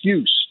the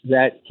excuse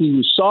that he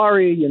was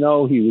sorry, he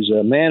was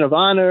a man of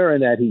honor,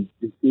 and that he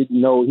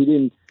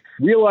didn't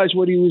realize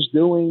what he was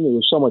doing. There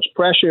was so much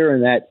pressure,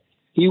 and that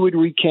he would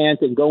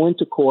recant and go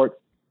into court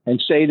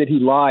and say that he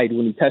lied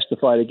when he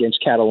testified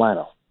against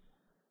Catalano.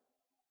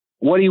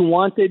 What he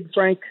wanted,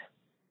 Frank,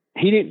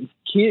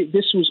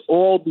 this was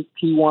all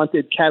he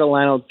wanted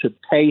Catalano to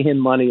pay him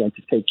money and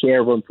to take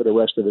care of him for the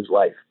rest of his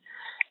life.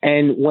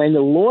 And when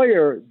the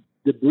lawyer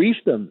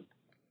debriefed him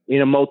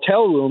in a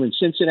motel room in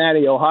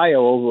Cincinnati,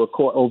 Ohio, over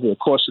the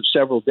course of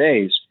several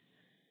days,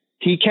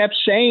 he kept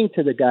saying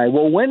to the guy,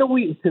 well, when are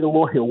we going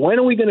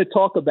to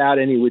talk about,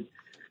 and he would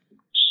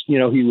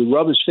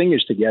rub his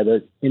fingers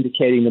together,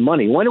 indicating the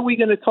money. When are we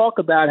going to talk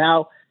about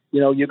how,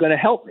 you're going to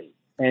help me?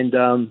 And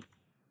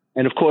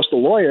of course the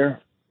lawyer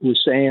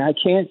was saying, I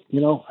can't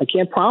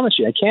promise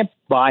you. I can't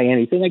buy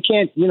anything. I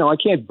can't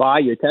buy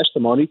your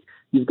testimony.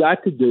 You've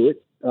got to do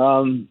it,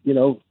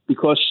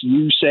 because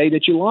you say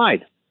that you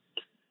lied.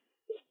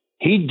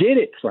 He did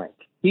it, Frank.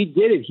 He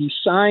did it. He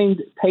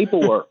signed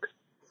paperwork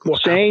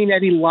saying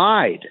that he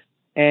lied,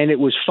 and it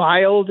was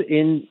filed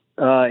in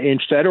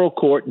federal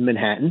court in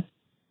Manhattan.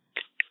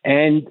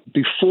 And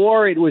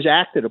before it was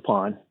acted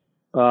upon,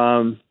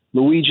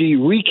 Luigi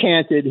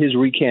recanted his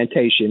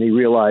recantation. He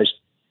realized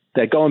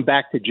that going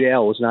back to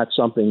jail was not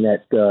something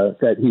that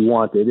he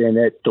wanted, and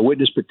that the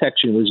witness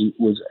protection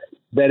was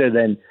better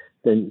than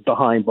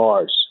behind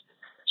bars.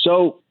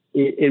 So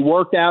it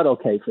worked out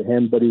okay for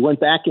him, but he went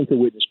back into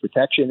witness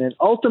protection, and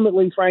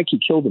ultimately, Frank, he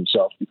killed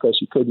himself because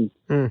he couldn't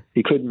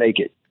make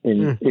it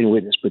in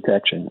witness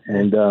protection,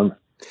 and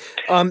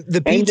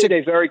the pizza ended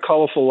a very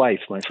colorful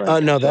life, my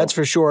friend. No, that's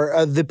for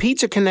sure. The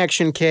Pizza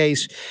Connection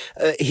case,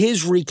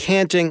 his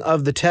recanting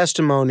of the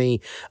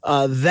testimony,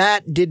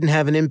 that didn't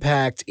have an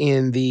impact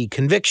in the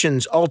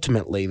convictions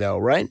ultimately, though,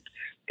 right?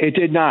 It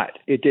did not.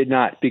 It did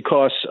not,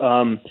 because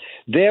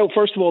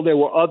first of all,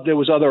 there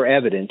was other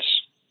evidence,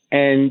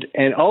 and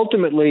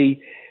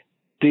ultimately,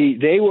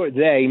 they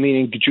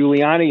meaning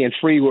Giuliani and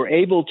Free, were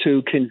able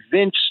to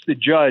convince the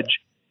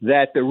judge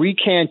that the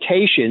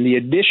recantation, the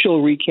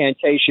initial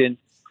recantation,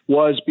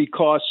 was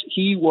because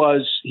he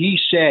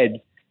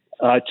said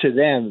to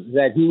them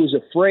that he was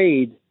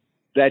afraid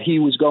that he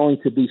was going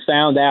to be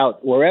found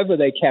out wherever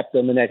they kept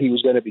him and that he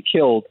was going to be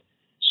killed.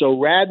 So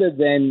rather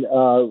than,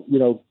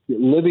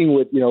 living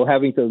with,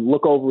 having to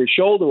look over his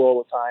shoulder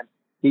all the time,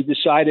 he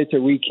decided to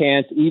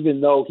recant,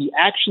 even though he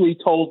actually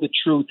told the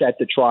truth at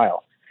the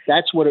trial.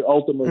 That's what it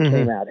ultimately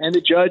came out. And the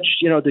judge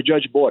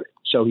bought it.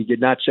 So he did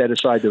not set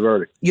aside the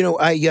verdict.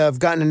 I've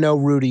gotten to know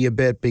Rudy a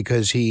bit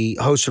because he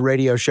hosts a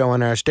radio show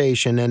on our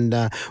station, and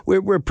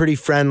we're pretty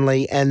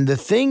friendly. And the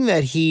thing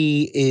that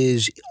he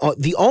is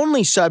the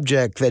only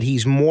subject that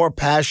he's more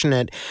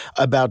passionate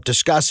about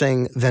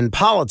discussing than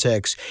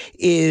politics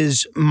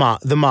is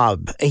the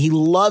mob. He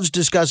loves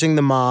discussing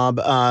the mob,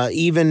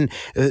 even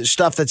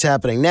stuff that's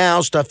happening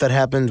now, stuff that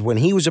happened when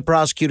he was a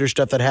prosecutor,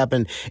 stuff that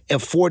happened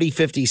 40,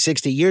 50,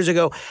 60 years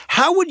ago.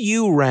 How would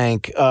you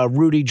rank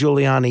Rudy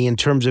Giuliani in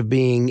terms of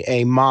being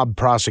a mob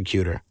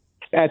prosecutor?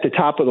 At the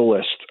top of the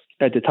list.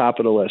 The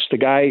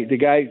guy,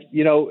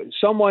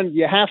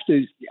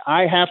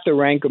 I have to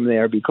rank him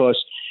there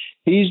because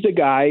he's the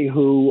guy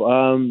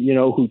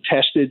who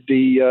tested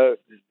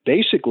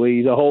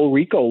basically the whole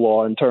RICO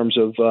law in terms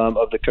of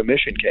the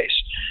commission case.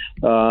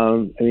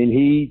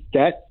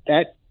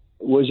 That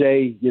was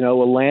a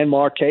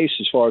landmark case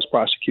as far as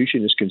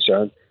prosecution is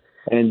concerned.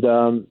 And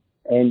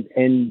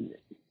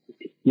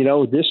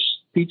this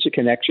Pizza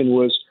Connection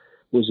was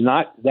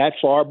not that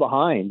far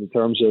behind in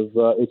terms of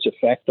its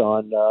effect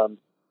on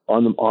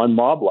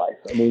mob life.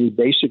 I mean, he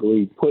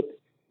basically put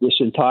this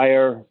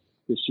entire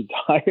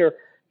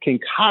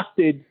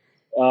concocted,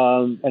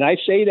 and I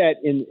say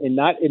that in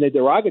not in a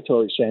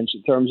derogatory sense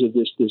in terms of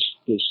this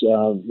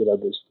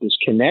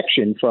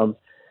connection from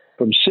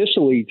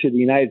Sicily to the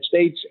United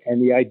States,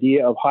 and the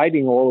idea of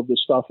hiding all of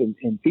this stuff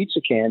in pizza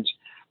cans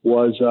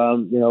was a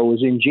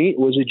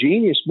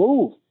genius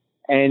move.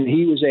 And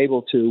he was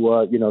able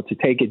to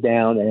take it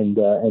down and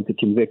to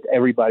convict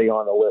everybody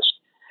on the list.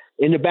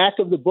 In the back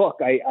of the book,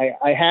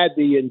 I had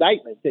the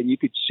indictment, and you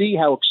could see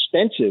how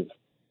extensive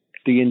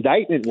the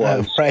indictment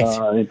was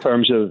in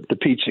terms of the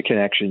Pizza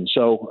Connection.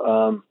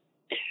 So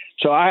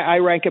I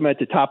rank him at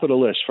the top of the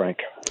list,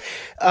 Frank.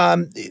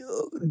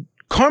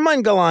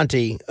 Carmine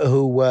Galante,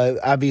 who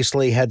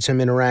obviously had some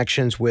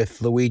interactions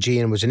with Luigi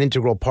and was an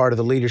integral part of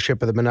the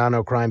leadership of the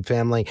Bonanno crime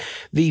family,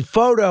 the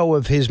photo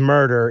of his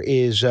murder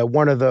is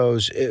one of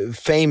those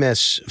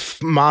famous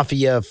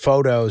mafia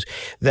photos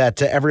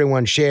that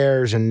everyone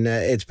shares, and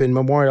it's been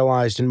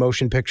memorialized in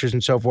motion pictures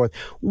and so forth.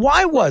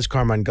 Why was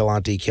Carmine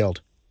Galante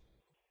killed?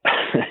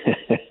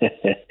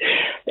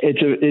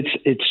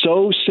 It's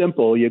so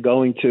simple. You're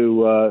going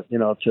to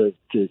to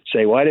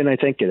say, why didn't I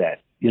think of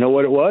that? You know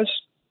what it was?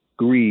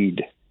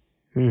 Greed.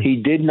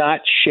 He did not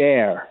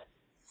share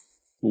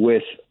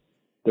with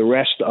the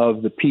rest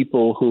of the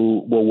people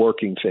who were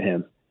working for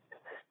him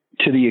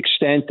to the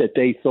extent that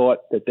they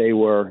thought that they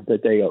were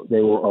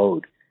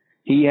owed.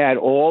 He had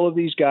all of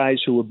these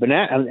guys who were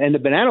and the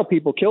Bonanno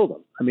people killed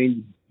him. I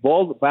mean,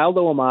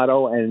 Valdo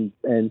Amato and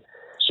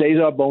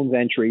Cesar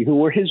Bonventuri, who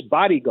were his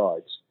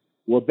bodyguards,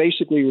 were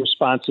basically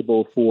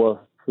responsible for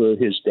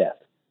his death.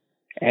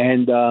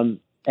 And the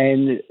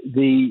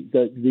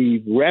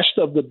rest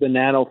of the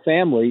Bonanno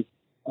family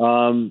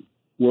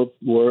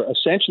were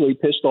essentially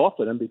pissed off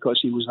at him because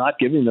he was not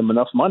giving them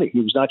enough money.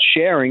 He was not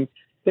sharing.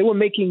 They were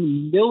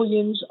making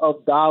millions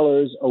of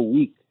dollars a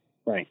week,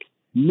 Frank.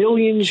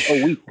 Millions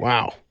a week.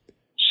 Wow.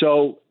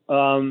 So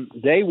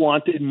they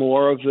wanted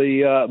more of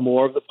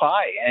the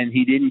pie, and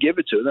he didn't give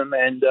it to them,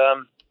 and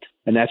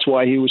that's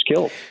why he was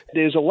killed.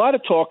 There's a lot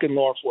of talk in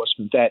law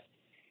enforcement that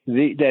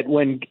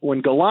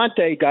when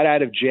Galante got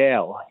out of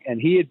jail, and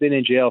he had been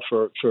in jail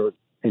for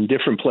in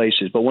different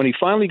places, but when he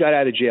finally got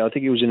out of jail, I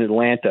think he was in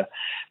Atlanta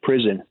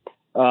prison.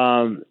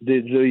 The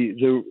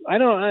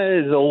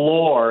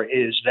lore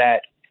is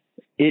that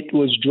it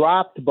was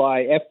dropped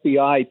by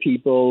FBI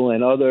people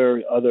and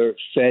other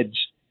feds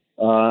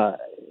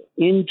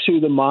into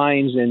the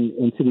minds and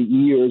into the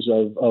ears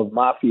of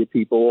mafia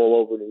people all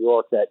over New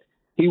York that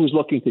he was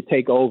looking to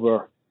take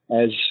over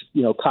as,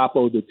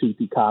 capo di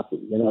tutti capi,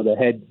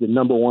 the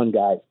number one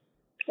guy.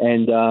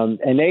 And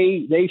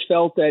they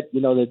felt that,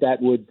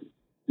 that would,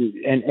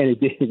 and it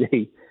did,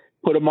 they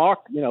put a mark,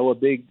 a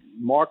big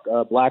mark,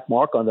 a black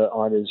mark on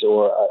his,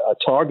 or a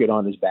target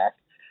on his back.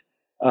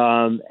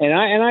 And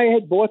I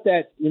had bought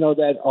that,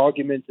 that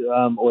argument,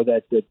 or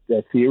that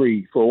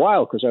theory for a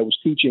while, because I was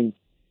teaching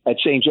at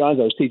St. John's.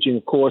 I was teaching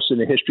a course in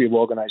the history of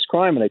organized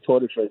crime, and I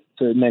taught it for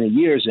many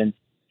years. And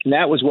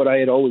that was what I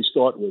had always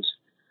thought was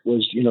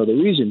the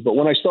reason. But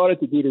when I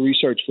started to do the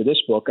research for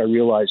this book, I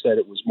realized that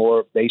it was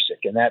more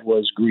basic, and that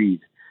was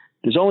greed.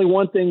 There's only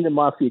one thing the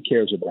mafia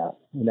cares about,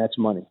 and that's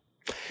money.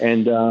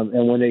 And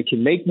when they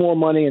can make more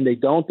money and they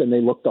don't, then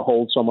they look to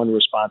hold someone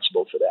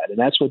responsible for that. And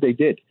that's what they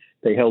did.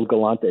 They held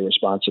Galante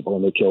responsible,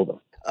 and they killed him.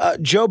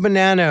 Joe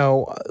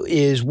Bonanno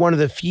is one of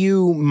the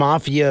few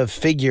mafia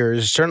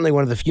figures, certainly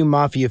one of the few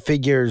mafia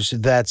figures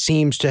that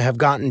seems to have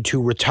gotten to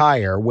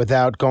retire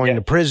without going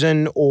to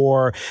prison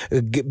or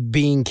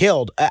being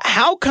killed.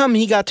 How come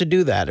he got to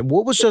do that?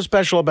 What was so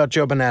special about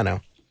Joe Bonanno?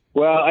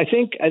 Well, I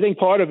think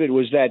part of it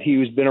was that he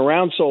was been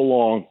around so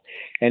long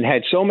and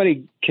had so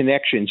many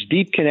connections,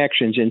 deep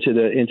connections into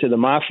the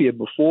mafia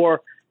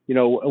before,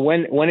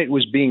 when it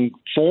was being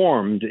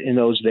formed in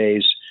those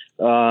days.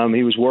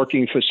 He was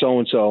working for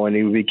so-and-so, and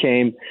he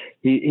became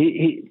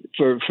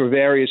for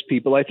various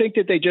people. I think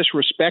that they just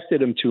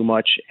respected him too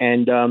much.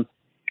 And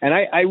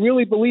I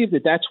really believe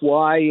that that's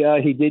why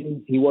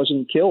he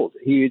wasn't killed.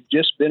 He had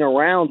just been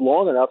around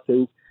long enough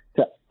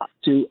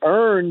to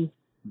earn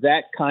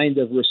that kind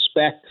of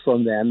respect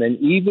from them. And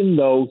even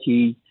though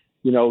he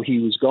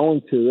was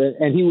going to,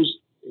 and he was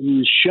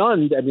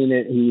shunned. I mean,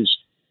 he was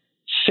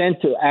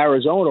sent to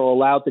Arizona, or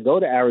allowed to go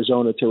to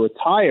Arizona to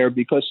retire,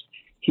 because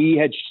he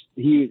had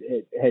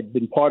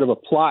been part of a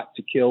plot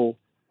to kill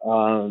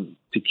Carlo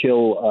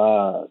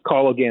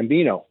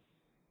Gambino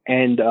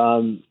and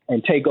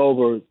take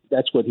over.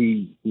 That's what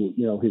his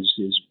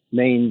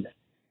main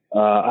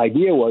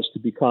idea was, to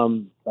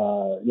become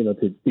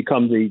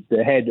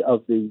the head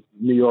of the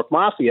New York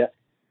Mafia.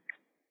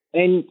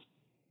 And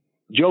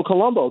Joe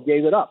Colombo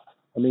gave it up.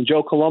 I mean,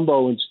 Joe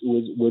Colombo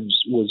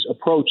was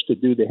approached to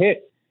do the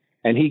hit,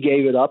 and he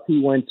gave it up. He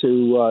went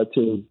to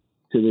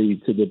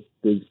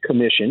the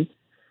commission,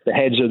 the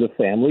heads of the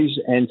families,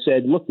 and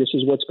said, "Look, this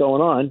is what's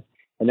going on."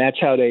 And that's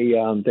how they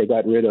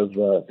got rid of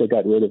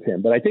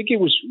him. But I think it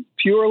was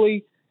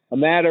purely a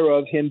matter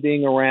of him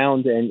being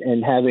around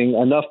and having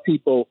enough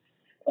people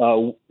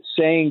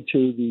saying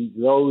to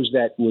those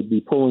that would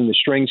be pulling the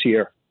strings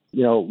here,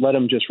 let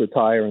him just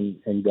retire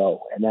and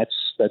go. And that's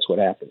what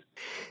happened.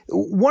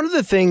 One of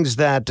the things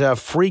that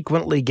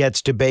frequently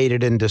gets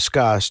debated and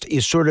discussed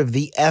is sort of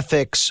the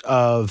ethics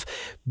of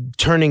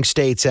turning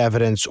state's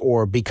evidence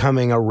or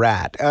becoming a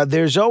rat.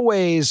 There's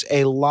always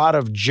a lot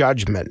of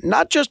judgment,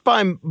 not just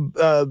by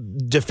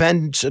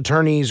defense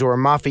attorneys or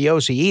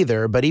mafiosi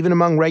either, but even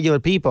among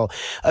regular people,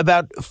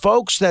 about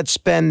folks that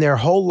spend their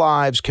whole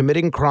lives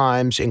committing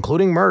crimes,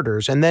 including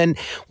murders, and then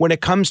when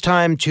it comes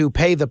time to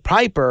pay the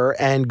piper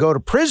and go to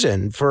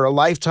prison for a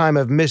lifetime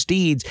of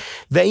misdeeds,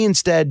 they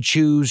instead instead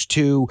choose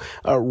to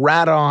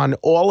rat on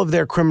all of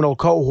their criminal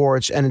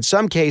cohorts and in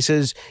some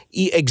cases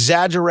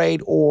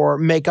exaggerate or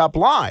make up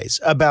lies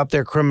about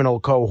their criminal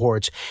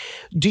cohorts.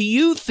 Do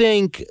you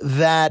think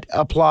that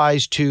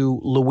applies to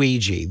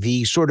Luigi,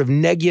 the sort of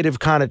negative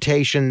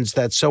connotations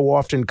that so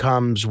often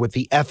comes with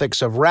the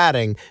ethics of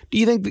ratting? Do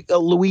you think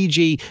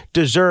Luigi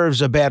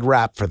deserves a bad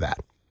rap for that?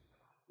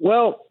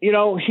 Well,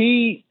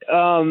 he,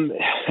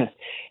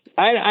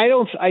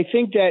 I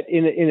think that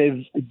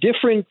in a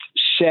different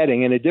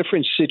setting, in a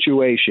different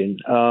situation,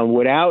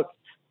 without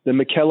the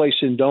Michele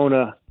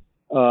Sindona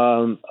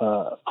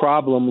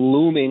problem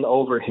looming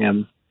over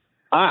him,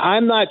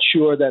 I'm not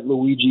sure that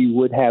Luigi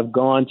would have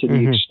gone to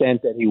the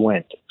extent that he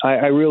went.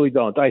 I really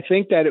don't. I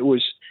think that it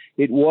was,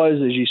 as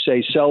you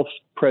say,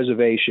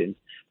 self-preservation.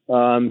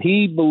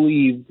 He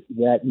believed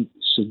that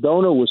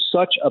Sindona was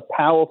such a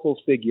powerful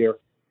figure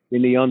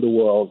in the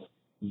underworld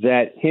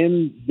that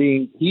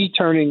he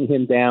turning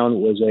him down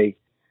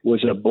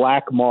was a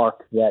black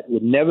mark that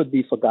would never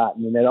be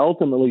forgotten, and that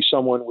ultimately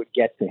someone would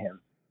get to him.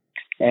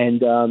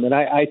 And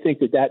I think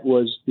that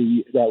was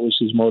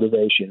his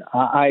motivation.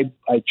 I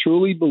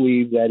truly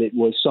believe that it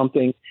was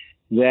something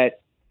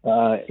that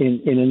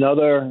in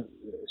another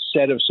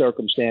set of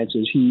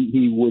circumstances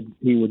he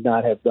would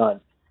not have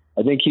done.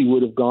 I think he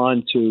would have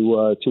gone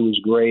to his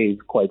grave,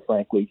 quite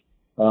frankly,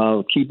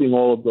 keeping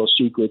all of those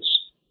secrets,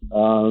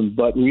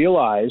 but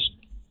realized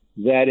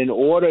that in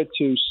order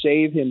to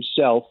save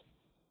himself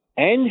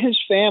and his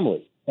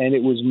family, and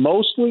it was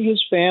mostly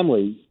his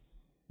family,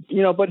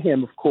 but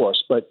him, of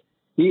course, but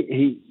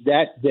he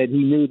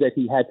knew that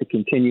he had to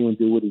continue and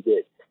do what he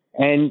did.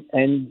 And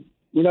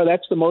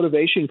that's the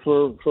motivation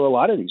for a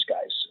lot of these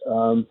guys.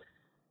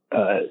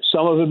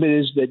 Some of them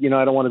is that,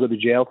 I don't want to go to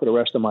jail for the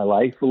rest of my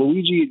life. For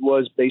Luigi, it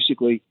was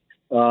basically,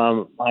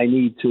 I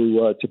need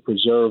to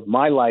preserve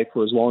my life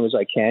for as long as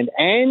I can,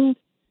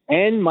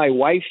 and my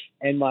wife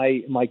and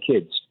my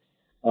kids.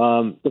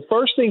 The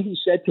first thing he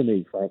said to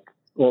me, Frank,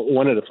 well,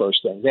 one of the first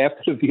things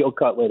after the veal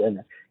cutlet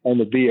and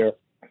the beer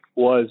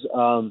was,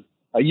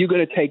 are you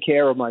going to take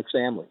care of my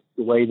family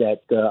the way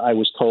that I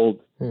was told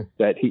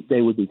that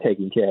they would be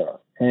taken care of?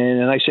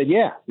 And I said,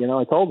 yeah,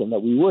 I told them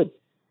that we would.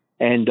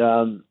 And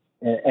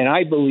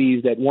I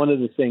believe that one of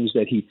the things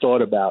that he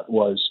thought about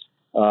was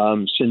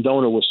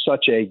Sindona was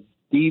such a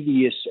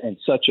devious and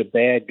such a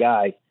bad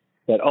guy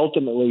that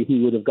ultimately he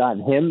would have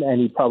gotten him,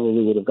 and he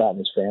probably would have gotten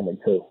his family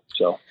too.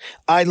 So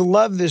I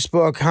love this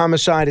book,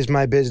 Homicide is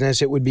My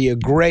Business. It would be a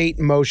great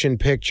motion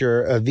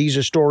picture. These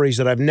are stories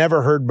that I've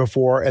never heard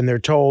before, and they're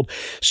told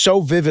so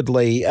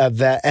vividly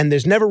and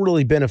there's never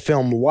really been a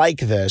film like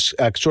this,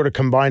 sort of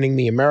combining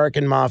the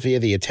American mafia,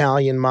 the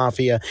Italian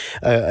mafia,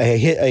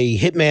 a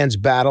hitman's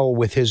battle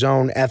with his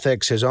own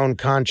ethics, his own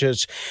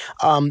conscience.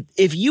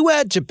 If you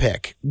had to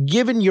pick,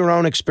 given your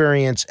own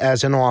experience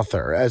as an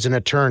author, as an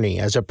attorney,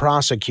 as a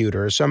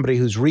prosecutor, as somebody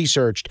who's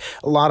researched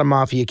a lot of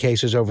mafia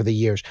cases over the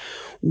years,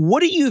 what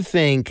do you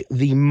think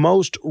the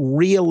most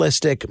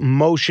realistic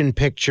motion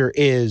picture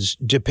is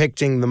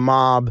depicting the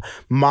mob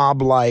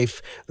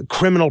life, the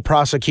criminal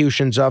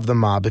prosecutions of the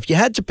mob? If you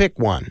had to pick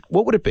one,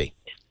 what would it be?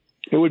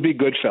 It would be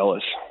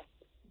Goodfellas.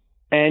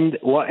 And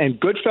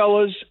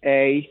Goodfellas,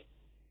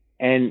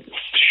 and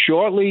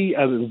shortly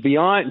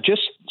beyond,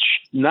 just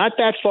not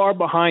that far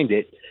behind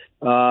it,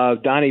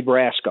 Donnie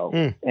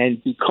Brasco.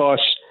 And because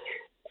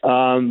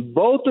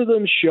both of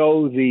them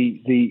show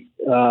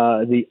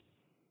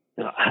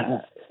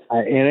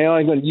and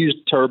I'm going to use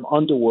the term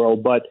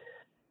underworld, but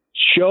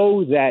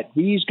show that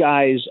these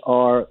guys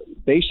are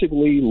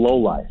basically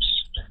lowlifes.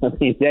 I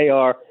mean, they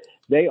are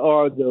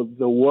the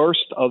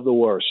worst of the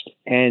worst.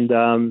 And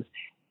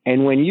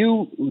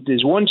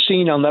there's one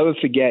scene I'll never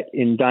forget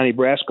in Donnie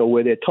Brasco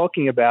where they're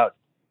talking about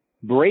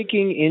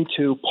breaking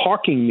into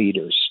parking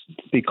meters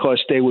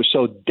because they were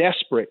so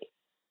desperate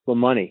for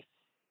money.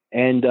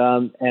 And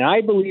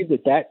I believe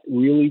that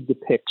really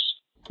depicts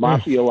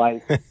mafia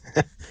life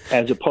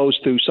as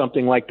opposed to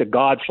something like The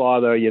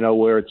Godfather,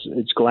 where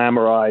it's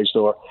glamorized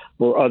or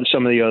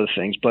some of the other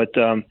things. But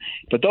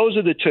those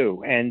are the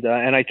two. And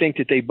I think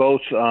that they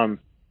both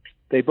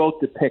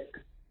depict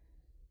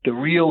the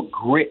real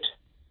grit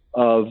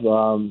of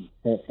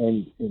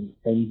and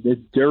the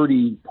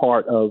dirty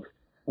part of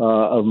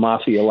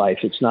mafia life.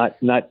 It's not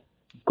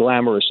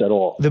glamorous at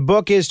all. The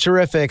book is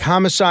terrific.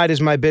 Homicide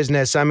is My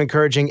Business. I'm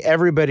encouraging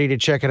everybody to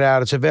check it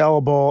out. It's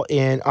available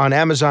on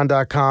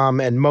Amazon.com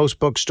and most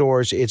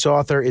bookstores. Its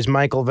author is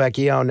Michael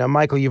Vecchio. Now,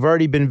 Michael, you've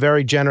already been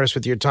very generous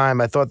with your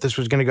time. I thought this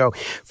was going to go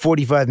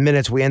 45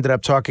 minutes. We ended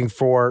up talking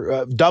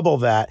for double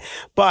that.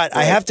 But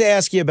I have to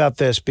ask you about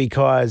this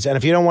because, and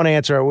if you don't want to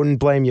answer, I wouldn't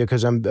blame you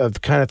because I'm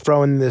kind of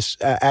throwing this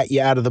at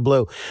you out of the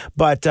blue.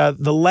 But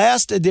the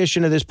last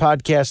edition of this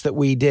podcast that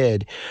we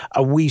did,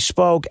 we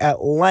spoke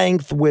at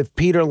length with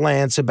Peter Peter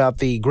Lance about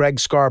the Greg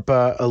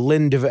Scarpa,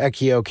 Lynn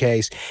DeVecchio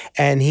case,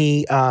 and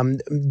he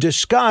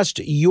discussed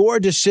your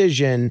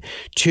decision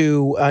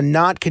to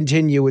not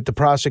continue with the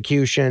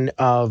prosecution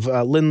of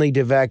Lindley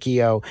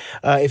DeVecchio.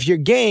 If you're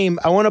game,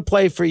 I want to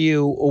play for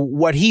you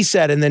what he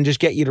said and then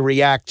just get you to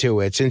react to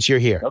it since you're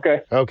here.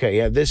 Okay. Okay,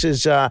 yeah. This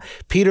is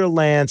Peter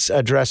Lance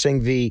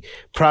addressing the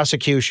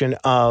prosecution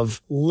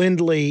of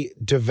Lindley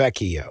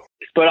DeVecchio.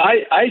 But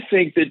I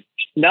think that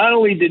not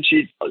only did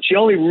she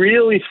only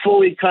really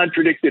fully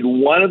contradicted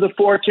one of the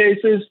four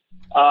cases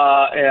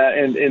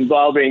and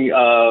involving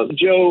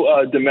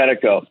Joe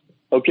Domenico.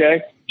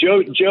 Okay,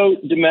 Joe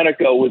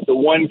Domenico was the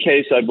one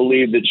case I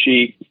believe that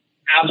she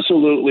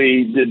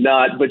absolutely did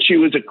not, but she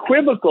was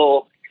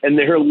equivocal in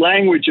her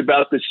language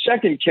about the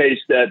second case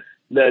that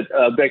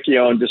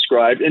Vecchione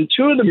described. And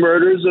two of the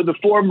murders, of the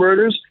four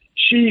murders,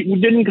 she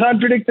didn't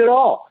contradict at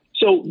all.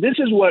 So this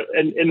is what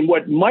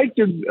Mike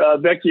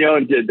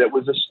Vecchione did that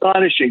was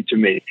astonishing to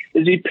me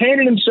is he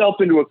painted himself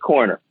into a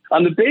corner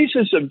on the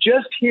basis of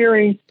just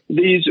hearing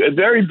these,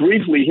 very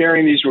briefly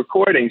hearing these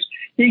recordings.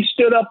 He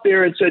stood up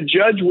there and said,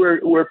 "Judge,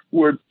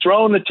 we're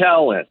throwing the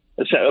towel in."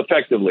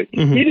 Effectively,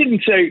 He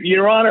didn't say,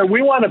 "Your Honor,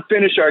 we want to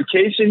finish our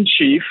case in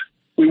chief.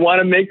 We want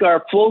to make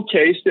our full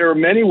case. There are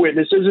many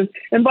witnesses."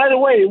 And by the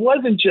way, it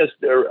wasn't just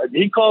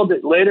he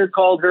later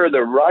called her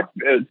the rock.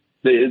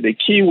 The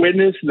key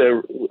witness,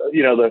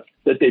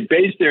 that they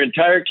based their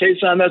entire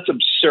case on. That's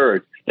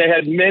absurd. They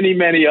had many,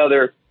 many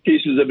other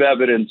pieces of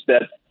evidence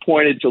that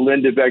pointed to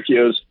Lynn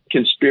DeVecchio's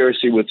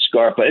conspiracy with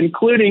Scarpa,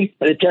 including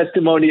the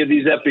testimony of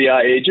these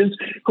FBI agents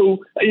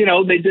who,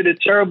 they did a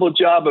terrible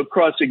job of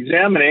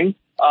cross-examining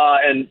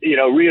and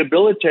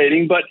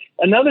rehabilitating. But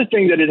another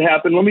thing that had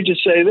happened, let me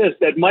just say this,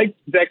 that Mike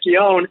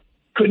Vecchione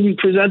couldn't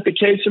present the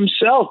case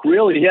himself.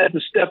 Really, he had to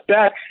step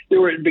back.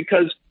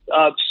 Because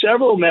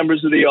several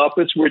members of the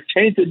office were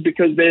tainted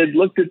because they had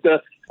looked at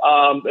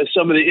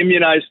some of the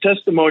immunized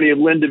testimony of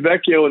Lynn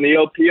DeVecchio in the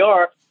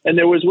OPR, and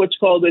there was what's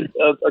called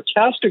a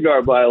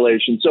Castigar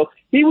violation. So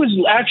he was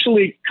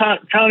actually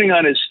counting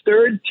on his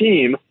third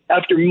team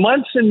after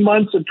months and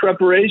months of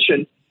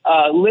preparation,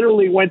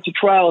 literally went to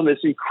trial in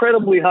this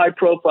incredibly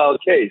high-profile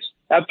case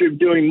after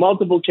doing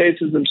multiple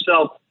cases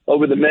himself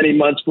over the many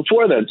months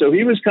before then. So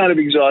he was kind of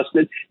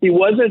exhausted. He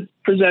wasn't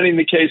presenting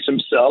the case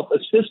himself.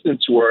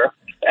 Assistants were.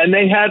 And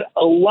they had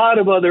a lot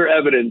of other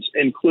evidence,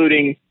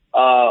 including two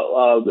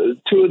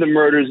of the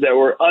murders that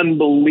were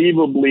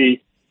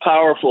unbelievably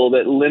powerful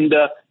that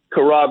Linda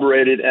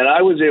corroborated. And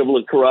I was able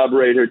to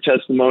corroborate her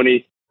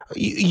testimony.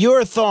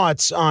 Your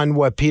thoughts on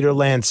what Peter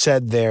Lance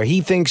said there? He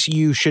thinks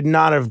you should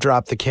not have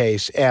dropped the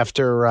case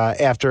after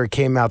it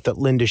came out that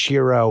Linda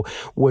Shiro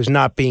was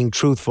not being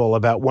truthful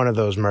about one of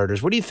those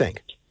murders. What do you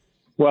think?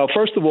 Well,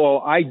 first of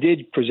all, I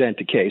did present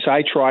the case.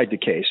 I tried the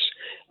case.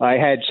 I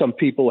had some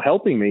people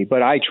helping me,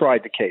 but I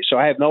tried the case. So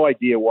I have no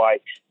idea why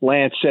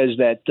Lance says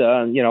that,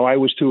 I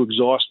was too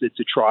exhausted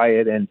to try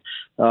it. And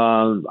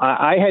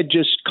I had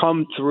just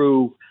come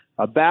through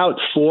about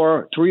 3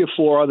 or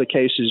 4 other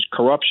cases,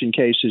 corruption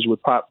cases with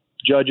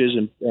judges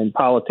and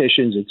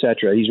politicians, et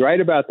cetera. He's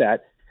right about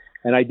that.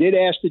 And I did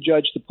ask the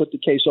judge to put the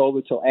case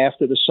over till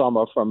after the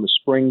summer, from the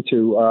spring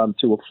to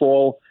a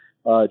fall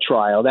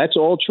trial. That's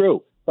all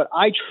true. But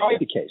I tried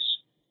the case.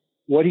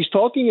 What he's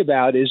talking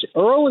about is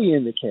early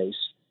in the case,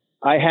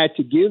 I had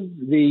to give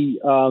the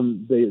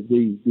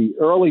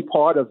early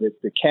part of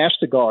it, the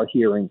Castigar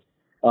hearing,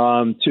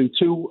 to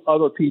 2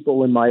 other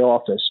people in my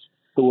office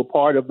who were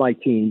part of my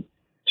team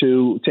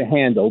to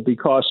handle,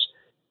 because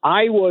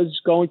I was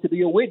going to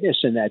be a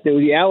witness in that.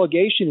 The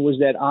allegation was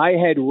that I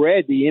had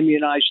read the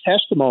immunized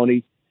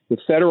testimony, the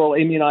federal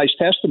immunized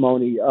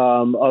testimony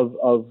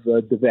of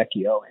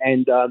DeVecchio,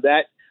 and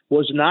that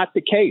was not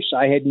the case.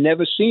 I had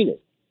never seen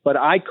it, but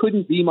I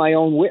couldn't be my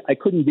own. I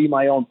couldn't be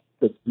my own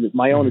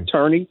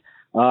attorney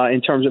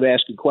in terms of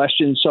asking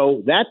questions.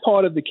 So that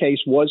part of the case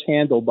was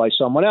handled by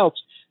someone else.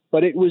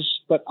 But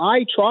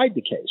I tried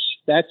the case.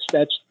 That's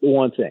the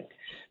one thing.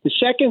 The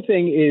second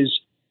thing is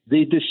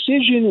the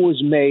decision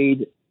was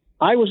made.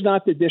 I was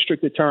not the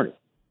district attorney.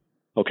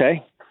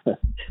 Okay.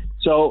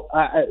 So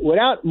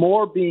without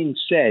more being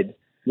said,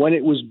 when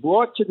it was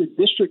brought to the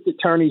district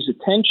attorney's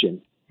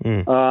attention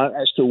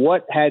as to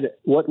what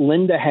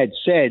Linda had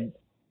said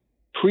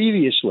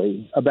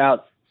previously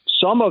about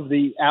some of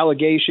the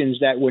allegations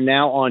that were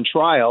now on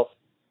trial,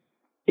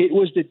 it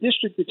was the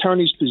district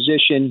attorney's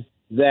position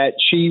that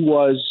she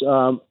was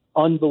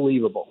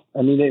unbelievable.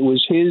 I mean, it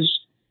was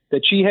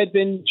that she had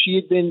been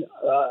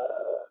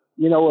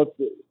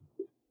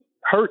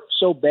hurt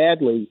so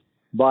badly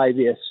by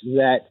this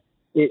that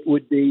it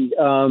would be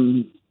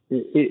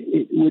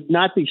it would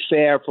not be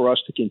fair for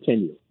us to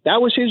continue.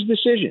 That was his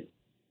decision,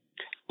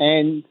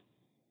 and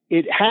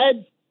it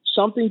had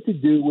something to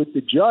do with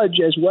the judge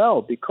as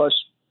well, because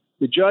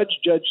the Judge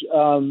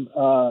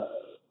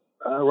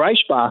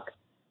Reichbach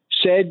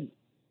said,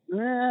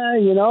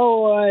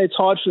 it's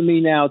hard for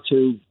me now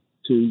to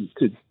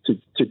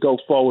go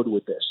forward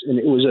with this. And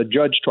it was a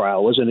judge trial,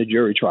 it wasn't a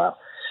jury trial.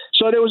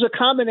 So there was a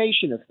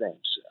combination of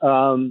things.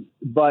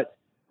 But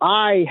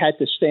I had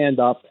to stand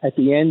up at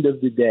the end of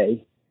the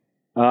day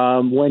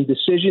when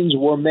decisions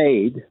were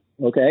made,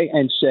 okay,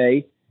 and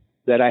say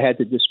that I had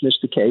to dismiss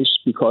the case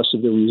because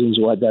of the reasons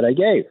that I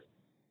gave.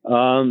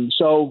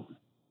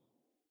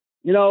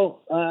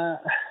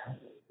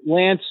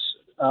 Lance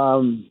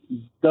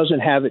doesn't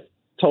have it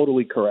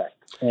totally correct.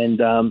 And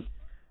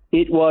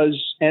it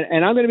was,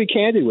 and I'm going to be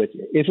candid with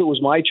you, if it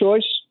was my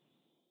choice,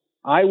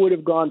 I would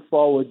have gone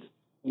forward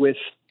with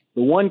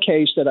the one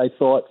case that I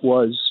thought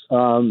was,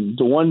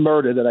 the one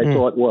murder that I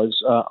thought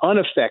was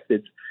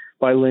unaffected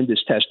by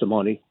Linda's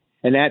testimony.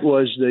 And that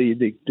was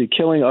the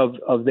killing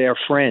of their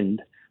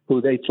friend, who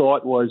they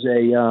thought was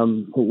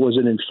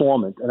an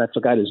informant, and I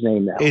forgot his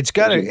name now. It's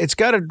got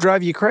to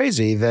drive you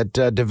crazy that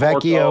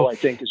DeVecchio. I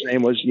think his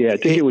name was. Yeah, I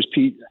think it was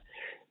Pete.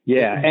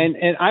 Yeah,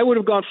 and I would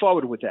have gone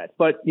forward with that.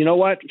 But you know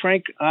what,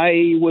 Frank?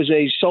 I was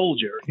a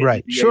soldier in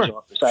the DA's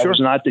office. I was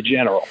not the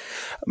general.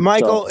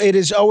 Michael, it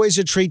is always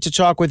a treat to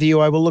talk with you.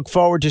 I will look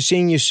forward to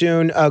seeing you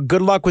soon.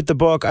 Good luck with the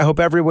book. I hope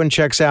everyone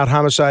checks out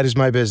Homicide is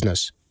My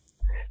Business.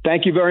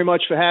 Thank you very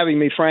much for having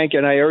me, Frank.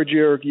 And I urge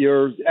your.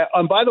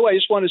 By the way, I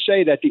just want to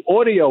say that the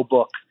audio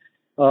book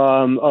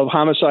of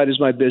Homicide is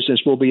My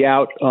Business will be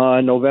out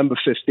on November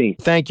 15th.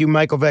 Thank you,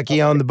 Michael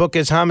Vecchione. The book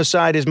is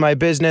Homicide is My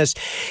Business.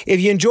 If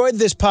you enjoyed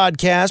this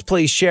podcast,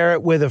 please share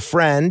it with a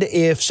friend.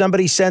 If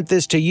somebody sent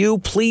this to you,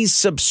 please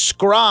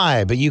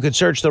subscribe. You could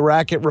search The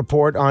Racket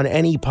Report on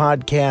any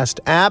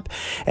podcast app.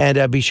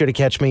 And be sure to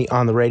catch me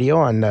on the radio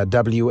on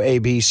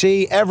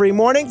WABC every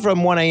morning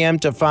from 1 a.m.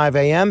 to 5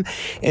 a.m.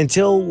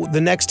 Until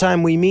the next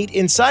time we meet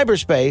in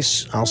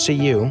cyberspace, I'll see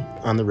you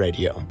on the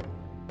radio.